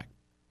like trading back.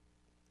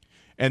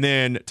 And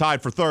then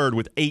tied for third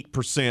with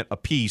 8%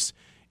 apiece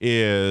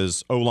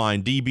is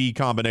O-line DB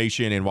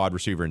combination and wide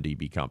receiver and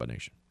DB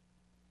combination.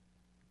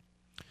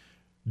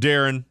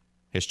 Darren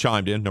has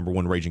chimed in, number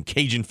one Raging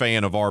Cajun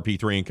fan of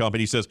RP3 and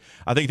Company. He says,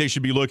 I think they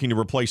should be looking to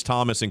replace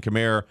Thomas and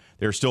Kamara.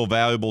 They're still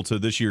valuable to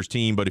this year's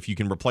team, but if you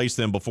can replace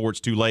them before it's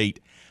too late,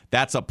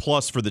 that's a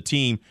plus for the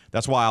team.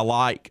 That's why I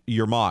like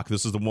your mock.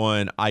 This is the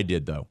one I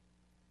did, though.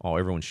 Oh,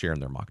 everyone's sharing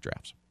their mock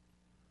drafts.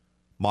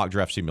 Mock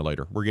draft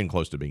simulator. We're getting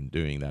close to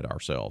doing that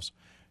ourselves.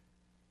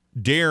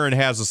 Darren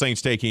has the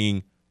Saints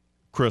taking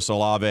Chris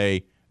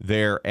Olave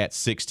there at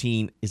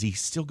 16. Is he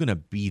still going to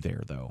be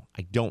there, though?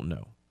 I don't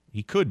know.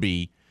 He could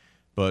be,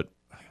 but,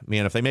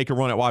 man, if they make a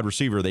run at wide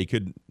receiver, they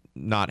could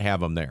not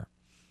have him there.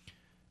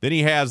 Then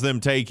he has them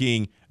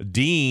taking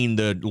Dean,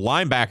 the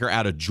linebacker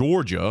out of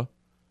Georgia,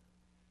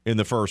 in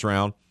the first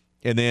round.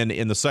 And then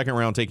in the second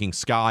round, taking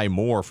Sky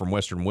Moore from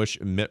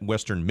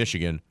Western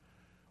Michigan,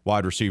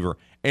 wide receiver.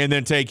 And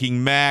then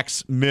taking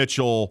Max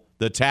Mitchell,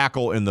 the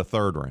tackle, in the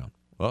third round.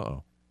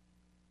 Uh-oh.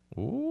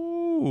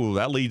 Ooh,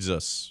 that leads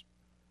us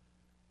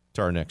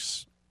to our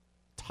next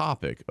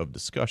topic of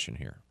discussion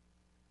here.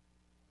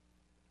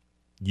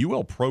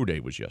 UL Pro Day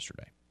was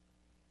yesterday.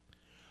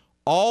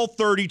 All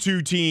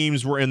 32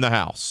 teams were in the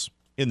house.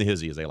 In the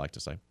hizzy, as they like to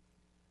say.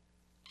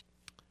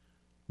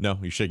 No,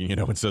 you're shaking your head.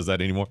 No one says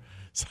that anymore.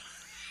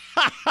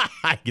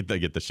 I get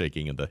the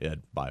shaking in the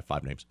head by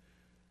 5 names.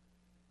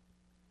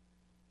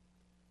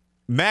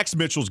 Max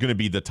Mitchell's going to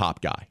be the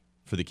top guy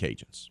for the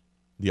Cajuns,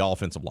 the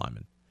offensive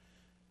lineman.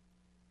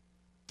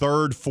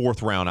 3rd,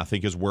 4th round, I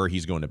think, is where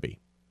he's going to be.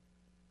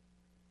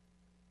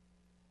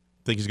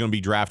 I think he's going to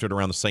be drafted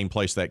around the same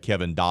place that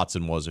Kevin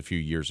Dotson was a few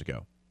years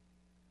ago.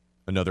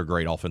 Another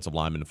great offensive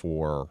lineman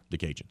for the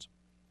Cajuns.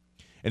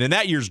 And in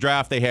that year's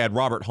draft, they had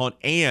Robert Hunt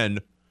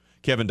and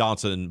Kevin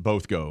Dotson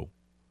both go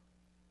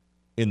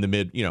in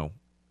the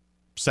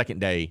second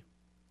day,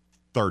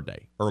 third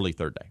day, early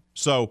third day.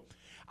 So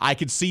I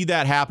could see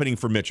that happening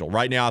for Mitchell.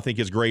 Right now, I think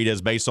his grade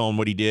is based on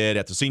what he did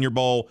at the Senior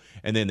Bowl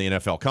and then the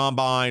NFL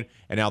Combine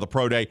and now the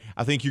Pro Day.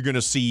 I think you're going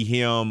to see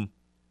him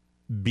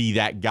be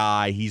that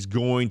guy. He's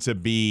going to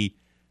be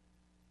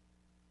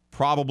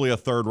probably a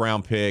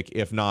 3rd-round pick,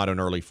 if not an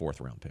early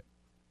 4th-round pick.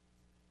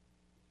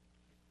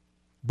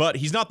 But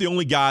he's not the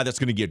only guy that's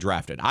going to get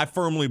drafted. I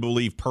firmly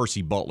believe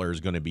Percy Butler is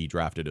going to be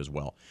drafted as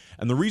well.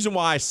 And the reason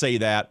why I say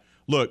that,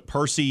 look,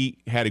 Percy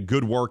had a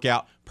good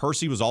workout.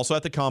 Percy was also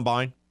at the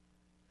Combine.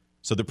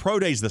 So the Pro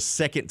Day is the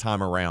second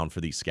time around for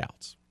these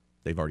scouts.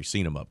 They've already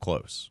seen him up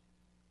close.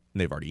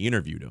 And they've already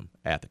interviewed him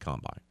at the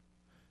Combine.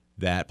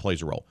 That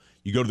plays a role.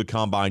 You go to the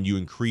Combine, you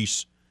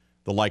increase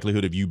the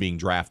likelihood of you being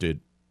drafted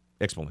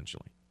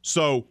exponentially.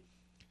 So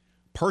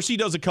Percy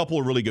does a couple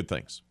of really good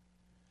things.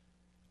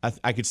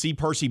 I could see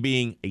Percy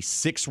being a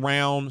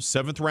 6th-round,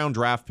 7th-round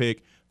draft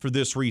pick for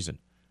this reason.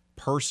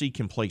 Percy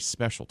can play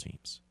special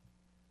teams.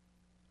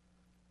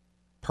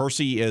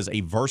 Percy is a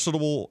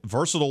versatile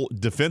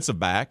defensive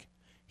back.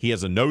 He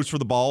has a nose for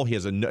the ball. He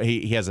has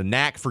a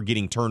knack for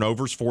getting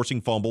turnovers, forcing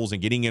fumbles,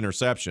 and getting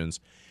interceptions,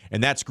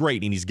 and that's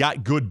great. And he's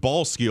got good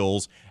ball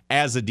skills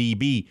as a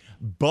DB.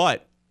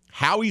 But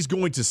how he's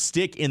going to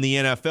stick in the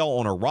NFL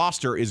on a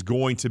roster is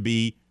going to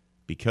be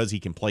because he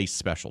can play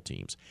special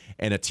teams.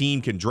 And a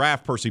team can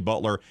draft Percy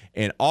Butler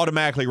and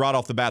automatically right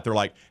off the bat, they're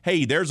like,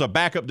 hey, there's a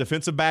backup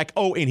defensive back.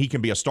 Oh, and he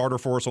can be a starter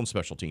for us on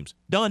special teams.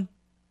 Done.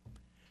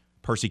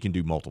 Percy can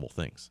do multiple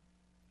things.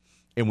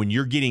 And when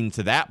you're getting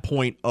to that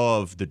point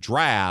of the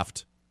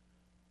draft,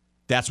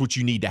 that's what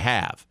you need to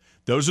have.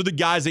 Those are the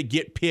guys that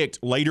get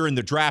picked later in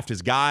the draft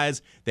as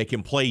guys that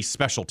can play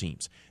special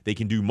teams. They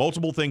can do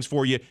multiple things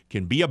for you,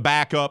 can be a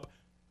backup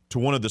to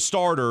one of the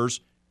starters,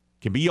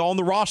 can be on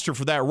the roster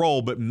for that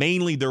role, but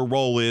mainly their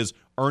role is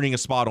earning a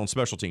spot on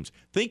special teams.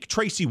 Think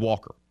Tracy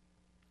Walker.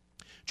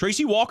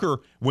 Tracy Walker,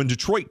 when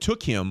Detroit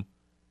took him,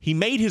 he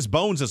made his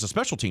bones as a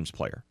special teams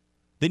player.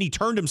 Then he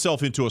turned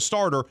himself into a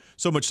starter,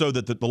 so much so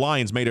that the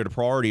Lions made it a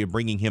priority of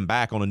bringing him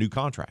back on a new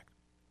contract.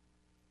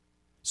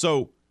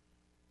 So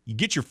you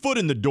get your foot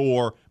in the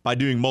door by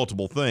doing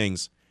multiple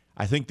things.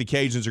 I think the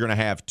Cajuns are going to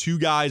have 2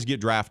 guys get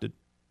drafted,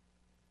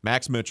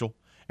 Max Mitchell,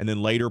 and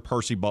then later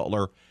Percy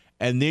Butler.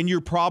 And then you're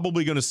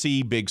probably going to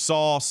see Big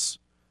Sauce,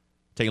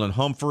 Taylon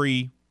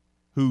Humphrey,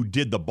 who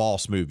did the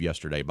boss move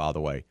yesterday, by the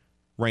way.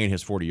 Ran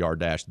his 40-yard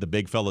dash. The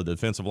big fella, the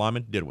defensive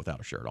lineman, did it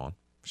without a shirt on.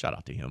 Shout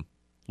out to him.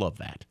 Love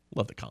that.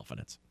 Love the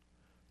confidence.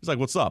 He's like,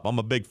 what's up? I'm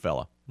a big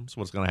fella. That's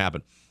what's going to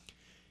happen.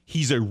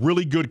 He's a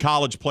really good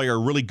college player, a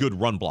really good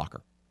run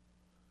blocker.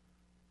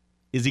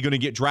 Is he going to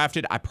get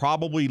drafted? I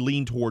probably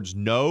lean towards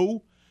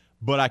no,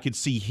 but I could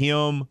see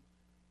him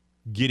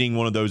getting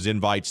one of those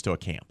invites to a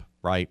camp,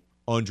 right?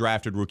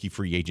 Undrafted rookie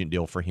free agent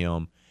deal for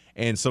him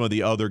and some of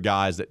the other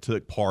guys that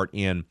took part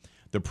in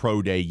the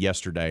pro day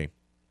yesterday.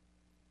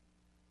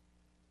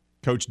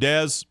 Coach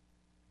Des,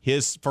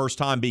 his first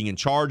time being in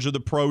charge of the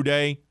pro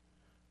day.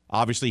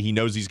 Obviously, he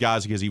knows these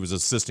guys because he was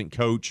assistant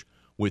coach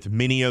with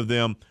many of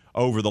them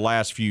over the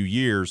last few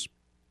years.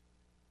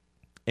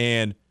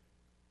 And,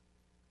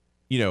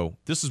 you know,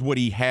 this is what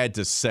he had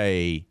to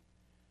say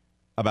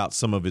about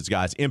some of his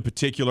guys. In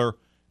particular,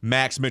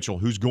 Max Mitchell,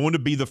 who's going to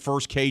be the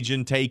first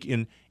Cajun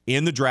taken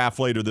in the draft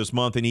later this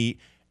month.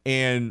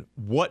 And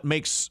what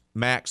makes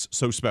Max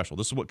so special?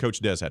 This is what Coach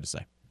Des had to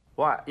say.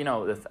 Well, you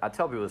know, I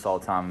tell people this all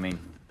the time. I mean,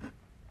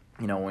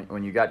 you know,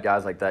 when you got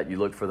guys like that, you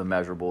look for the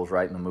measurables,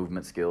 right, and the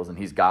movement skills, and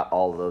he's got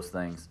all of those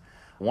things.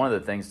 One of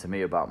the things to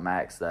me about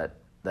Max that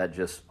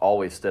just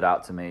always stood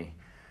out to me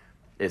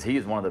is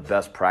he's one of the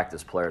best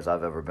practice players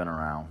I've ever been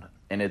around.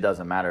 And it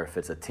doesn't matter if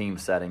it's a team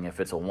setting, if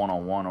it's a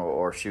one-on-one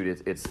or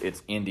shoot,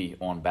 it's Indy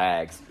on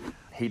bags.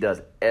 He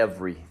does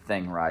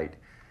everything right.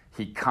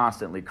 He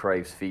constantly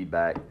craves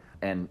feedback,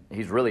 and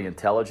he's really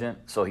intelligent,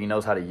 so he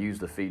knows how to use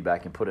the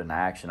feedback and put it into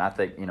action. I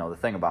think, you know, the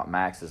thing about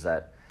Max is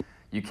that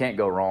you can't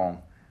go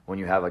wrong when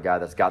you have a guy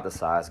that's got the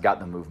size, got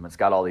the movements,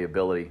 got all the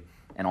ability,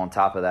 and on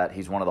top of that,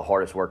 he's one of the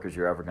hardest workers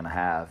you're ever going to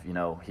have. You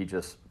know, he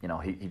just, you know,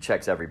 he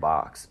checks every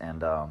box,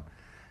 and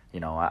you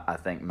know, I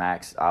think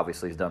Max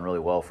obviously has done really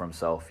well for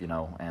himself, you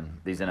know, and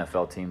these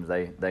NFL teams,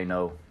 they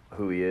know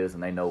who he is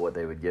and they know what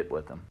they would get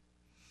with him.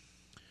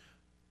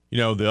 You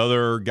know, the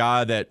other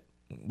guy that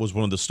was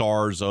one of the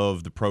stars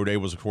of the pro day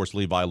was, of course,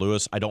 Levi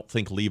Lewis. I don't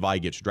think Levi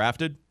gets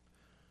drafted,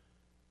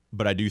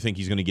 but I do think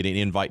he's going to get an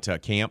invite to a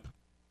camp.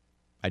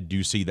 I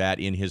do see that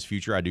in his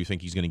future. I do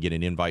think he's going to get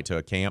an invite to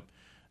a camp.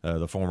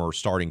 The former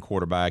starting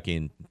quarterback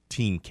and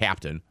team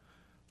captain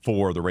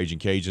for the Raging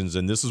Cajuns.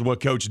 And this is what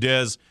Coach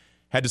Des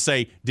had to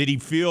say. Did he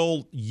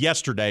feel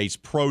yesterday's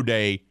pro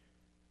day,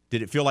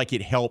 did it feel like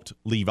it helped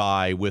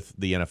Levi with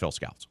the NFL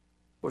scouts?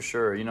 Well,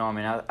 sure. You know, I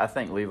mean, I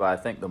think Levi, I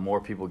think the more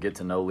people get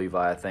to know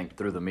Levi, I think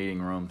through the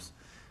meeting rooms,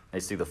 they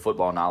see the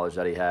football knowledge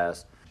that he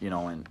has, you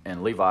know,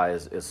 and Levi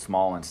is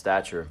small in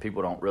stature.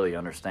 People don't really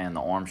understand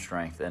the arm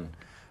strength. And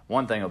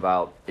one thing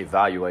about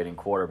evaluating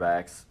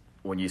quarterbacks,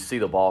 when you see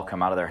the ball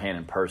come out of their hand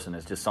in person,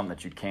 is just something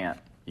that you can't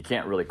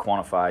really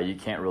quantify. You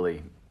can't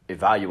really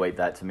evaluate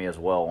that to me as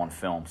well on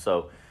film.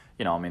 So,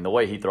 you know, I mean, the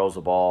way he throws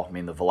the ball, I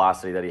mean, the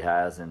velocity that he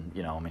has, and,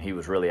 you know, I mean, he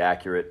was really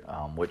accurate,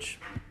 which,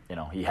 you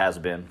know, he has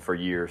been for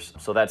years.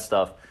 So that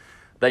stuff,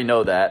 they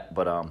know that,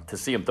 but to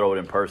see him throw it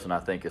in person, I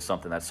think, is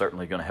something that's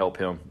certainly going to help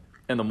him.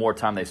 And the more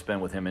time they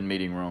spend with him in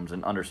meeting rooms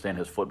and understand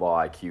his football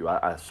IQ,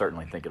 I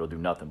certainly think it'll do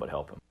nothing but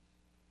help him.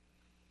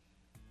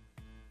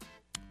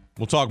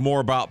 We'll talk more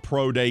about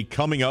Pro Day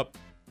coming up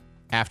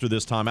after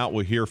this timeout.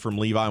 We'll hear from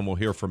Levi and we'll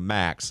hear from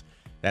Max.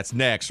 That's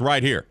next,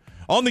 right here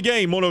on the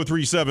game,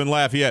 103.7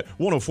 Lafayette,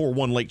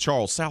 104.1 Lake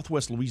Charles,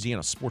 Southwest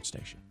Louisiana Sports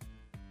Station.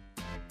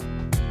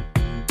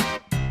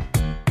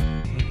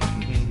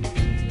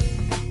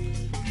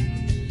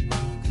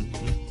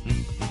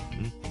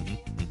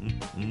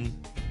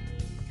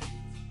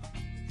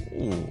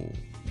 Ooh.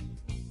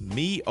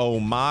 Me, oh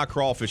my,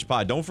 crawfish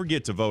pie. Don't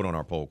forget to vote on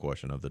our poll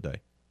question of the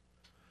day.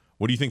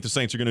 What do you think the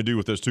Saints are going to do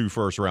with those 2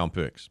 first-round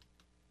picks?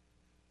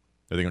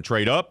 Are they going to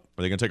trade up?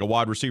 Are they going to take a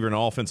wide receiver and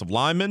an offensive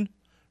lineman?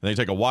 Are they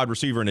take a wide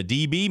receiver and a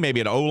DB, maybe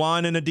an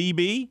O-line and a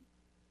DB?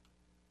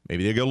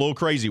 Maybe they get a little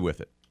crazy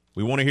with it.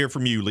 We want to hear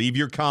from you. Leave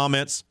your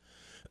comments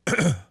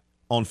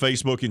on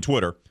Facebook and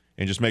Twitter,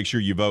 and just make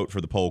sure you vote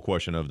for the poll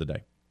question of the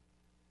day.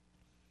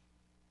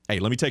 Hey,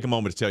 let me take a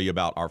moment to tell you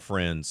about our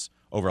friends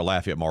over at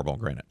Lafayette Marble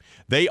and Granite.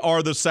 They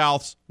are the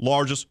South's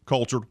largest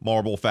cultured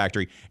marble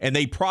factory, and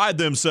they pride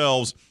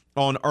themselves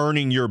on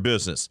earning your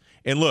business.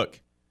 And look,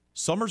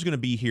 summer's going to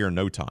be here in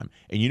no time.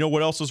 And you know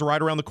what else is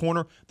right around the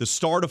corner? The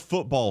start of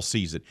football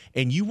season.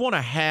 And you want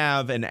to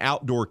have an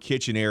outdoor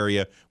kitchen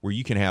area where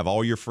you can have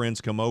all your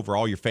friends come over,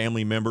 all your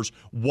family members,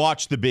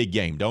 watch the big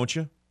game, don't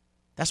you?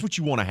 That's what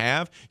you want to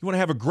have. You want to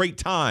have a great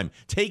time.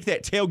 Take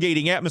that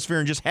tailgating atmosphere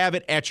and just have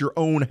it at your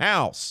own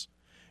house.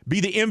 Be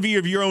the envy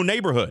of your own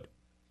neighborhood.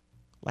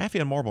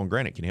 Lafayette Marble and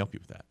Granite can help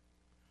you with that.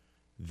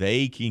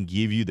 They can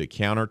give you the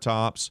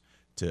countertops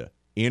to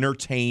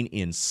entertain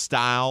in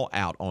style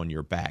out on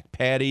your back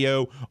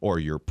patio or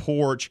your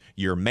porch,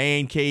 your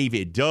man cave.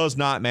 It does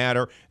not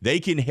matter. They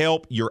can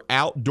help your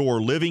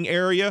outdoor living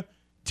area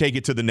take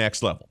it to the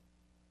next level.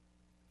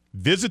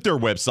 Visit their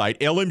website,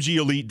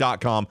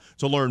 lmgelite.com,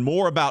 to learn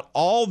more about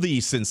all the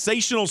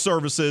sensational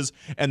services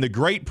and the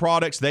great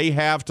products they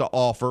have to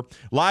offer.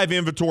 Live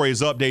inventory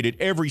is updated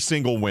every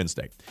single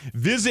Wednesday.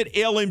 Visit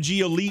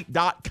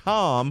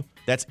lmgelite.com.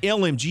 That's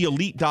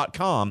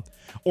lmgelite.com.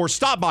 Or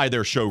stop by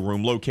their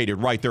showroom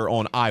located right there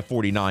on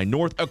I-49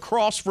 North,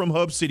 across from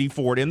Hub City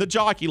Ford in the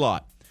Jockey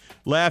Lot.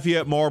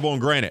 Lafayette Marble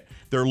and Granite.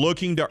 They're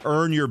looking to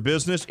earn your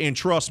business, and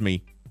trust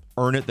me,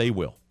 earn it they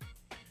will.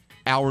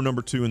 Hour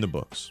number 2 in the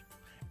books.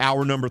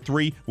 Hour number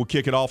 3, we'll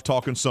kick it off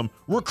talking some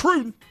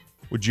recruiting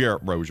with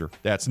Jarrett Rozier.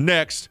 That's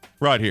next,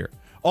 right here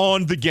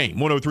on The Game.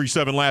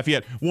 103.7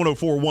 Lafayette,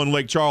 104.1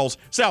 Lake Charles,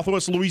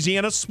 Southwest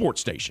Louisiana Sports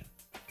Station.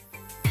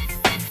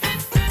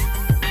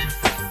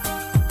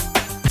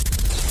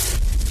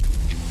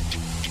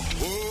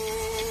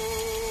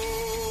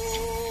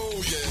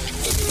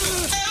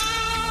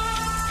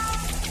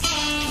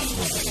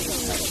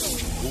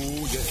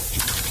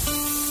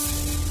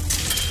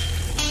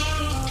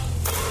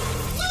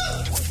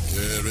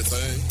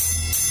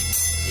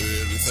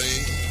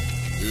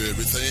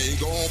 Everything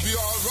gonna be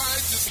all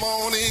right this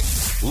morning.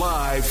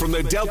 Live from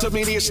the Delta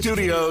Media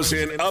Studios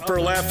in Upper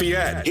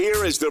Lafayette,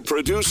 here is the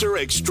producer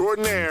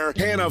extraordinaire,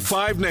 Hannah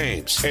Five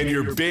Names, and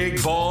your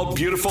big, bald,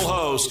 beautiful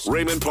host,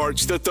 Raymond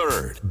Parks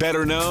III,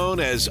 better known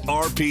as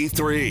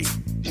RP3.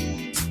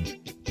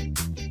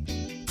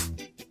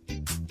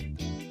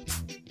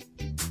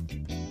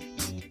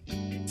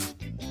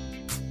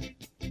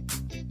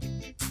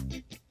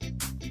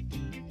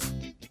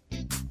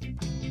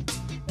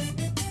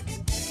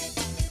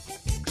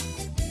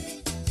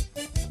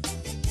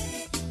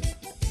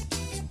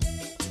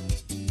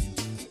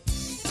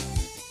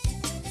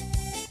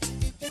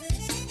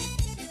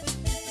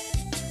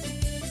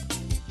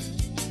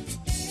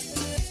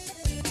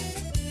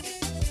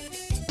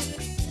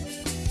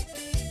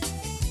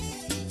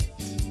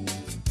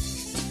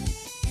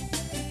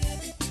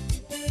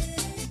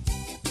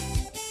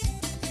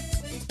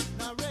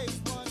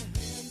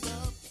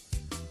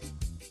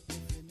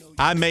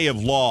 I may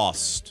have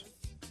lost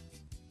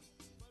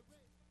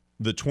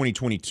the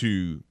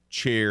 2022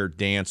 Chair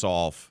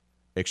Dance-Off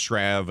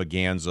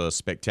Extravaganza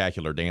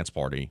Spectacular Dance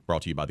Party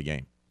brought to you by The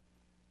Game.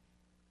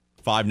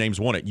 Five Names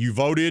won it. You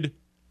voted.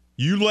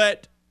 You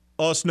let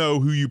us know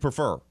who you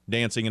prefer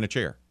dancing in a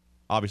chair.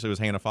 Obviously, it was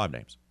Hannah Five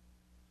Names.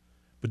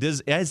 But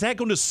is that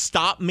going to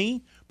stop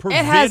me? It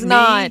has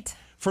not.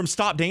 From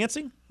stop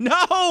dancing?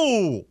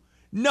 No.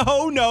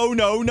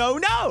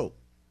 No.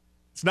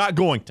 It's not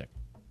going to.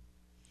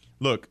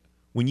 Look,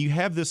 when you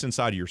have this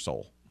inside of your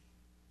soul,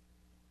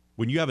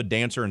 when you have a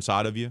dancer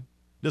inside of you,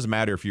 it doesn't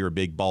matter if you're a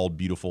big, bald,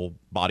 beautiful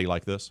body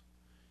like this,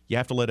 you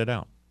have to let it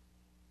out.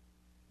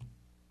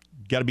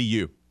 You got to be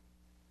you.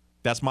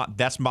 That's my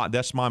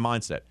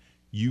mindset.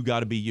 You got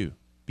to be you.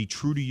 Be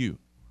true to you.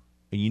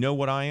 And you know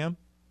what I am?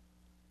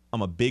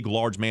 I'm a big,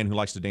 large man who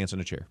likes to dance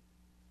in a chair.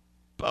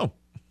 Boom.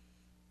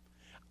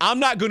 I'm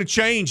not going to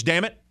change,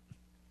 damn it.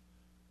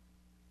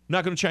 I'm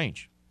not going to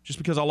change just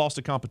because I lost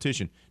a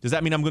competition. Does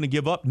that mean I'm going to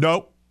give up?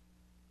 No.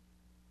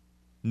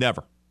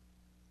 Never.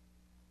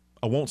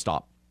 I won't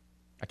stop.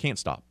 I can't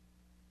stop.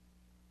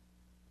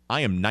 I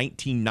am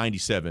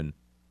 1997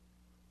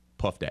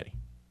 Puff Daddy.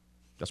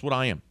 That's what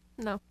I am.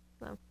 No.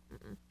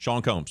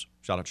 Sean Combs.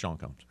 Shout out to Sean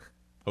Combs.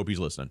 Hope he's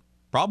listening.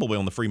 Probably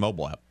on the free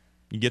mobile app.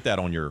 You can get that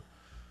on your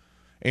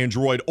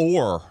Android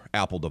or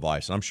Apple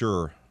device. And I'm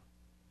sure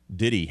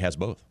Diddy has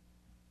both.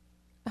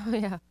 Oh,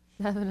 yeah.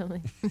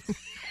 Definitely.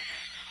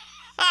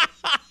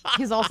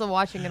 He's also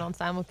watching it on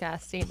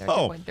simulcast, seeing their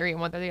 2.3 and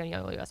 130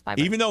 on US 5.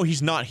 Even though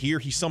he's not here,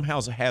 he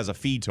somehow has a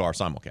feed to our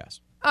simulcast.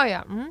 Oh,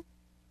 yeah. Mm-hmm.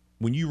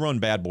 When you run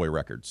Bad Boy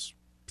Records,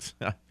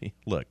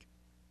 look.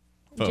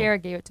 Boom.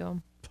 Jared gave it to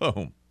him.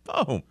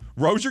 Boom.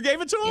 Rozier gave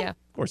it to him? Yeah.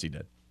 Of course he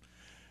did.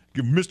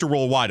 Mr.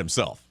 Worldwide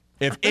himself.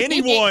 If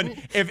anyone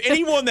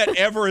that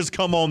ever has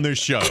come on this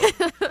show,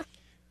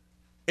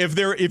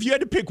 if you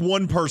had to pick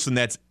one person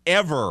that's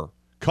ever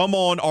come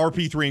on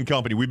RP3 and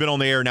Company, we've been on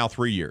the air now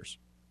 3 years.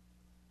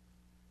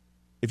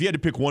 If you had to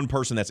pick one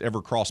person that's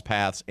ever crossed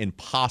paths and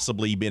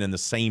possibly been in the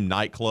same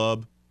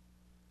nightclub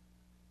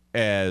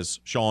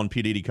as Sean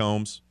P. Diddy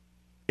Combs,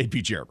 it'd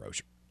be Jarrett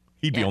Rozier.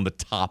 He'd be on the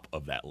top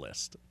of that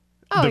list.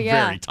 Oh, the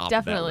yeah, very top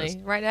definitely. Of that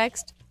list. Right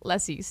next,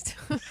 Les East.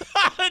 No,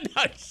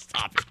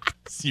 stop it.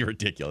 You're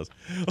ridiculous.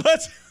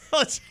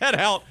 Let's head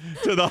out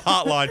to the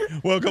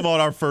hotline. Welcome on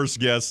our first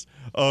guest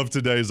of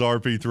today's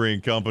RP3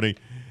 and Company.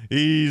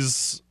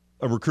 He's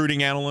a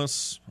recruiting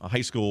analyst, a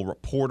high school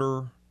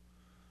reporter,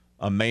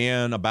 a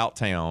man about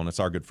town. It's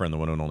our good friend, the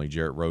one and only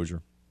Jarrett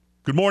Rozier.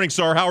 Good morning,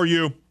 sir. How are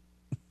you?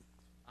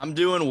 I'm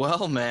doing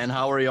well, man.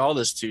 How are y'all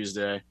this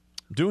Tuesday?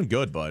 I'm doing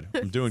good, bud.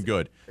 I'm doing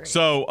good.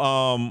 So,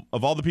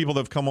 of all the people that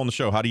have come on the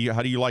show, how do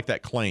you like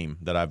that claim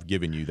that I've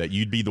given you that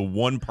you'd be the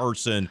one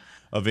person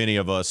of any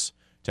of us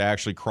to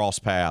actually cross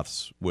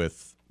paths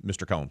with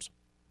Mr. Combs?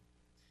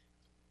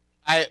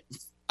 I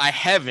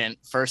haven't,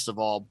 first of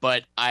all,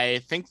 but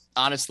I think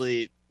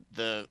honestly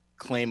the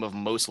claim of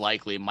most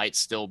likely might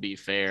still be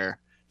fair.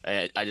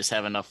 I just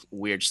have enough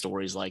weird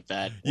stories like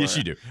that. Yes,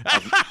 you do.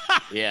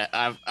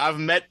 I've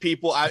met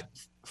people.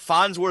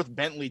 Farnsworth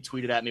Bentley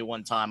tweeted at me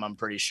one time, I'm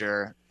pretty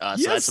sure. So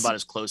that's about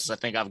as close as I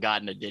think I've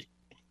gotten to Diddy.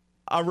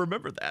 I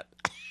remember that.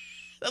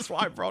 That's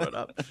why I brought it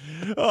up.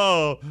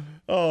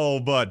 Oh,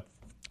 bud.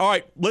 All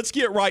right, let's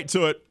get right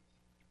to it.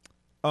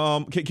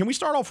 Can we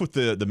start off with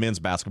the men's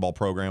basketball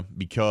program?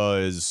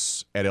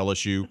 Because at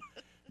LSU,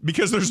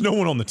 because there's no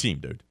one on the team,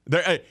 dude.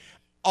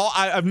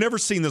 I've never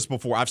seen this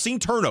before. I've seen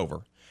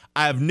turnover.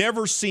 I've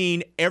never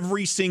seen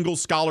every single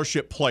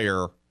scholarship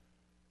player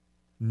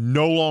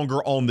no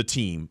longer on the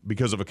team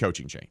because of a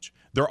coaching change.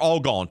 They're all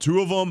gone. 2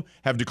 of them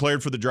have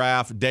declared for the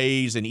draft,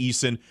 Days and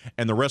Eason,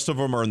 and the rest of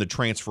them are in the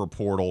transfer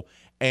portal.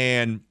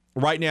 And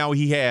right now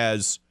he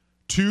has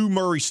 2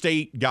 Murray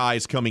State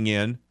guys coming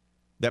in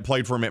that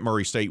played for him at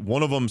Murray State.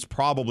 One of them's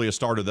probably a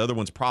starter. The other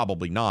one's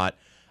probably not.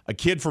 A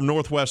kid from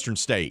Northwestern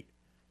State.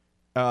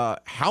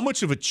 How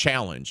much of a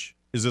challenge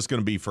is this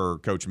going to be for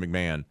Coach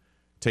McMahon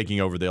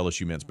taking over the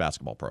LSU men's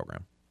basketball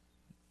program?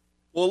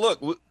 Well,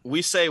 look,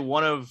 we say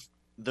one of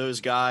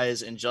those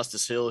guys in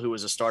Justice Hill, who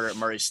was a starter at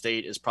Murray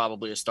State, is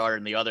probably a starter,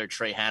 and the other,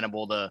 Trey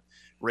Hannibal, the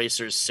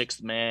Racers'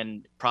 6th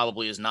man,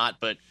 probably is not.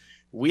 But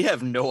we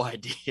have no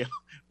idea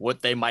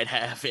what they might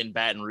have in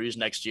Baton Rouge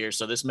next year.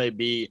 So this may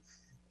be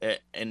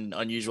an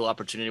unusual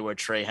opportunity where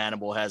Trey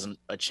Hannibal has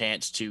a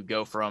chance to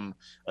go from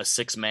a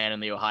 6th man in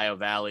the Ohio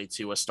Valley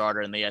to a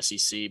starter in the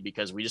SEC,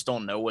 because we just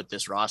don't know what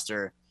this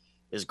roster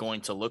is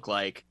going to look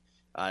like.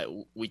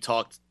 We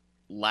talked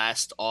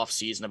last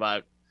offseason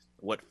about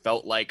what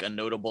felt like a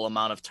notable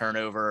amount of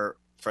turnover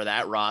for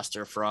that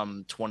roster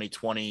from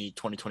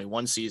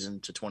 2020-2021 season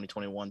to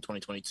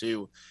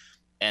 2021-2022.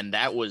 And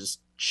that was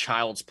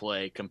child's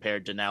play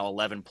compared to now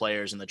 11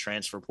 players in the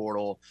transfer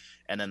portal,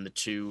 and then the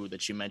 2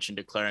 that you mentioned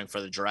declaring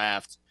for the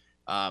draft.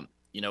 Matt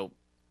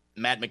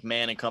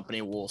McMahon and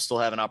company will still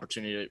have an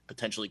opportunity to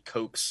potentially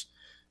coax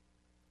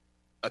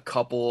a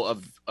couple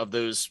of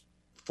those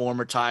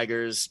former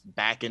Tigers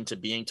back into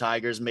being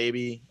Tigers,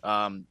 maybe.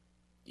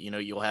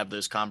 You'll have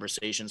those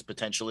conversations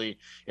potentially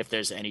if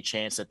there's any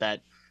chance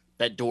that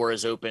door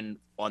is open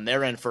on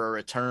their end for a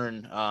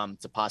return,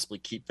 to possibly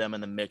keep them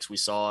in the mix. We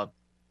saw,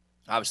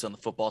 obviously, on the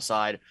football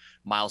side,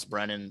 Miles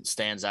Brennan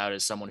stands out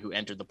as someone who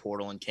entered the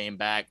portal and came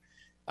back.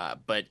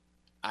 But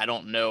I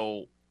don't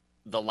know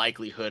the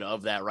likelihood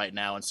of that right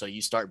now. And so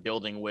you start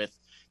building with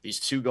these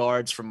 2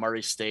 guards from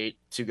Murray State,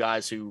 2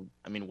 guys who,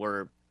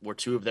 were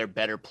 2 of their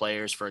better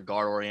players for a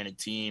guard-oriented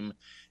team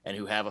and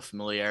who have a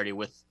familiarity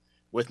with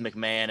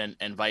McMahon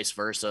and vice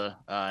versa,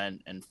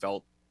 and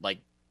felt like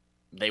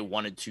they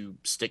wanted to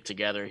stick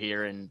together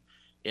here in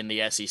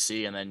the SEC.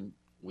 And then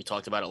we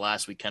talked about it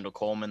last week, Kendall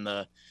Coleman,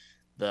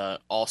 the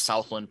all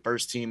Southland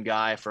first team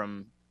guy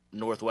from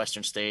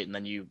Northwestern State. And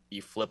then you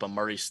flip a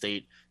Murray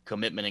State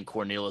commitment in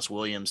Cornelius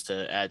Williams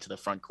to add to the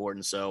front court.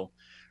 And so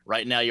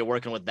right now you're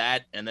working with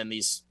that. And then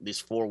these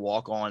 4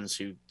 walk-ons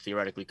who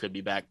theoretically could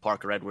be back.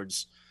 Parker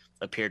Edwards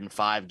appeared in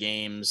 5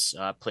 games,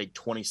 played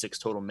 26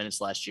 total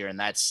minutes last year. And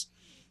that's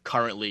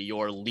currently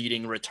your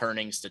leading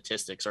returning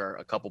statistics are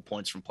a couple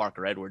points from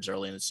Parker Edwards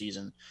early in the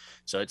season.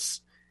 So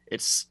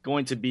it's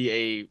going to be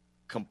a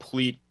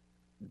complete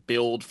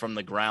build from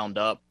the ground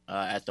up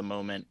at the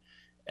moment.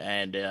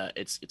 And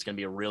it's going to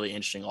be a really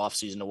interesting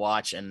offseason to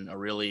watch, and a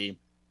really,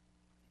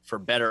 for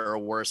better or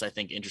worse, I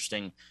think,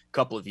 interesting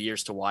couple of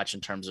years to watch in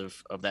terms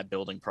of that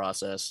building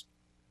process.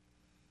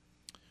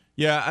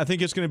 Yeah, I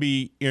think it's going to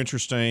be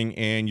interesting,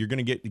 and you're going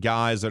to get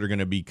guys that are going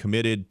to be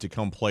committed to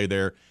come play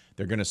there.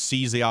 They're going to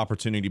seize the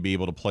opportunity to be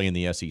able to play in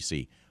the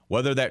SEC.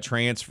 Whether that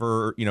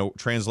transfer,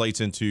 translates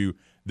into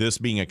this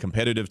being a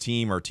competitive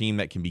team or a team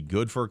that can be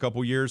good for a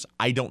couple years,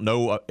 I don't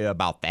know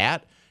about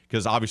that,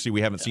 because obviously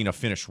we haven't seen a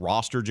finished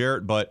roster,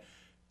 Jarrett. But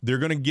they're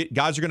going to get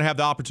guys are going to have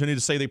the opportunity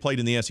to say they played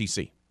in the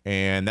SEC,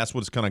 and that's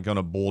what it's kind of going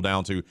to boil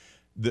down to.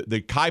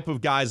 The type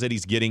of guys that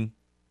he's getting,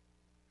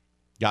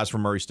 guys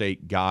from Murray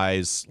State,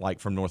 guys like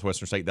from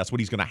Northwestern State, that's what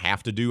he's going to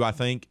have to do, I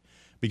think,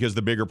 because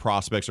the bigger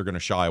prospects are going to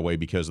shy away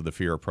because of the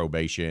fear of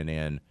probation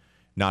and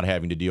not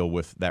having to deal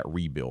with that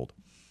rebuild.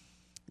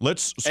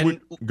 Let's switch.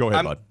 Go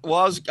ahead, bud. Well,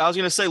 I was going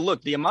to say,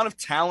 look, the amount of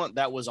talent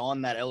that was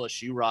on that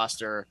LSU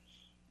roster,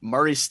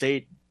 Murray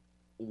State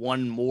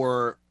won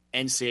more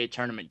NCAA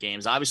tournament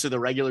games. Obviously, the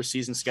regular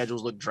season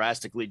schedules look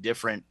drastically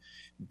different,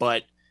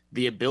 but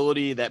the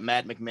ability that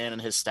Matt McMahon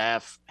and his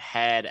staff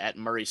had at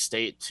Murray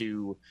State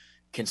to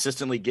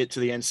consistently get to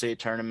the NCAA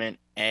tournament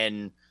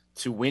and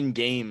to win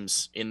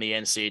games in the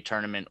NCAA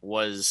tournament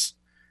was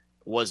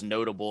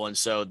notable. And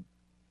so,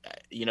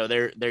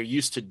 they're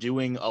used to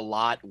doing a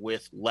lot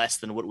with less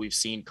than what we've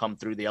seen come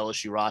through the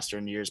LSU roster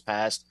in years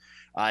past.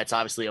 It's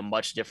obviously a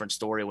much different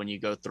story when you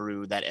go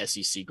through that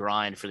SEC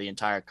grind for the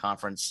entire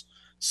conference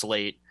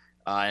slate,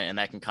 and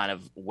that can kind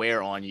of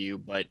wear on you.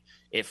 But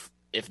if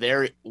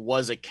there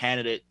was a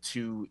candidate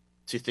to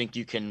think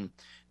you can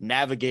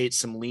navigate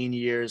some lean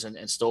years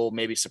and still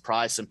maybe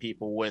surprise some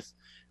people with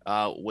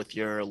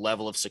your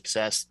level of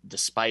success,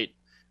 despite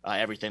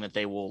everything that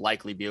they will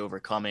likely be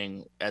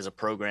overcoming as a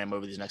program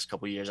over these next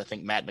couple of years, I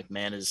think Matt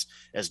McMahon is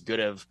as good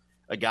of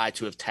a guy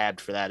to have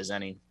tabbed for that as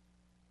any.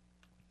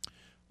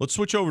 Let's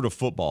switch over to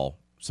football.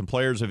 Some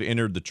players have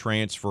entered the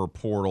transfer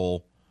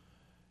portal.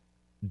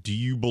 Do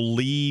you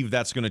believe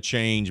that's going to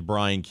change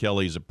Brian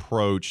Kelly's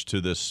approach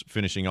to this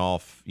finishing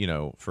off,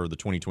 for the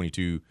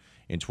 2022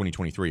 and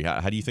 2023?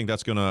 How do you think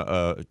that's going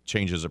to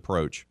change his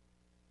approach?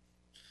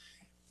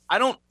 I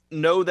don't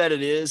know that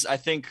it is. I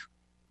think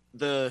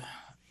the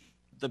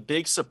the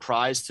big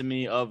surprise to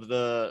me of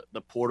the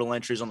portal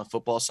entries on the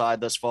football side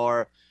thus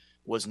far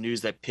was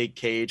news that Pig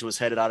Cage was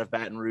headed out of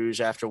Baton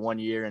Rouge after 1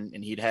 year,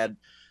 and he'd had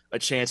a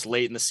chance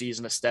late in the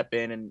season to step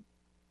in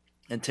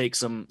and take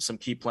some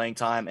key playing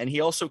time. And he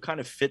also kind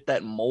of fit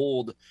that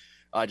mold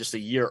just a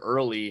year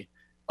early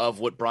of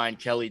what Brian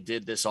Kelly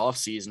did this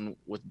offseason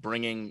with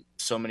bringing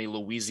so many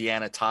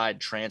Louisiana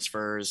Tide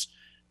transfers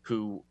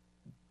who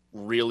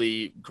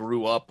really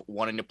grew up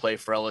wanting to play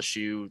for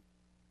LSU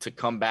to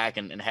come back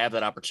and have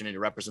that opportunity to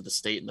represent the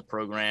state and the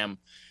program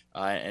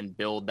and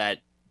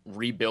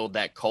rebuild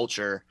that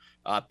culture.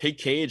 Pig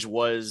Cage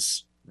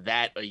was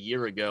that a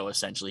year ago,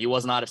 essentially. He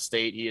wasn't out of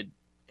state. He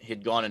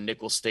had gone to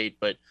Nicholls State,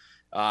 but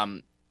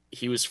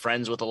he was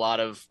friends with a lot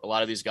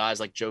of these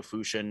guys like Joe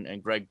Fuchs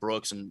and Greg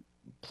Brooks, and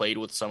played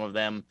with some of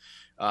them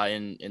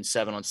in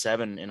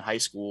 7-on-7 in high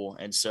school.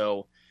 And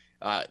so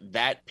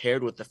that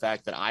paired with the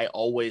fact that I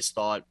always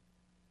thought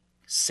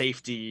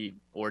safety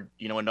or,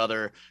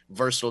 another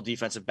versatile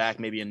defensive back,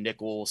 maybe a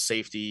nickel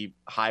safety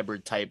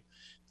hybrid type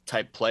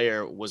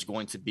player was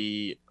going to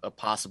be a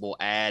possible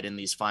add in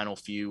these final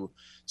few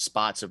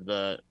spots of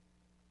the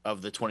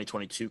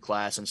 2022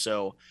 class. And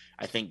so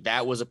I think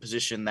that was a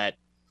position that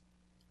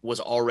was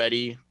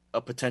already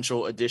a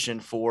potential addition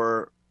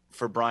for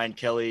Brian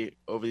Kelly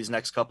over these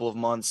next couple of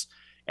months,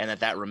 and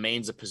that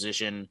remains a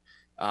position.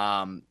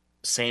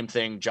 Same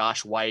thing,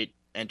 Josh White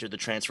entered the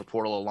transfer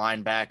portal, a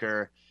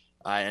linebacker,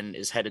 and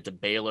is headed to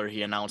Baylor,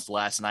 he announced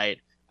last night.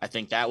 I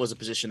think that was a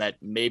position that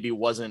maybe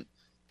wasn't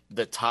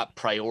the top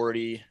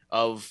priority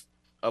of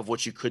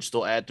what you could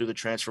still add through the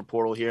transfer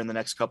portal here in the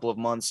next couple of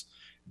months,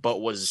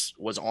 but was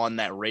on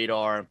that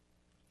radar.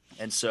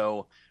 And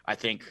so I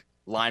think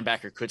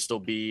linebacker could still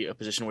be a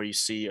position where you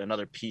see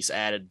another piece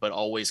added, but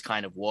always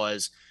kind of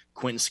was.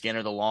 Quentin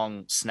Skinner, the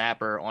long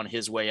snapper, on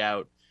his way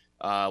out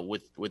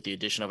with the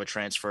addition of a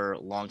transfer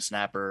long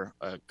snapper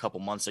a couple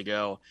months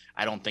ago.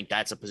 I don't think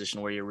that's a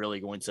position where you're really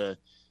going to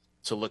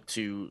look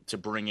to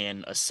bring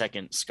in a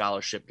second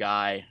scholarship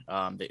guy.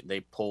 They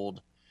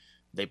pulled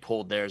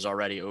theirs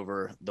already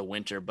over the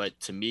winter, but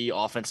to me,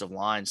 offensive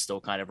line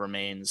still kind of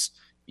remains,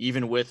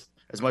 even with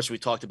as much as we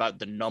talked about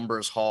the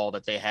numbers haul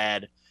that they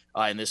had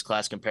in this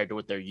class compared to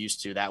what they're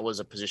used to. That was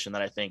a position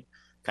that I think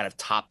kind of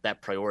topped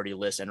that priority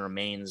list and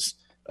remains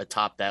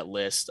atop that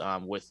list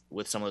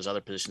with some of those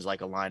other positions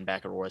like a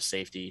linebacker or a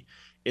safety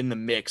in the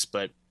mix,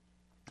 but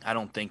I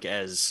don't think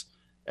as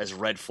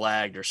red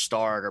flagged or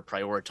starred or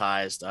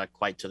prioritized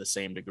quite to the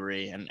same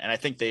degree. And I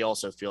think they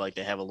also feel like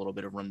they have a little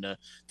bit of room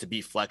to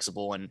be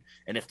flexible. And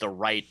if the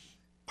right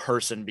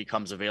person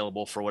becomes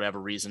available for whatever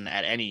reason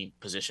at any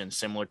position,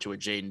 similar to a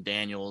Jaden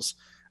Daniels,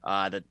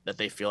 that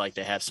they feel like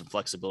they have some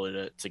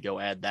flexibility to go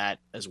add that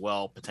as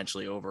well,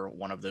 potentially over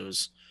one of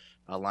those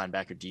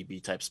linebacker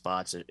DB type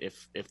spots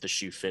if the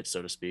shoe fits,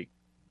 so to speak.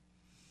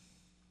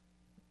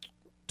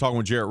 Talking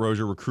with Jarrett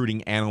Rozier,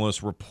 recruiting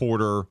analyst,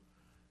 reporter,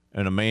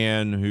 and a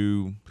man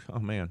who,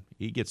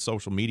 he gets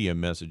social media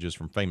messages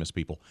from famous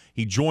people.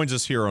 He joins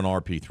us here on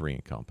RP3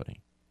 and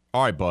Company.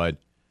 All right, bud,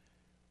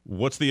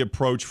 what's the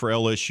approach for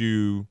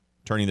LSU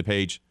turning the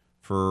page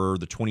for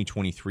the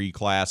 2023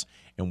 class?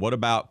 And what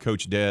about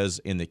Coach Des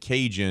and the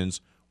Cajuns?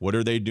 What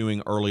are they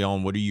doing early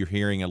on? What are you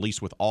hearing, at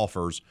least with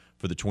offers,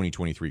 for the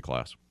 2023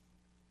 class?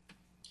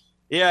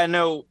 Yeah, I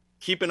know,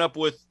 keeping up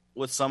with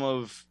some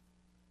of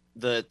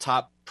the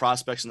top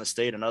prospects in the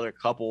state, another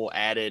couple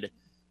added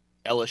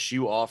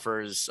LSU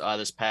offers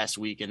this past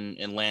week,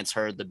 and Lance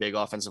Hurd, the big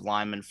offensive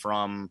lineman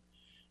from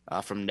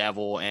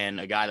Neville, and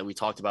a guy that we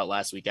talked about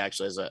last week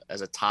actually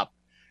as a top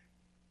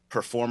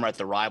performer at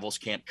the Rivals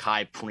camp,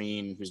 Kai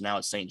Preen, who's now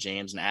at St.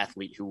 James, an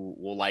athlete who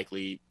will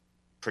likely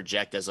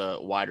project as a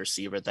wide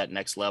receiver at that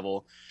next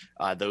level.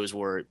 Those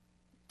were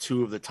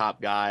two of the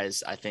top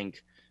guys, I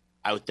think,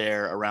 out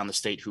there around the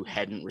state who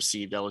hadn't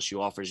received LSU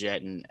offers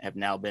yet and have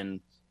now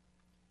been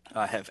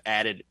have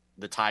added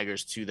the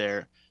Tigers to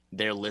their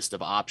list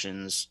of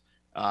options.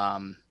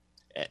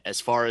 As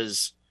far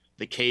as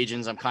the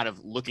Cajuns, I'm kind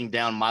of looking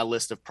down my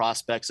list of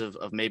prospects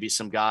of maybe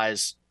some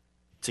guys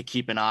to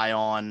keep an eye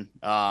on.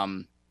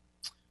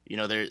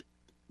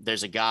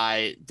 There's a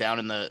guy down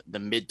in the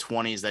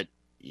mid-20s that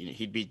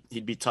he'd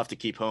be tough to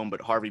keep home, but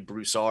Harvey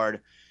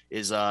Broussard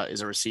is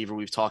a receiver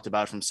we've talked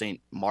about from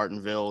St.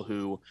 Martinville,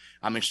 who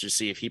I'm interested to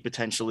see if he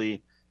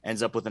potentially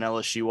ends up with an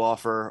LSU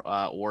offer,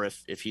 or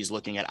if he's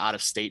looking at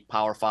out-of-state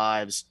Power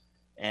Fives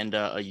and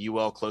a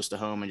UL close to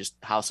home, and just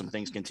how some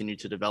things continue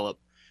to develop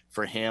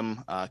for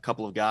him. A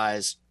couple of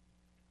guys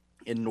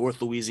in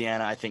North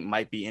Louisiana I think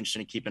might be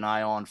interesting to keep an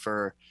eye on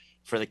for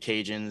the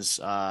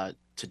Cajuns.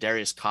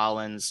 Tadarius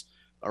Collins,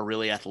 a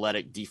really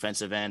athletic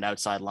defensive end,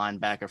 outside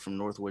linebacker from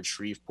Northwood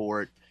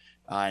Shreveport.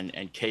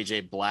 And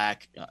KJ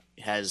Black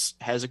has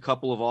a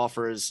couple of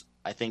offers.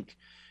 I think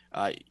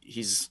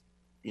he's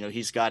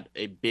got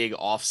a big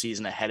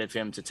offseason ahead of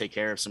him to take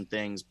care of some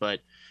things.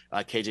 But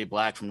KJ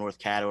Black from North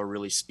Caddo, a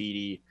really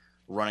speedy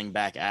running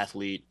back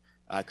athlete,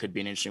 could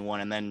be an interesting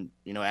one. And then,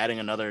 adding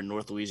another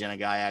North Louisiana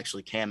guy,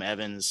 actually, Cam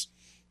Evans,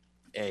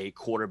 a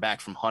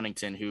quarterback from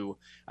Huntington, who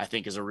I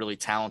think is a really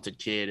talented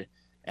kid,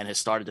 and has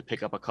started to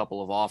pick up a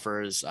couple of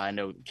offers. I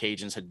know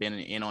Cajuns had been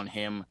in on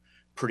him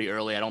pretty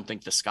early. I don't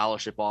think the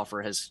scholarship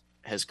offer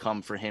has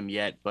come for him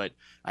yet, but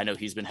I know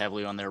he's been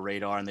heavily on their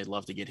radar, and they'd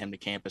love to get him to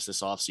campus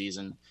this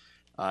offseason.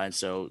 And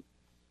so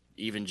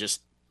even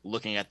just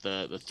looking at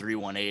the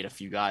 318, a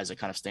few guys that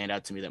kind of stand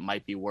out to me that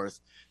might be worth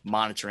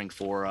monitoring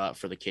for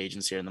the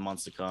Cajuns here in the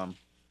months to come.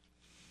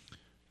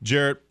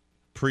 Jarrett,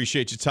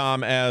 appreciate your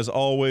time as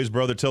always,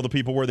 brother. Tell the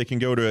people where they can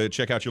go to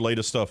check out your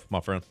latest stuff, my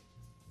friend.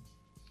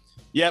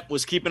 Yep,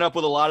 was keeping up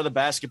with a lot of the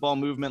basketball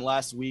movement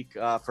last week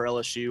for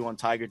LSU on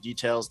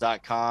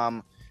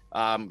TigerDetails.com.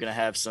 I'm going to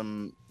have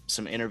some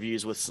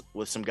interviews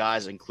with some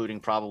guys, including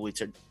probably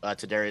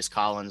Tadarius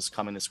Collins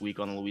coming this week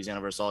on the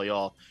Louisiana vs. All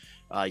Y'all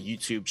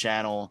YouTube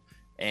channel,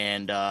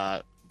 and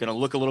going to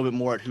look a little bit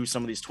more at who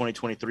some of these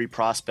 2023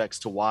 prospects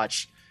to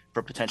watch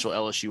for potential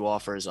LSU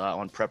offers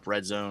on Prep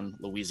Red Zone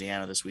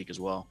Louisiana this week as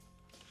well.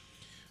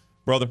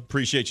 Brother,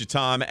 appreciate your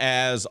time.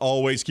 As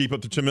always, keep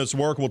up the 10 minutes of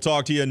work. We'll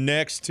talk to you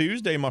next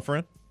Tuesday, my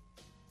friend.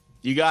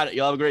 You got it.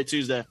 Y'all have a great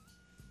Tuesday.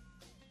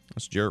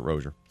 That's Jarrett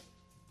Rozier,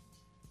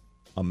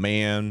 a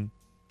man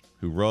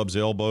who rubs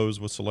elbows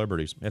with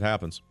celebrities. It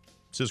happens.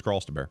 It's his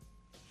cross to bear.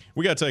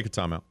 We got to take a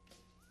timeout.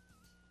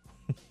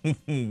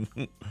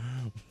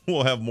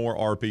 We'll have more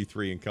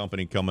RP3 and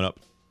company coming up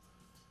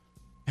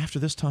after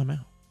this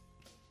timeout.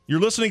 You're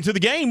listening to The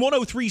Game,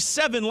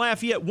 103.7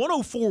 Lafayette,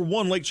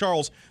 104.1 Lake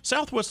Charles,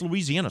 Southwest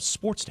Louisiana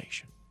Sports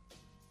Station.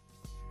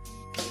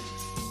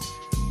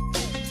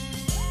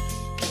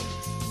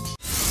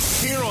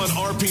 Here on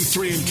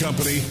RP3 and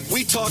Company,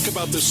 we talk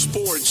about the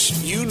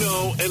sports you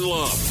know and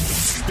love.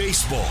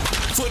 Baseball,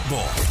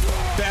 football,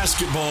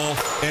 basketball,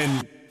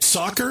 and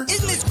soccer.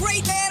 Isn't this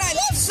great, man? I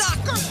love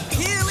soccer.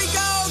 Here we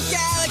go,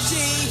 Galaxy.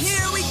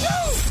 Here we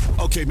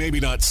go. Okay, maybe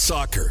not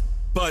soccer,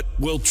 but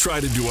we'll try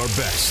to do our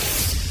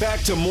best.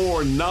 Back to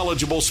more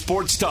knowledgeable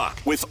sports talk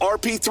with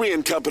RP3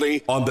 and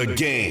Company on The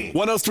Game.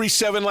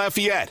 103.7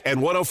 Lafayette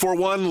and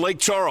 104.1 Lake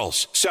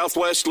Charles,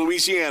 Southwest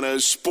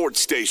Louisiana's sports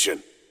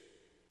station.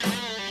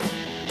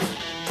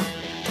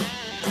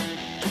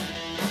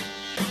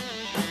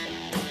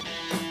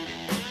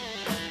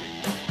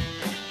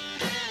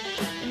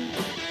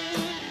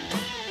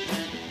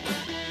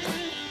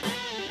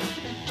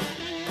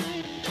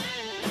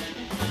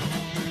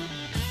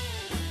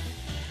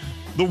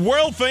 The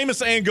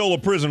world-famous Angola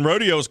Prison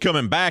Rodeo is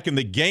coming back, in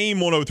The Game,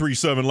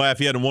 103.7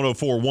 Lafayette and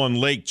 104.1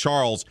 Lake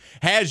Charles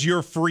has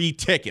your free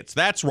tickets.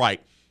 That's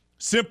right.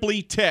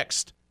 Simply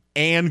text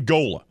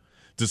Angola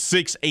to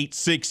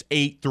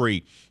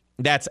 68683.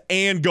 That's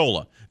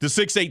Angola to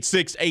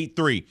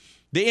 68683.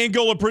 The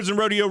Angola Prison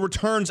Rodeo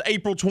returns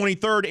April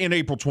 23rd and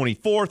April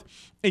 24th,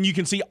 and you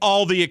can see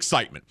all the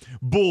excitement: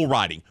 bull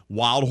riding,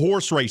 wild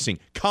horse racing,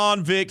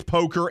 convict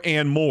poker,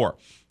 and more.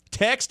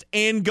 Text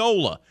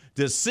Angola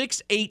to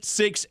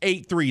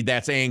 68683.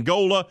 That's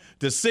Angola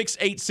to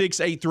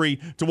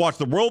 68683 to watch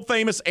the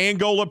world-famous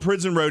Angola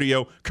Prison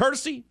Rodeo,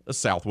 courtesy of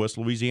Southwest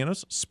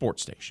Louisiana's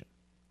sports station.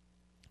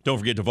 Don't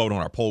forget to vote on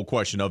our poll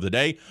question of the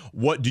day.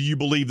 What do you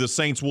believe the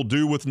Saints will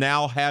do with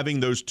now having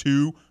those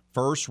 2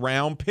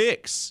 first-round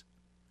picks?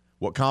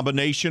 What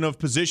combination of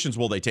positions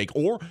will they take,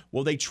 or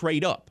will they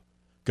trade up?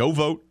 Go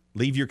vote.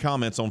 Leave your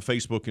comments on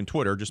Facebook and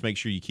Twitter. Just make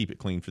sure you keep it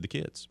clean for the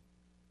kids.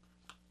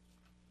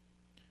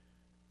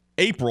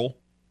 April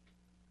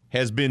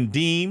has been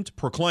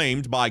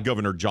proclaimed by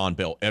Governor John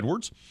Bel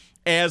Edwards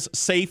as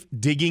Safe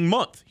Digging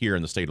Month here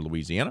in the state of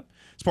Louisiana.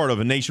 It's part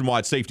of a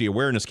nationwide safety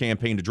awareness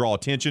campaign to draw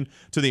attention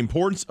to the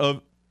importance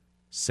of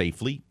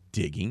safely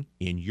digging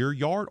in your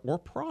yard or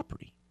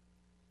property.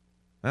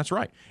 That's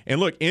right. And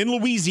look, in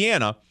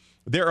Louisiana,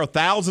 there are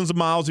thousands of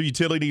miles of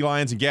utility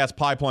lines and gas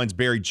pipelines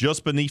buried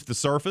just beneath the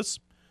surface.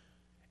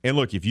 And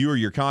look, if you or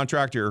your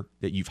contractor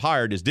that you've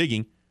hired is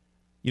digging,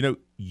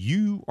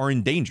 you are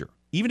in danger,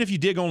 even if you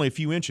dig only a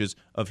few inches,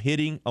 of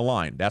hitting a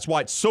line. That's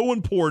why it's so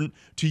important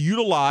to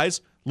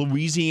utilize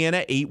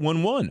Louisiana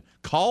 811.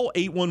 Call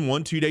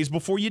 811 2 days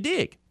before you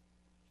dig.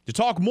 To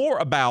talk more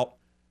about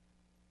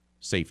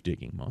Safe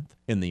Digging Month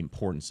and the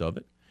importance of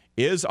it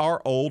is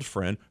our old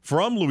friend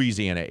from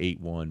Louisiana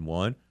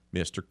 811,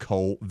 Mr.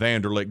 Cole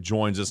Vanderlick,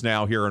 joins us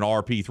now here in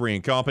RP3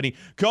 and Company.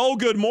 Cole,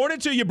 good morning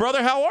to you,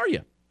 brother. How are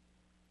you?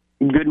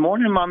 Good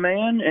morning, my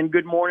man, and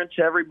good morning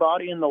to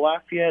everybody in the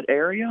Lafayette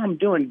area. I'm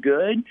doing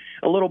good.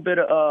 A little bit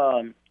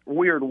of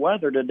weird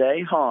weather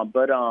today,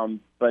 but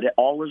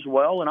all is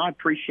well, and I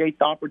appreciate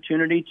the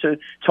opportunity to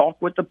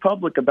talk with the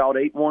public about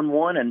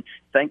 811, and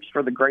thanks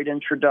for the great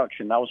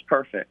introduction. That was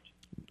perfect.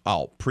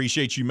 Oh,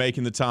 appreciate you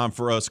making the time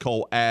for us,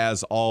 Cole,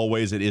 as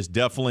always. It is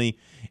definitely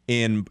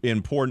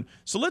important.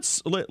 So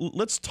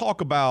let's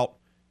talk about,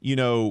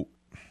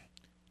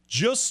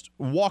 just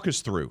walk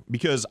us through,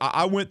 because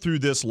I went through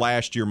this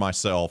last year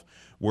myself,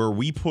 where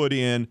we put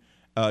in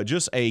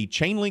just a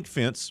chain link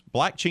fence,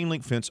 black chain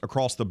link fence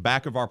across the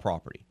back of our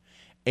property.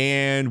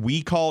 And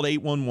we called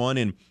 811,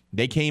 and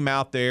they came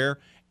out there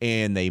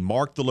and they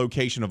marked the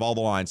location of all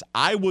the lines.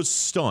 I was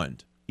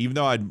stunned, even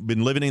though I'd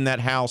been living in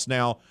that house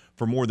now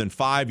for more than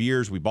 5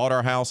 years. We bought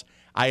our house.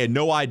 I had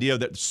no idea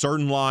that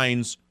certain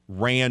lines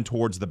ran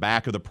towards the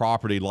back of the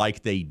property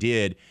like they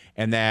did,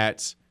 and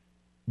that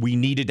we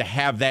needed to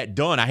have that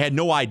done. I had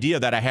no idea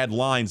that I had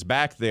lines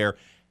back there.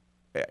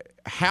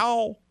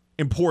 How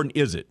important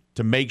is it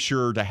to make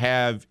sure to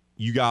have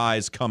you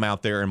guys come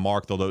out there and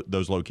mark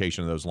those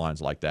locations of those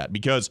lines like that?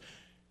 Because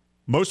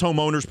most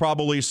homeowners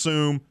probably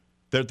assume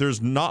that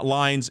there's not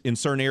lines in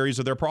certain areas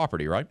of their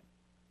property, right?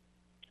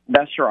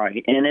 That's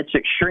right, and it's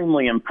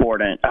extremely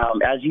important.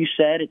 As you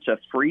said, it's a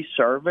free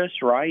service,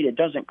 right? It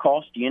doesn't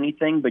cost you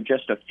anything but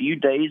just a few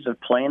days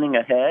of planning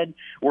ahead.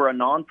 We're a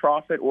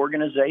nonprofit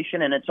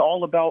organization, and it's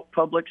all about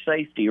public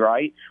safety,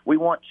 right? We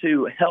want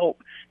to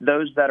help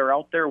those that are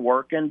out there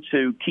working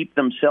to keep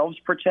themselves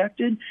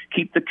protected,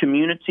 keep the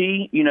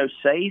community,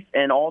 safe,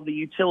 and all the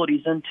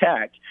utilities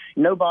intact.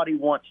 Nobody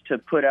wants to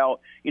put out,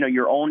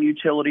 your own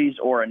utilities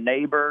or a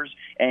neighbor's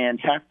and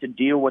have to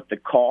deal with the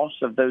costs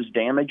of those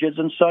damages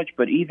and such,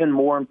 but even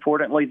more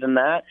importantly than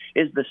that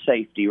is the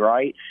safety,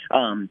 right?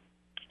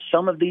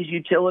 Some of these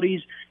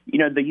utilities,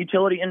 the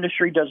utility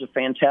industry does a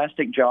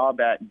fantastic job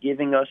at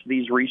giving us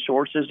these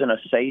resources in a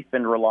safe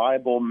and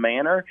reliable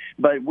manner,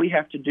 but we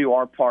have to do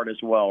our part as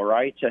well,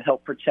 right, to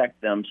help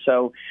protect them.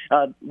 So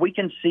we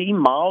can see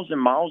miles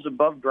and miles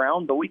above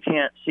ground, but we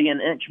can't see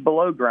an inch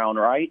below ground,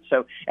 right?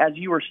 So as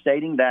you were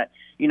stating that,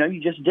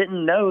 you just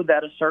didn't know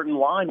that a certain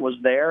line was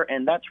there,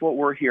 and that's what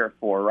we're here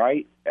for,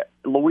 right?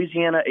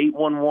 Louisiana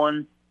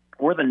 811,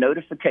 we're the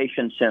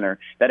notification center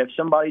that if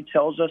somebody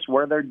tells us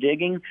where they're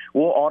digging,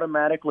 we'll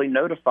automatically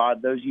notify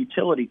those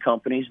utility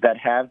companies that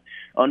have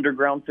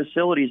underground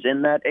facilities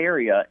in that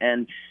area.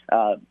 And,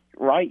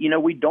 right,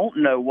 we don't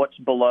know what's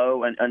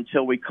below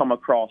until we come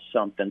across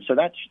something. So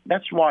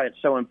that's why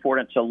it's so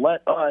important to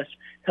let us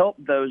help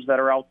those that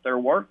are out there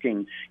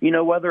working,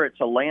 whether it's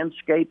a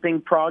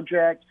landscaping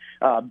project,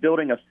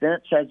 building a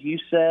fence, as you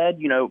said,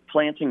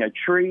 planting a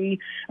tree,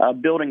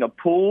 building a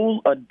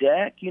pool, a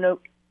deck,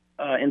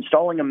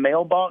 installing a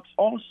mailbox,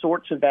 all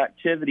sorts of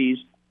activities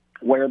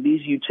where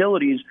these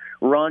utilities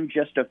run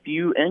just a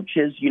few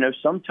inches,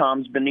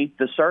 sometimes beneath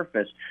the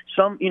surface.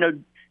 Some,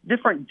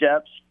 different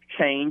depths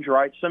change,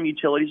 right? Some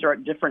utilities are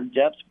at different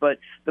depths, but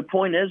the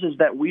point is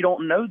that we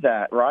don't know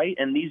that, right?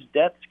 And these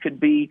depths could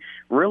be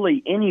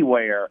really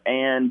anywhere.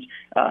 And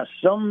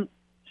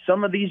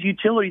some of these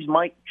utilities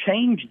might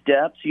change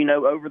depths,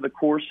 over the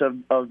course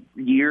of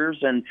years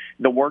and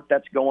the work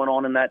that's going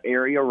on in that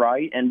area,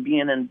 right? And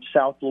being in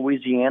South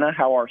Louisiana,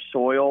 how our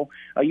soil,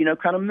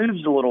 kind of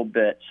moves a little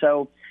bit.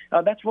 So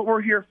that's what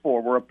we're here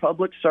for. We're a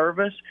public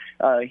service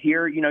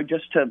here,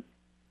 just to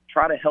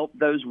try to help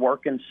those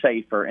working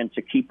safer and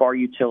to keep our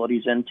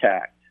utilities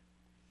intact.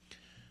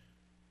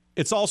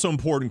 It's also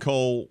important,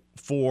 Cole,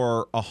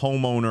 for a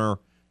homeowner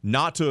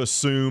not to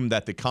assume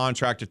that the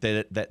contractor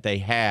that they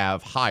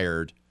have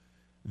hired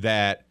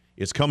that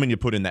is coming to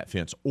put in that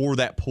fence or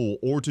that pool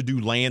or to do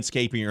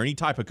landscaping or any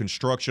type of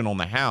construction on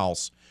the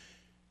house.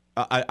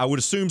 I would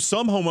assume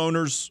some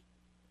homeowners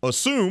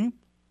assume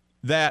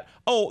that,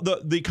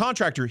 the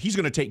contractor, he's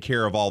going to take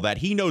care of all that.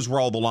 He knows where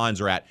all the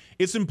lines are at.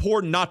 It's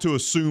important not to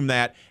assume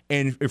that,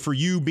 and for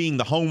you being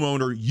the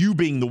homeowner, you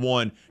being the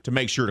one to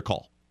make sure to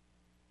call.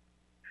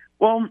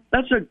 Well,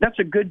 that's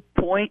a good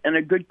point and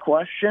a good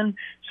question.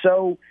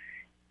 So,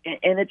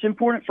 and it's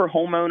important for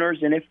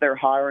homeowners, and if they're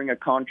hiring a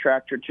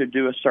contractor to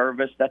do a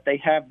service, that they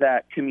have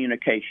that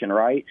communication,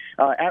 right?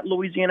 At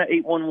Louisiana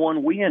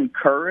 811, we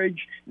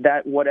encourage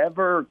that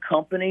whatever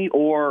company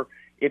or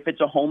if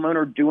it's a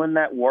homeowner doing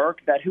that work,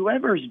 that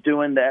whoever's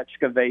doing the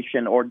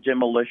excavation or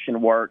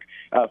demolition work,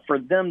 for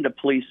them to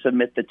please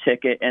submit the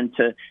ticket and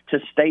to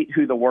state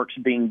who the work's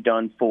being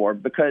done for.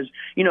 Because,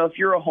 if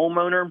you're a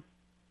homeowner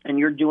and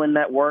you're doing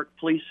that work,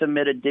 please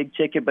submit a dig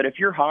ticket. But if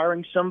you're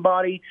hiring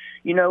somebody,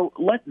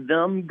 let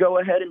them go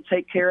ahead and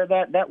take care of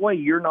that. That way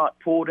you're not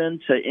pulled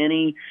into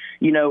any,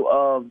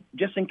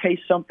 just in case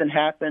something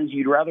happens,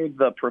 you'd rather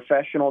the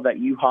professional that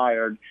you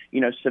hired,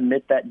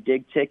 submit that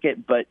dig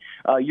ticket. But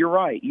you're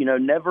right,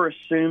 never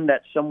assume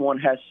that someone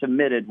has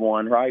submitted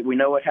one, right? We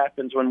know what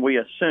happens when we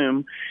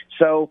assume.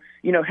 So,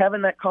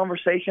 having that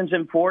conversation is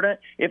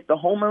important. If the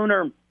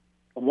homeowner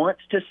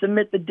wants to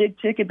submit the dig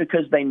ticket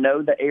because they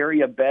know the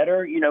area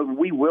better,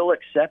 we will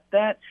accept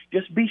that.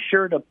 Just be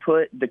sure to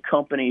put the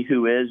company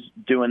who is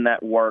doing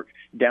that work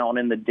down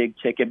in the dig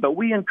ticket. But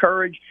we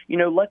encourage,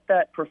 let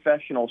that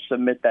professional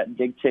submit that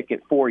dig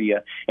ticket for you.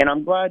 And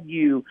I'm glad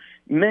you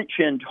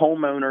mentioned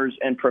homeowners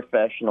and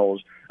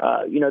professionals.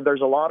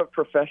 There's a lot of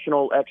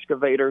professional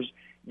excavators,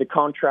 the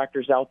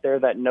contractors out there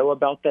that know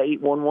about the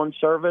 811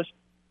 service.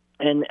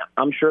 And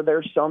I'm sure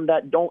there's some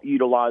that don't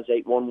utilize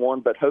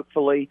 811, but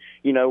hopefully,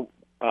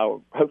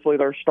 hopefully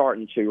they're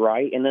starting to,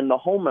 right? And then the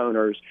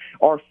homeowners,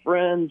 our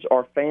friends,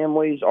 our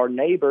families, our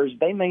neighbors,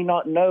 they may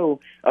not know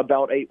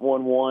about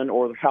 811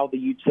 or how the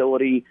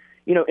utility,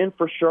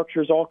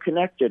 infrastructure is all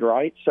connected,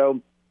 right?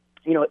 So,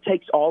 it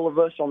takes all of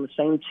us on the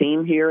same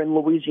team here in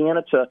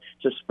Louisiana to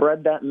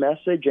spread that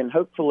message, and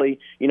hopefully,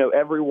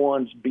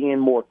 everyone's being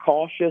more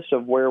cautious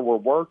of where we're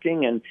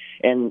working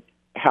and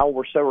how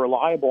we're so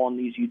reliable on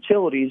these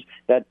utilities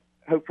that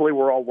hopefully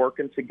we're all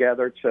working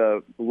together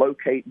to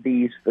locate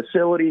these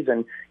facilities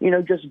and,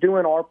 just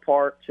doing our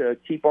part to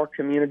keep our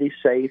community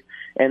safe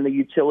and the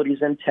utilities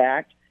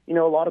intact. A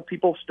lot of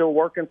people still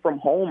working from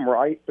home,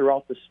 right,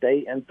 throughout the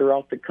state and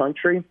throughout the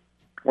country,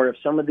 where if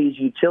some of these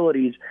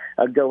utilities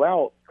go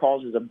out,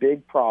 causes a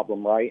big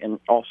problem, right, and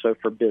also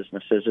for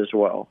businesses as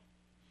well.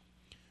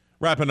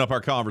 Wrapping up our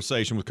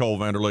conversation with Cole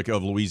Vanderlick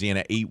of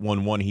Louisiana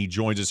 811. He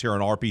joins us here on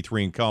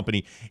RP3 and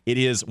Company. It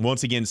is,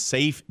 once again,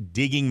 Safe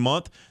Digging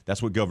Month.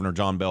 That's what Governor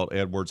John Bel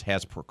Edwards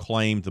has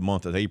proclaimed the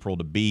month of April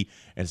to be,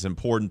 and it's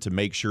important to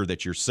make sure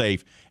that you're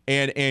safe.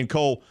 And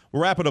Cole,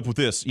 we'll wrap it up with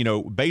this.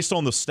 Based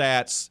on the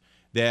stats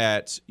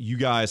that you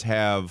guys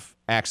have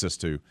access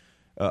to,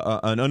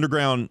 an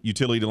underground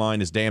utility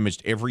line is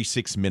damaged every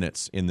 6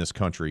 minutes in this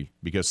country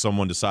because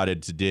someone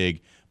decided to dig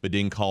but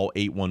didn't call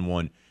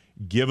 811.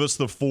 Give us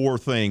the four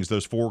things,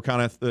 those four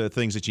kind of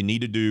things that you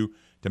need to do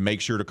to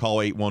make sure to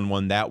call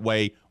 811. That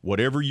way,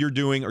 whatever you're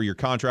doing or your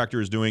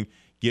contractor is doing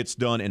gets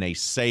done in a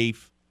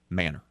safe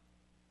manner.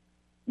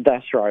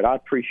 That's right. I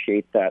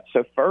appreciate that.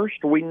 So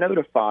first, we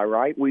notify,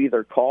 right? We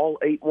either call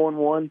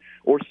 811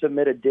 or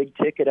submit a dig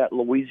ticket at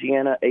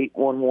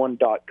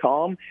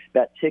Louisiana811.com.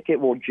 That ticket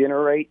will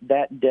generate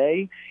that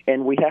day,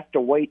 and we have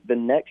to wait the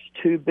next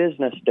 2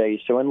 business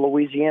days. So in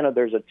Louisiana,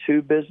 there's a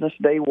 2 business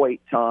day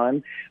wait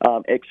time,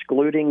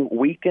 excluding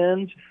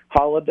weekends,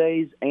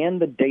 holidays,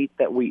 and the date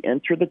that we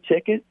enter the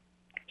ticket.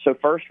 So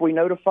first, we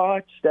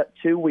notify. Step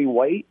 2, we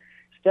wait.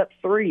 Step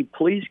 3,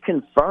 please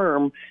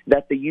confirm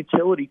that the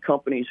utility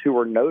companies who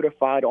were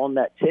notified on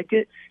that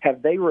ticket,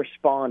 have they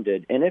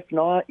responded? And if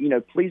not,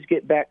 please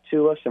get back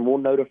to us and we'll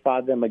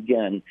notify them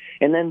again.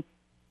 And then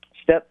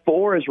step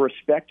 4 is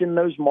respecting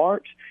those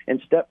marks.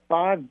 And step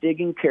 5,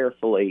 digging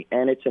carefully.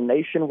 And it's a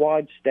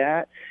nationwide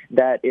stat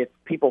that if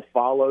people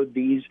follow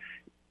these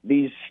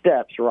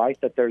steps, right,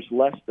 that there's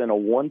less than a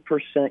 1%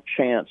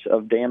 chance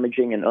of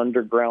damaging an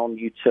underground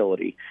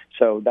utility.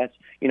 So that's,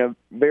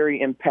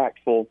 very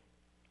impactful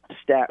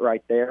stat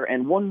right there.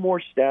 And one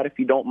more stat, if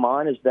you don't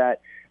mind, is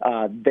that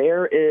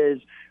there is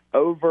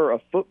over a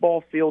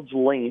football field's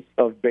length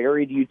of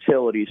buried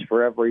utilities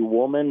for every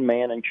woman,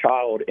 man, and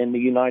child in the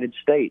United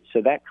States.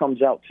 So that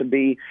comes out to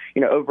be,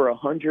 over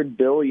 100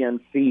 billion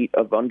feet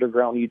of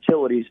underground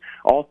utilities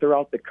all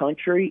throughout the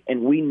country.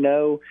 And we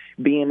know,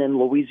 being in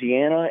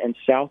Louisiana and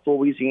South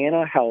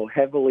Louisiana, how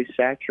heavily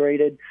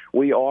saturated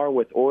we are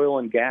with oil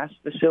and gas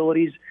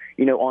facilities,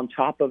 on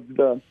top of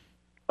the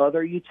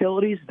other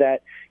utilities,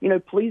 that,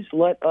 please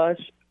let us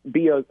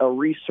be a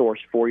resource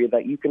for you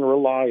that you can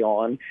rely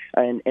on.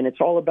 And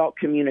it's all about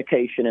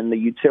communication in the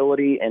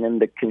utility and in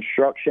the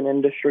construction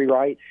industry,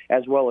 right,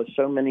 as well as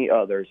so many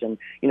others. And,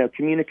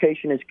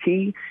 communication is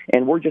key,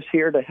 and we're just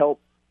here to help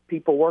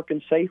people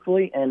working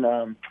safely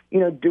and,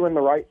 doing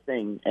the right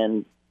thing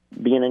and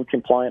being in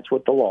compliance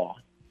with the law.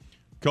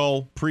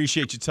 Cole,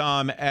 appreciate your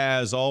time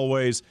as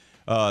always.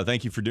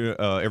 Thank you for doing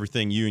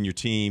everything you and your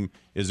team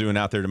is doing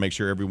out there to make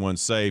sure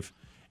everyone's safe.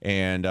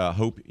 And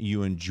hope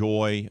you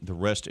enjoy the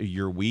rest of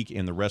your week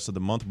and the rest of the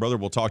month. Brother,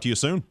 we'll talk to you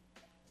soon.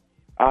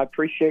 I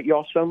appreciate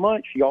y'all so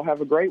much. Y'all have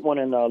a great one,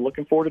 and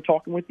looking forward to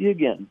talking with you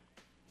again.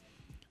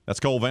 That's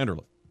Cole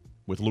Vanderlick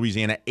with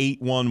Louisiana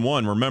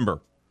 811.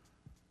 Remember,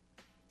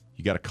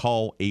 you got to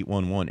call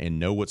 811 and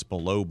know what's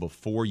below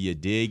before you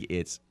dig.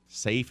 It's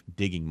Safe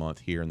Digging Month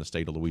here in the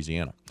state of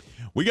Louisiana.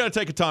 We got to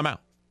take a time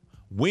out.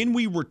 When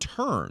we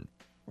return,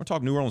 we're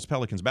talking New Orleans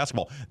Pelicans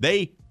basketball.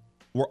 They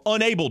were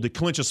unable to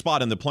clinch a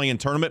spot in the play-in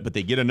tournament, but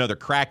they get another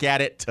crack at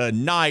it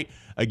tonight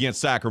against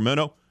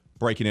Sacramento.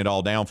 Breaking it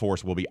all down for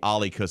us will be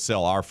Ali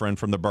Cassell, our friend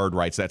from the Bird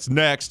Rights. That's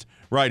next,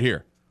 right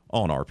here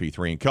on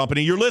RP3 and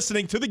Company. You're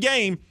listening to The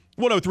Game,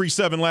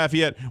 103.7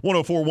 Lafayette,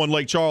 104.1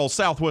 Lake Charles,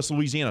 Southwest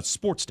Louisiana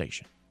Sports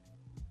Station.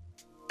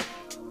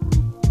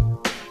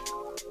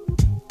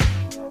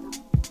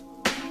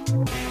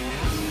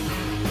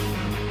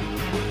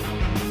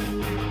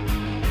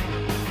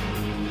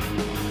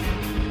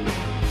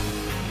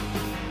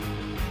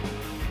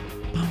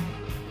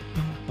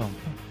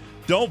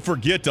 Don't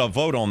forget to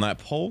vote on that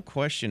poll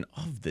question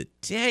of the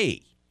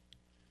day.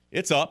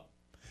 It's up.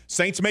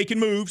 Saints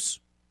making moves.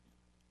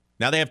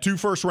 Now they have 2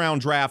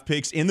 first-round draft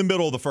picks in the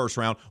middle of the first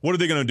round. What are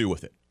they going to do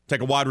with it?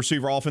 Take a wide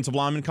receiver, offensive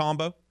lineman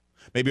combo?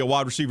 Maybe a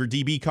wide receiver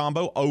DB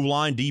combo,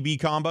 O-line DB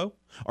combo?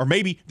 Or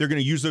maybe they're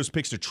going to use those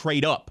picks to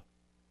trade up.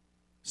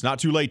 It's not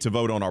too late to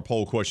vote on our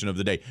poll question of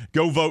the day.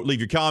 Go vote. Leave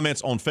your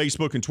comments on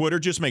Facebook and Twitter.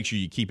 Just make sure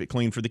you keep it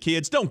clean for the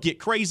kids. Don't get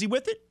crazy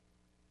with it.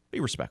 Be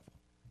respectful.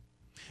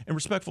 And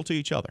respectful to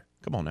each other.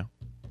 Come on now.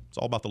 It's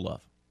all about the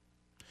love.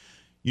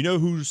 You know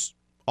who's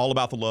all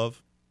about the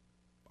love?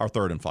 Our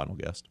third and final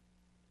guest.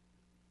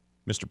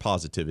 Mr.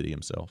 Positivity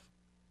himself.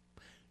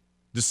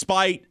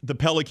 Despite the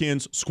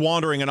Pelicans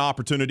squandering an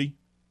opportunity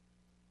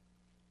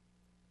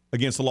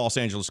against the Los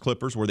Angeles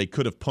Clippers where they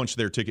could have punched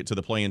their ticket to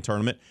the play-in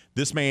tournament,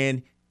 this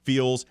man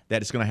feels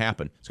that it's going to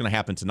happen. It's going to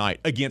happen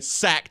tonight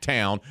against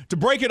Sacktown. To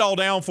break it all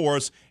down for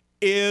us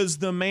is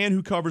the man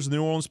who covers the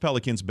New Orleans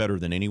Pelicans better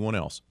than anyone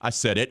else. I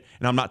said it,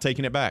 and I'm not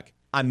taking it back.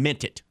 I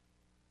meant it.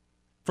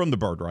 from the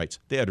Bird Writes,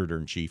 the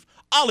editor-in-chief,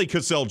 Ollie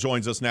Cassell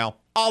joins us now.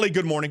 Ollie,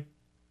 good morning.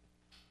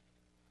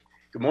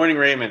 Good morning,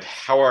 Raymond.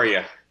 How are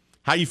you?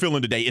 How you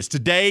feeling today? Is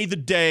today the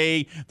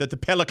day that the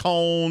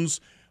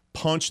Pelicans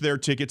punch their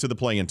ticket to the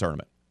play-in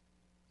tournament?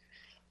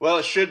 Well,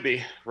 it should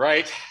be,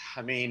 right?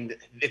 I mean,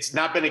 it's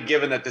not been a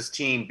given that this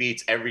team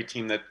beats every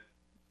team that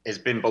has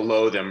been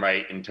below them,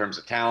 right, in terms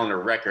of talent or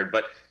record.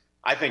 But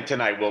I think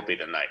tonight will be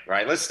the night,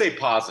 right? Let's stay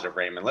positive,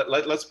 Raymond.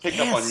 Let's pick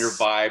up on your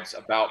vibes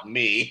about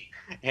me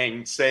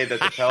and say that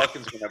the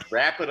Pelicans are going to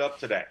wrap it up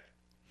today.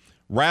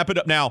 Wrap it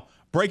up. Now,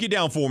 break it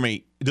down for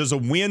me. Does a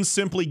win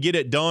simply get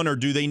it done, or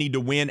do they need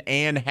to win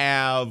and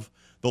have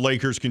the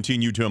Lakers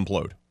continue to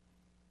implode?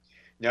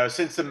 Now,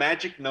 since the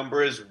magic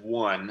number is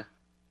 1,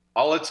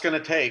 all it's going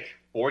to take,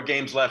 4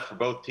 games left for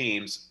both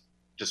teams,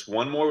 just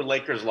one more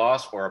Lakers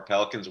loss or a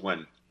Pelicans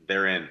win.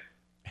 They're in.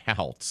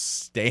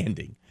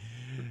 Outstanding.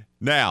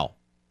 Now,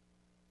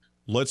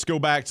 let's go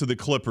back to the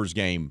Clippers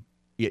game.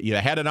 You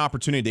had an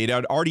opportunity. They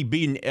had already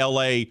beaten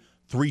L.A.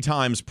 3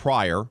 times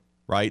prior,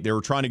 right? They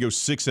were trying to go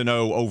 6-0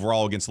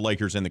 overall against the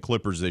Lakers and the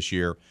Clippers this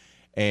year,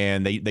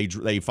 and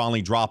they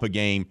finally drop a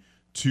game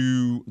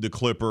to the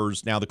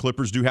Clippers. Now, the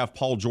Clippers do have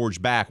Paul George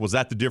back. Was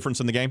that the difference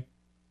in the game?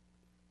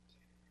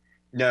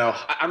 No.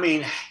 I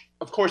mean,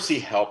 of course he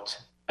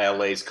helped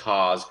L.A.'s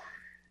cause.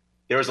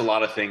 There was a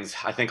lot of things,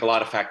 I think a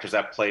lot of factors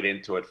that played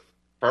into it.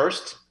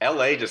 First,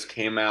 L.A. just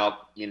came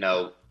out,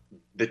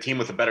 the team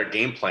with a better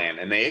game plan,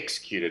 and they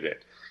executed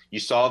it. You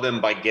saw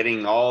them by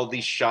getting all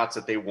these shots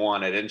that they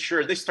wanted. And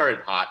sure, they started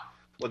hot.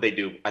 What'd they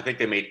do? I think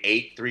they made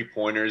 8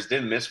 3-pointers,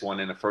 didn't miss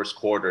one in the first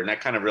quarter, and that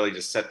kind of really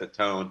just set the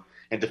tone.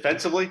 And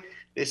defensively,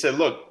 they said,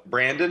 look,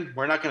 Brandon,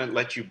 we're not going to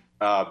let you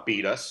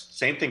beat us.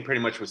 Same thing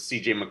pretty much with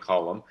C.J.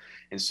 McCollum.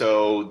 And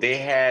so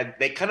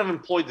they kind of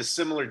employed the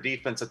similar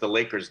defense that the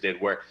Lakers did,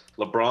 where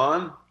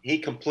LeBron, he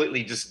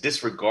completely just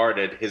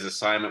disregarded his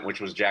assignment, which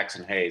was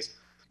Jackson Hayes.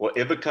 Well,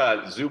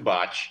 Ivica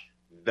Zubac,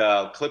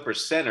 the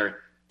Clippers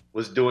center,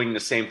 was doing the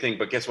same thing,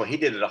 but guess what? He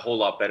did it a whole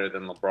lot better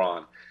than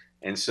LeBron.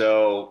 And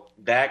so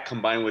that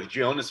combined with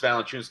Jonas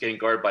Valanciunas getting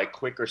guarded by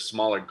quicker,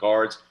 smaller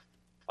guards,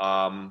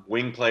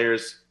 wing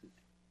players,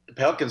 the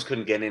Pelicans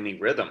couldn't get any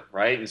rhythm,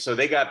 right? And so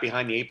they got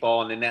behind the 8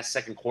 ball, and in that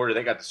second quarter,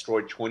 they got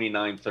destroyed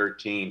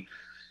 29-13.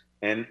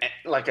 And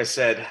like I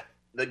said,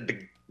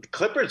 the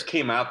Clippers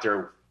came out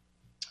there.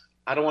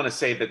 I don't want to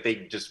say that they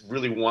just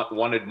really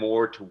wanted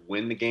more to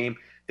win the game.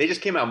 They just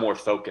came out more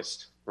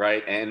focused,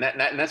 right? And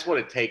that's what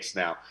it takes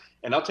now.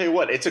 And I'll tell you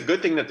what, it's a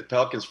good thing that the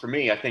Pelicans, for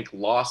me, I think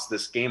lost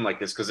this game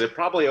like this, because it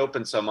probably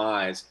opened some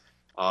eyes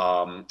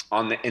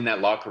in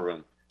that locker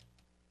room.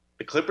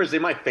 The Clippers, they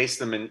might face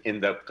them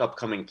in the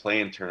upcoming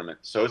play-in tournament.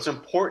 So it's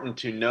important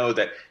to know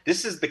that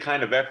this is the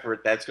kind of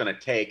effort that's going to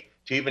take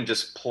to even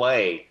just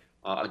play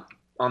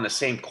on the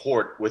same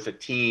court with a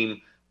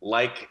team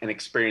like an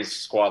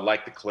experienced squad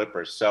like the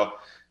Clippers. So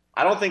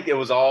I don't think it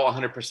was all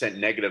 100%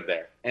 negative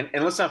there. And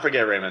let's not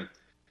forget, Raymond,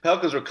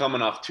 Pelicans were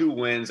coming off 2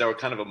 wins that were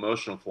kind of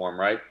emotional for them,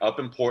 right? Up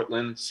in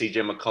Portland,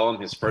 C.J.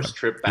 McCollum, his first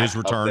trip back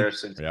up there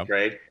since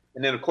grade.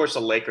 And then, of course,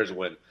 the Lakers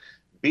win.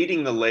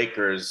 Beating the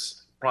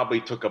Lakers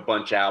probably took a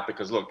bunch out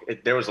because, look,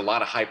 there was a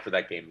lot of hype for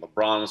that game.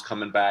 LeBron was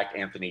coming back,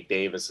 Anthony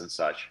Davis and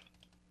such.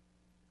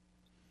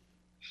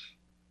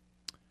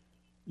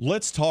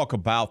 Let's talk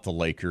about the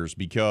Lakers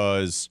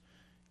because,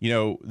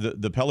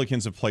 the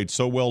Pelicans have played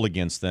so well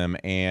against them,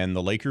 and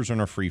the Lakers are in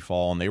a free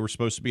fall, and they were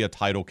supposed to be a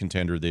title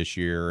contender this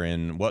year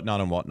and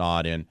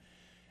whatnot, and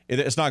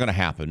it's not going to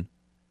happen.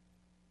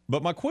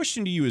 But my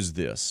question to you is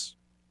this.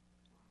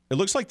 It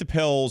looks like the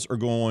Pels are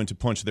going to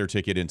punch their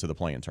ticket into the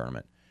play-in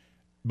tournament.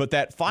 But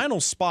that final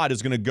spot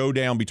is going to go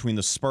down between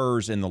the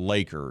Spurs and the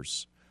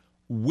Lakers.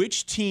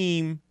 Which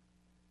team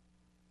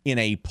in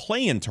a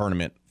play-in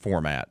tournament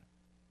format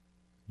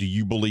do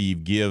you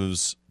believe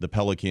gives the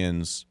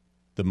Pelicans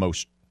the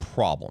most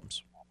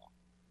problems?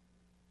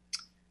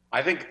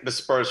 I think the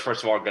Spurs,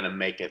 first of all, are going to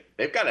make it.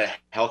 They've got a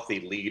healthy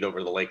lead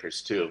over the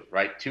Lakers too,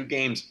 right? 2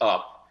 games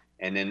up,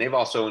 and then they've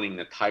also owning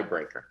the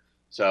tiebreaker.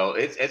 So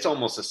it's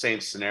almost the same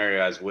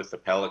scenario as with the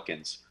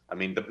Pelicans. I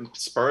mean, the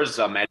Spurs'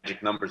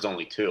 magic number is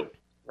only 2,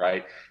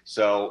 right?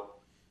 So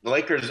the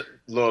Lakers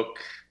look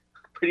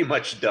pretty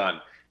much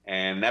done,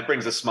 and that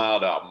brings a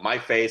smile to my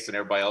face and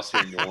everybody else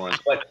here in New Orleans.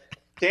 But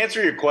to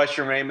answer your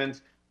question,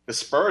 Raymond, the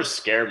Spurs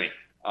scare me.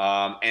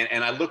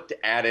 And I looked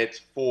at it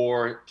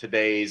for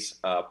today's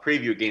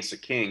preview against the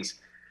Kings,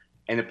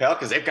 and the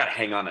Pelicans, they've got to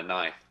hang on a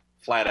knife,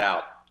 flat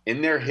out.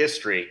 In their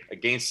history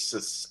against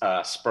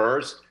the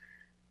Spurs,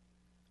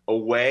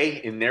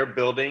 away in their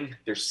building,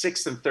 they're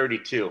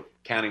 6-32,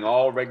 counting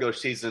all regular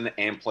season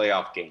and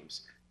playoff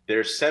games.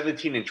 They're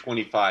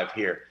 17-25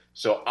 here.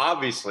 So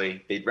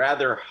obviously, they'd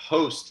rather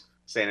host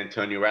San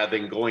Antonio rather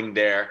than going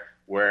there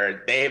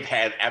where they've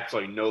had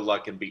absolutely no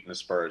luck in beating the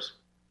Spurs.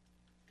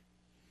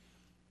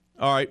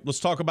 All right, let's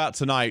talk about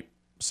tonight.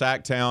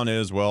 Sacktown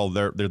is, well,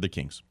 they're the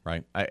Kings,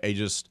 right?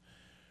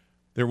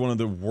 They're one of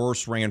the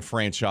worst ran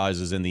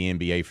franchises in the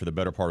NBA for the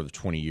better part of the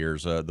 20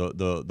 years. The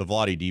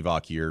Vlade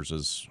Divac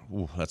years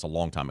that's a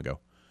long time ago.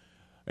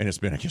 And it's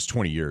been, I guess,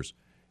 20 years.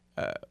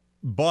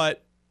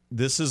 But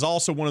this is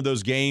also one of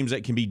those games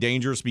that can be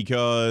dangerous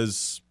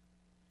because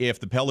if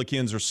the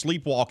Pelicans are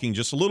sleepwalking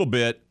just a little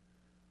bit,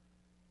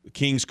 the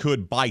Kings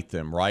could bite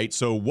them, right?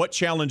 So what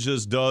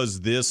challenges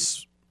does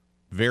this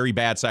very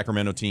bad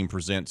Sacramento team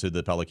present to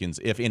the Pelicans,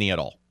 if any at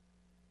all?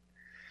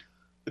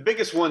 The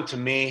biggest one to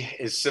me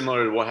is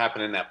similar to what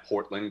happened in that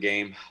Portland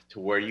game, to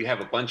where you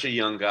have a bunch of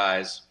young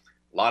guys,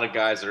 a lot of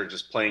guys that are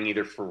just playing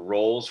either for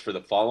roles for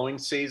the following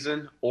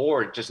season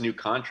or just new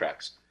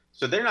contracts.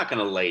 So they're not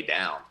going to lay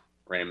down,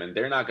 Raymond.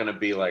 They're not going to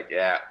be like,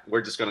 yeah,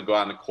 we're just going to go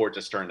out on the court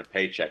just to earn a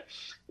paycheck.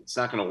 It's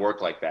not going to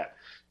work like that.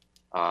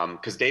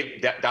 Because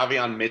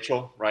Davion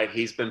Mitchell, right,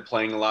 he's been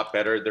playing a lot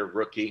better. They're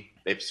rookie.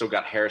 They've still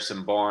got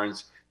Harrison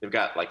Barnes. They've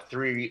got like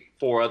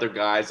 3-4 other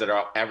guys that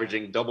are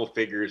averaging double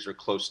figures or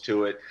close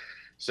to it.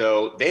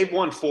 So they've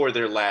won 4 of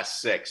their last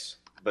 6,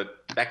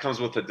 but that comes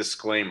with a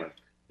disclaimer.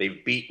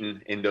 They've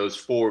beaten in those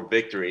 4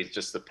 victories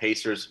just the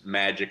Pacers,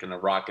 Magic, and the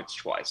Rockets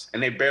twice,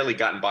 and they've barely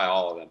gotten by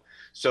all of them.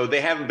 So they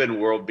haven't been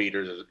world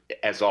beaters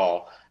at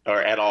all.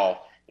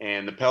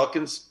 And the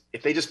Pelicans,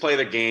 if they just play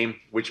their game,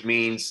 which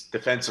means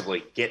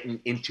defensively getting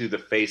into the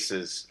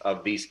faces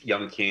of these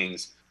young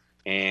Kings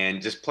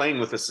and just playing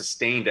with a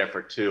sustained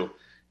effort too.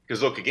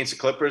 Because look, against the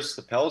Clippers,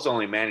 the Pels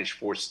only managed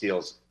 4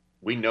 steals.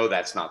 We know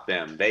that's not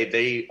them.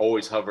 They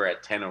always hover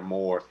at 10 or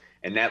more,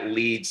 and that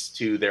leads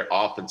to their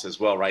offense as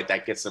well, right?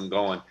 That gets them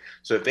going.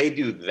 So if they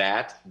do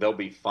that, they'll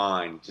be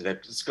fine.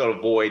 Just got to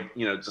avoid,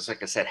 just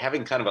like I said,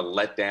 having kind of a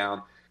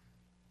letdown,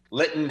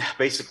 letting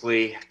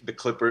basically the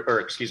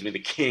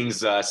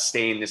Kings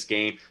stay in this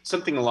game,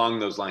 something along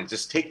those lines.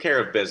 Just take care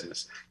of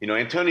business.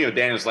 Antonio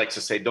Daniels likes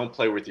to say, don't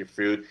play with your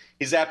food.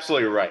 He's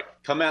absolutely right.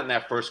 Come out in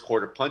that first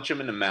quarter, punch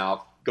him in the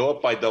mouth, go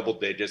up by double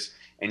digits,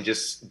 and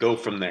just go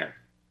from there.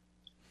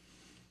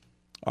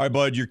 All right,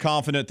 Bud, you're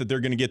confident that they're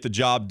going to get the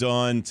job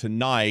done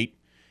tonight.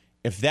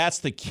 If that's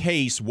the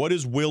case, what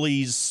is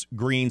Willie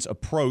Green's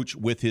approach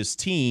with his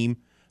team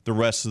the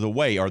rest of the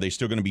way? Are they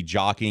still going to be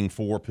jockeying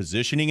for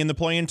positioning in the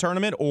play-in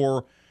tournament,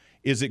 or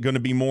is it going to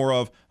be more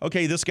of,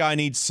 okay, this guy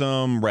needs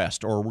some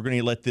rest, or we're going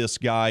to let this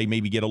guy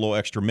maybe get a little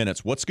extra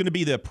minutes? What's going to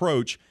be the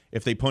approach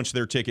if they punch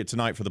their ticket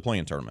tonight for the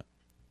play-in tournament?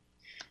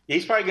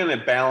 He's probably going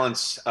to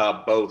balance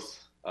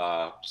both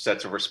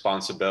sets of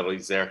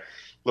responsibilities there.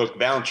 Look,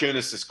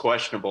 Valanciunas is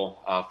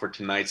questionable for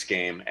tonight's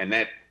game, and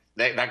that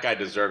guy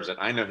deserves it.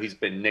 I know he's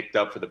been nicked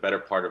up for the better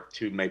part of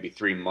 2, maybe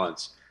 3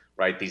 months,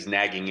 right? These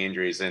nagging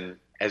injuries. And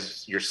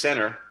as your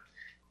center,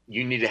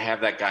 you need to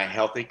have that guy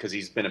healthy because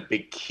he's been a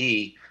big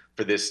key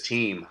for this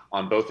team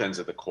on both ends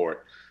of the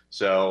court.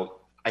 So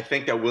I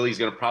think that Willie's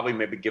going to probably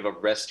maybe give a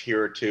rest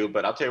here or two.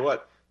 But I'll tell you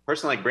what, a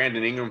person like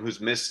Brandon Ingram,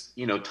 who's missed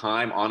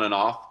time on and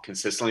off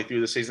consistently through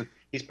the season,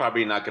 he's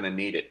probably not going to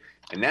need it.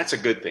 And that's a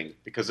good thing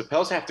because the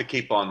Pels have to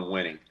keep on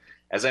winning.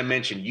 As I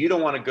mentioned, you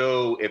don't want to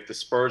go if the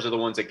Spurs are the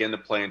ones that get in the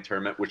play-in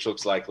tournament, which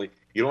looks likely.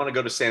 You don't want to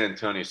go to San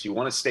Antonio. So you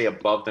want to stay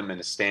above them in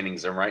the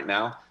standings. And right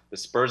now, the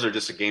Spurs are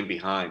just a game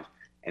behind,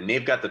 and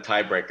they've got the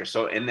tiebreaker.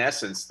 So in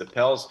essence, the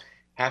Pels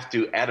have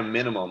to, at a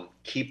minimum,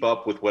 keep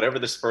up with whatever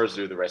the Spurs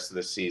do the rest of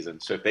the season.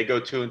 So if they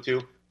go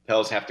 2-2,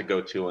 Pels have to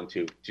go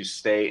 2-2 to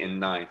stay in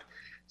 9th.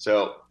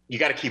 So you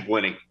got to keep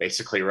winning,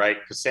 basically, right?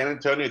 Because San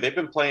Antonio, they've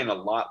been playing a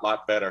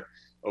lot better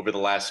over the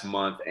last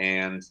month.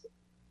 And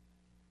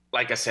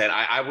like I said,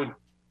 I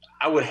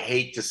would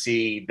hate to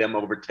see them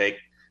overtake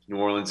New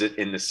Orleans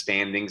in the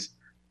standings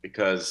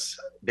because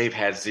they've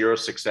had 0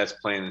 success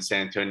playing in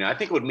San Antonio. I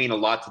think it would mean a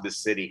lot to the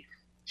city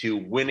to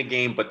win a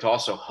game, but to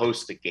also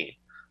host a game,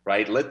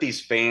 right? Let these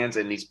fans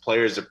and these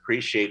players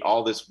appreciate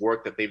all this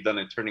work that they've done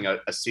in turning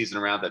a season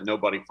around that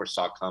nobody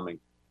foresaw coming.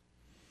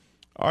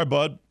 All right,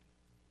 Bud.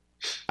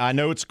 I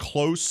know it's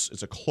close.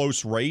 It's a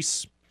close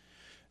race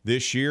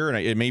this year, and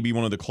it may be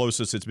one of the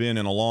closest it's been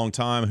in a long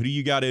time. Who do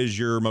you got as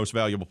your most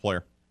valuable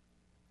player?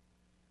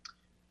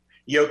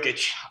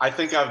 Jokic. I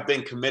think I've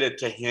been committed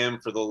to him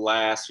for the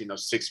last,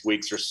 6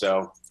 weeks or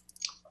so.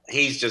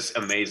 He's just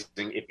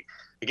amazing.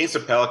 Against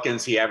the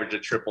Pelicans, he averaged a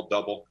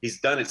triple-double. He's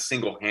done it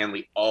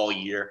single-handedly all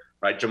year,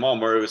 right? Jamal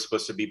Murray was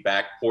supposed to be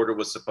back. Porter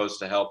was supposed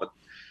to help,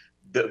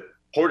 but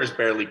Porter's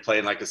barely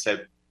played. Like I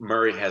said,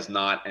 Murray has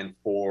not. And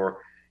for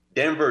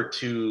Denver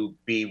to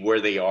be where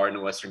they are in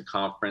the Western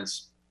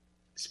Conference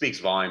speaks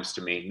volumes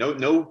to me.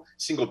 No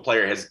single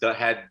player has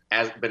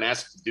been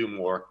asked to do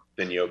more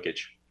than Jokic.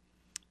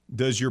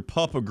 Does your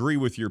pup agree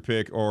with your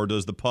pick, or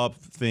does the pup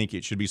think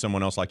it should be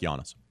someone else like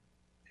Giannis?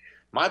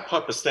 My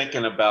pup is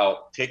thinking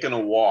about taking a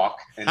walk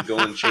and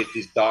going and chase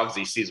these dogs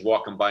he sees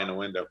walking by in the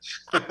window.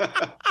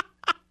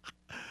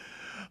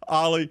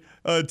 Ollie,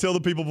 tell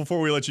the people before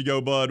we let you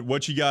go, Bud,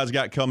 what you guys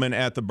got coming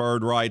at the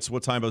Bird Writes,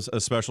 what type of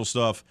special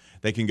stuff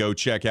they can go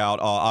check out,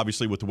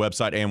 obviously with the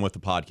website and with the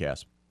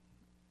podcast.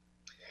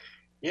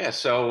 Yeah,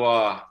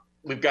 so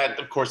we've got,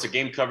 of course, the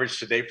game coverage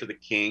today for the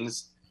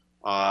Kings.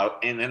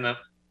 And then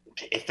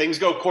if things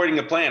go according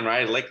to plan,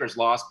 right, Lakers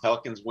lost,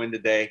 Pelicans win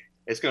today,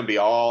 it's going to be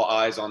all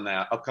eyes on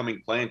that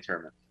upcoming play-in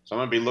tournament. So I'm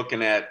going to be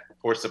looking at, of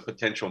course, the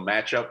potential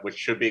matchup, which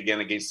should be, again,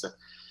 against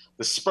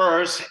the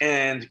Spurs,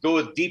 and go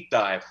a deep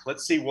dive.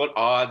 Let's see what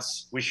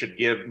odds we should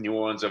give New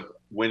Orleans of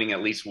winning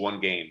at least one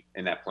game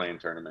in that play-in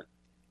tournament.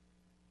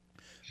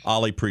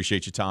 Ollie,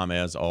 appreciate your time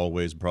as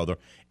always, brother.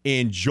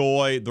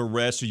 Enjoy the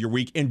rest of your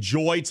week.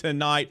 Enjoy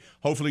tonight.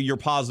 Hopefully your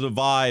positive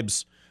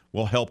vibes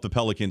will help the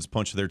Pelicans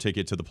punch their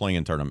ticket to the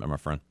play-in tournament, my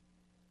friend.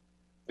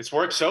 It's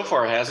worked so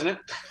far, hasn't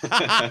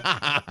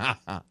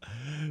it?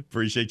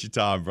 Appreciate your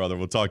time, brother.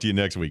 We'll talk to you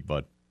next week,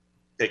 bud.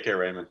 Take care,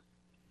 Raymond.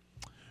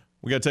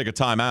 We got to take a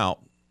time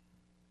out.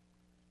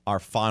 Our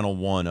final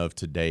one of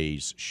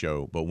today's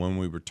show. But when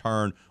we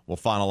return, we'll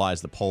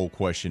finalize the poll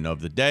question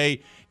of the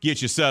day.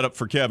 Get you set up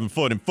for Kevin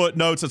Foote and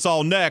Footnotes. It's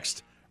all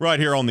next right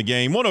here on The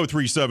Game.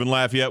 103.7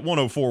 Lafayette,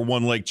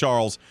 104.1 Lake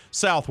Charles,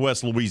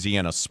 Southwest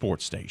Louisiana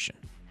Sports Station.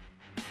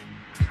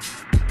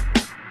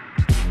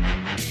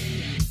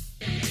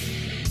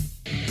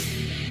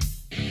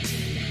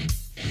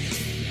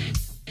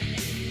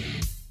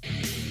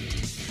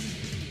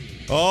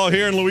 Oh,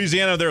 here in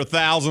Louisiana, there are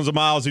thousands of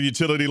miles of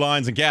utility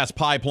lines and gas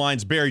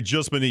pipelines buried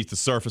just beneath the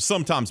surface.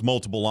 Sometimes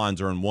multiple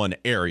lines are in one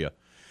area.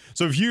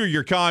 So if you or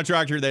your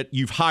contractor that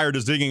you've hired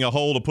is digging a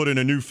hole to put in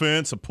a new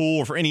fence, a pool,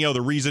 or for any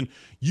other reason,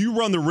 you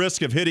run the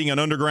risk of hitting an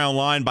underground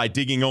line by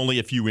digging only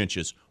a few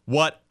inches.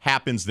 What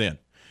happens then?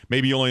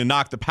 Maybe you only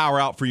knock the power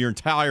out for your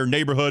entire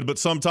neighborhood, but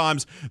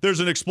sometimes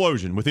there's an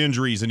explosion with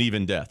injuries and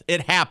even death.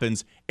 It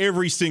happens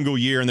every single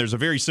year, and there's a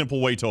very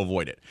simple way to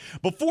avoid it.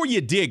 Before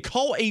you dig,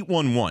 call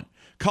 811.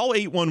 Call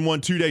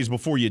 811 2 days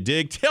before you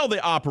dig. Tell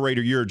the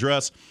operator your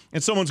address,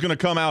 and someone's going to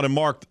come out and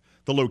mark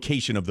the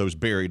location of those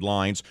buried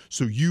lines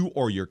so you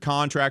or your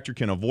contractor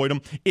can avoid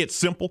them. It's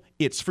simple,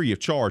 it's free of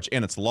charge,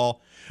 and it's the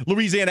law.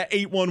 Louisiana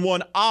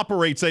 811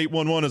 operates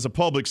 811 as a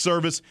public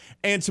service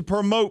and to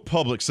promote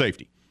public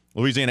safety.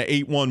 Louisiana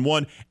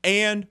 811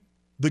 and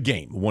The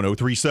Game,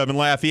 103.7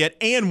 Lafayette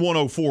and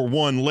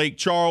 104.1 Lake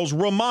Charles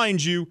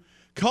remind you,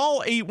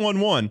 call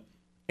 811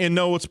 and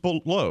know what's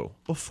below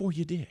before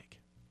you dig.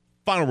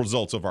 Final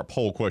results of our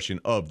poll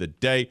question of the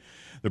day.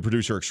 The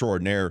producer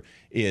extraordinaire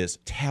is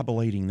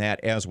tabulating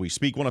that as we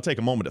speak. I want to take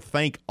a moment to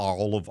thank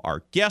all of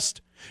our guests.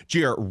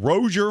 Jarrett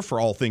Rozier for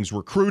all things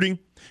recruiting,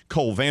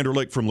 Cole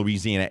Vanderlick from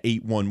Louisiana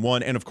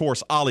 811, and of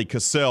course, Ollie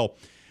Cassell,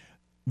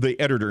 the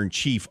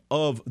editor-in-chief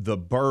of the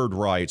Bird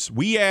Rights.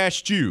 We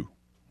asked you,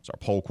 it's our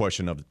poll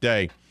question of the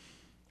day,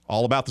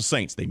 all about the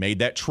Saints. They made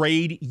that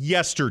trade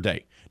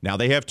yesterday. Now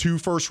they have 2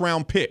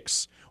 first-round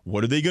picks.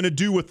 What are they going to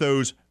do with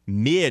those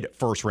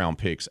mid-first-round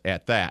picks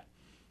at that?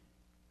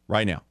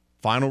 Right now,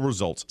 final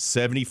results,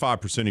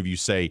 75% of you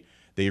say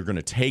they are going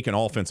to take an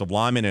offensive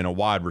lineman and a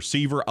wide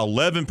receiver.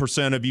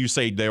 11% of you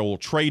say they will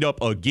trade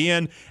up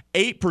again.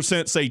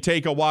 8% say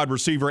take a wide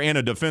receiver and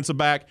a defensive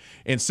back.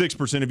 And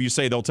 6% of you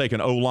say they'll take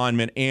an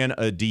O-lineman and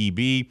a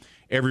DB.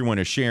 Everyone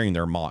is sharing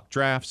their mock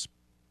drafts.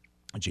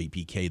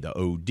 JPK, the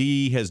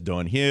OD, has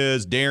done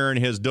his. Darren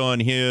has done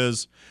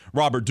his.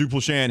 Robert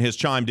Duplechan has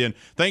chimed in.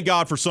 Thank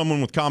God for someone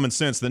with common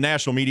sense. The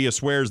national media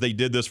swears they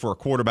did this for a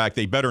quarterback.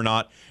 They better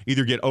not.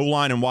 Either get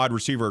O-line and wide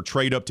receiver or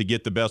trade up to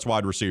get the best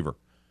wide receiver.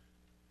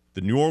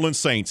 The New Orleans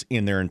Saints,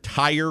 in their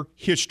entire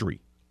history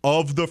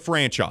of the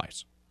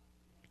franchise,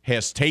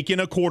 has taken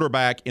a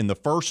quarterback in the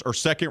first or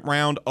second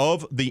round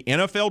of the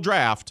NFL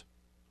draft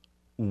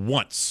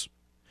once,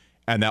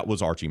 and that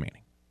was Archie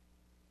Manning.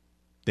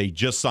 They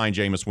just signed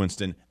Jameis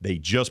Winston. They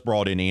just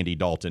brought in Andy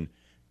Dalton.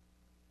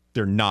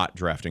 They're not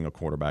drafting a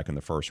quarterback in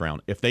the first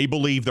round. If they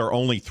believe they're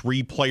only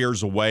 3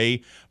 players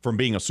away from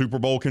being a Super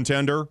Bowl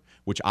contender,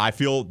 which I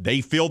feel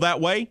they feel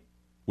that way,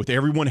 with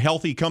everyone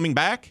healthy coming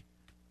back,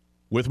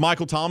 with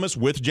Michael Thomas,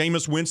 with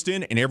Jameis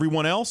Winston, and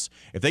everyone else,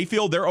 if they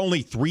feel they're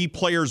only 3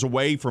 players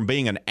away from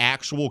being an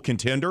actual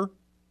contender,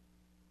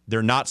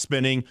 they're not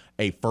spending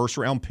a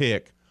first-round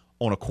pick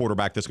on a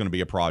quarterback that's going to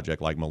be a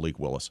project like Malik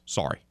Willis.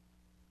 Sorry.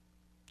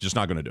 Just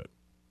not going to do it.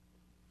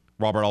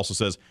 Robert also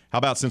says, how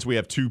about since we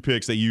have 2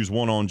 picks, they use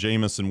one on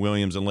Jamison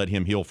Williams and let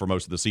him heal for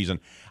most of the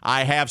season?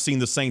 I have seen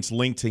the Saints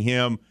linked to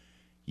him.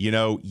 You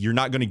know, you're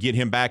not going to get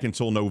him back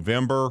until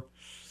November.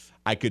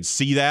 I could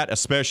see that,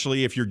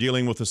 especially if you're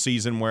dealing with a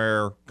season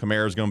where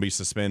Kamara's going to be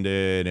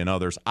suspended and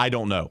others. I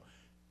don't know.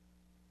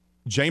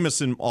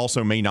 Jamison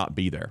also may not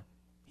be there.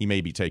 He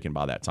may be taken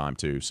by that time,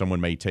 too. Someone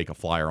may take a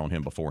flyer on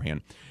him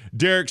beforehand.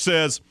 Derek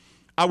says,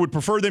 I would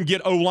prefer them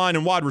get O-line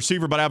and wide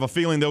receiver, but I have a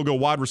feeling they'll go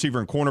wide receiver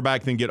and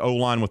cornerback, then get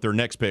O-line with their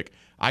next pick.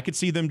 I could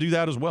see them do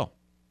that as well.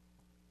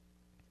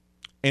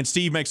 And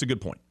Steve makes a good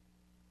point.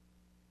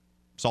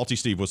 Salty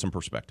Steve with some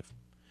perspective.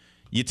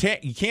 You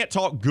can't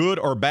talk good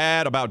or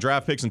bad about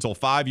draft picks until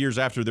 5 years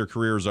after their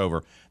career is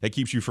over. That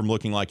keeps you from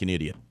looking like an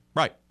idiot.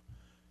 Right.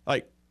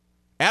 Like,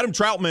 Adam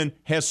Troutman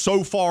has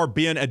so far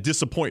been a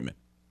disappointment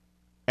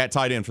at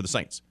tight end for the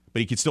Saints,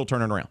 but he could still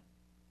turn it around.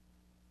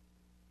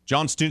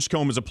 John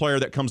Stinchcomb is a player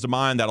that comes to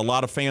mind that a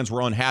lot of fans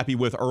were unhappy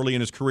with early in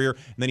his career,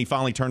 and then he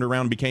finally turned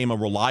around and became a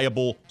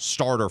reliable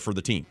starter for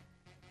the team.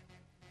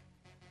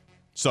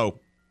 So,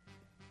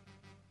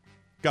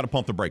 got to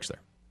pump the brakes there.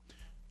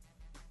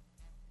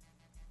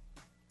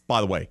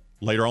 By the way,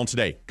 later on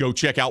today, go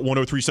check out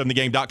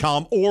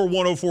 1037thegame.com or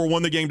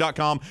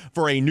 1041thegame.com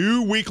for a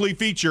new weekly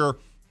feature,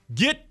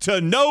 Get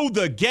to Know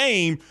the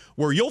Game,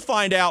 where you'll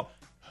find out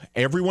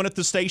everyone at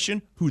the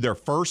station who their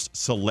first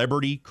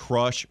celebrity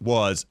crush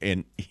was,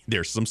 and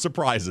there's some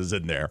surprises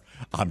in there.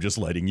 I'm just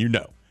letting you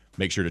know.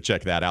 Make sure to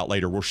check that out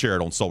later. We'll share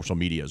it on social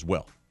media as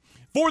well.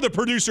 For the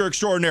producer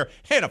extraordinaire,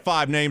 head of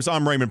 5 names,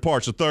 I'm Raymond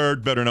Parks III,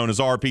 better known as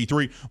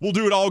RP3. We'll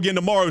do it all again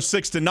tomorrow,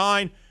 6 to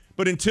 9.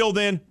 But until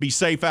then, be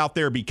safe out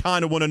there. Be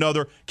kind to one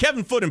another.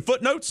 Kevin Foote and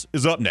Footnotes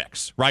is up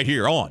next, right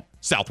here on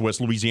Southwest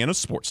Louisiana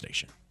Sports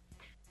Station.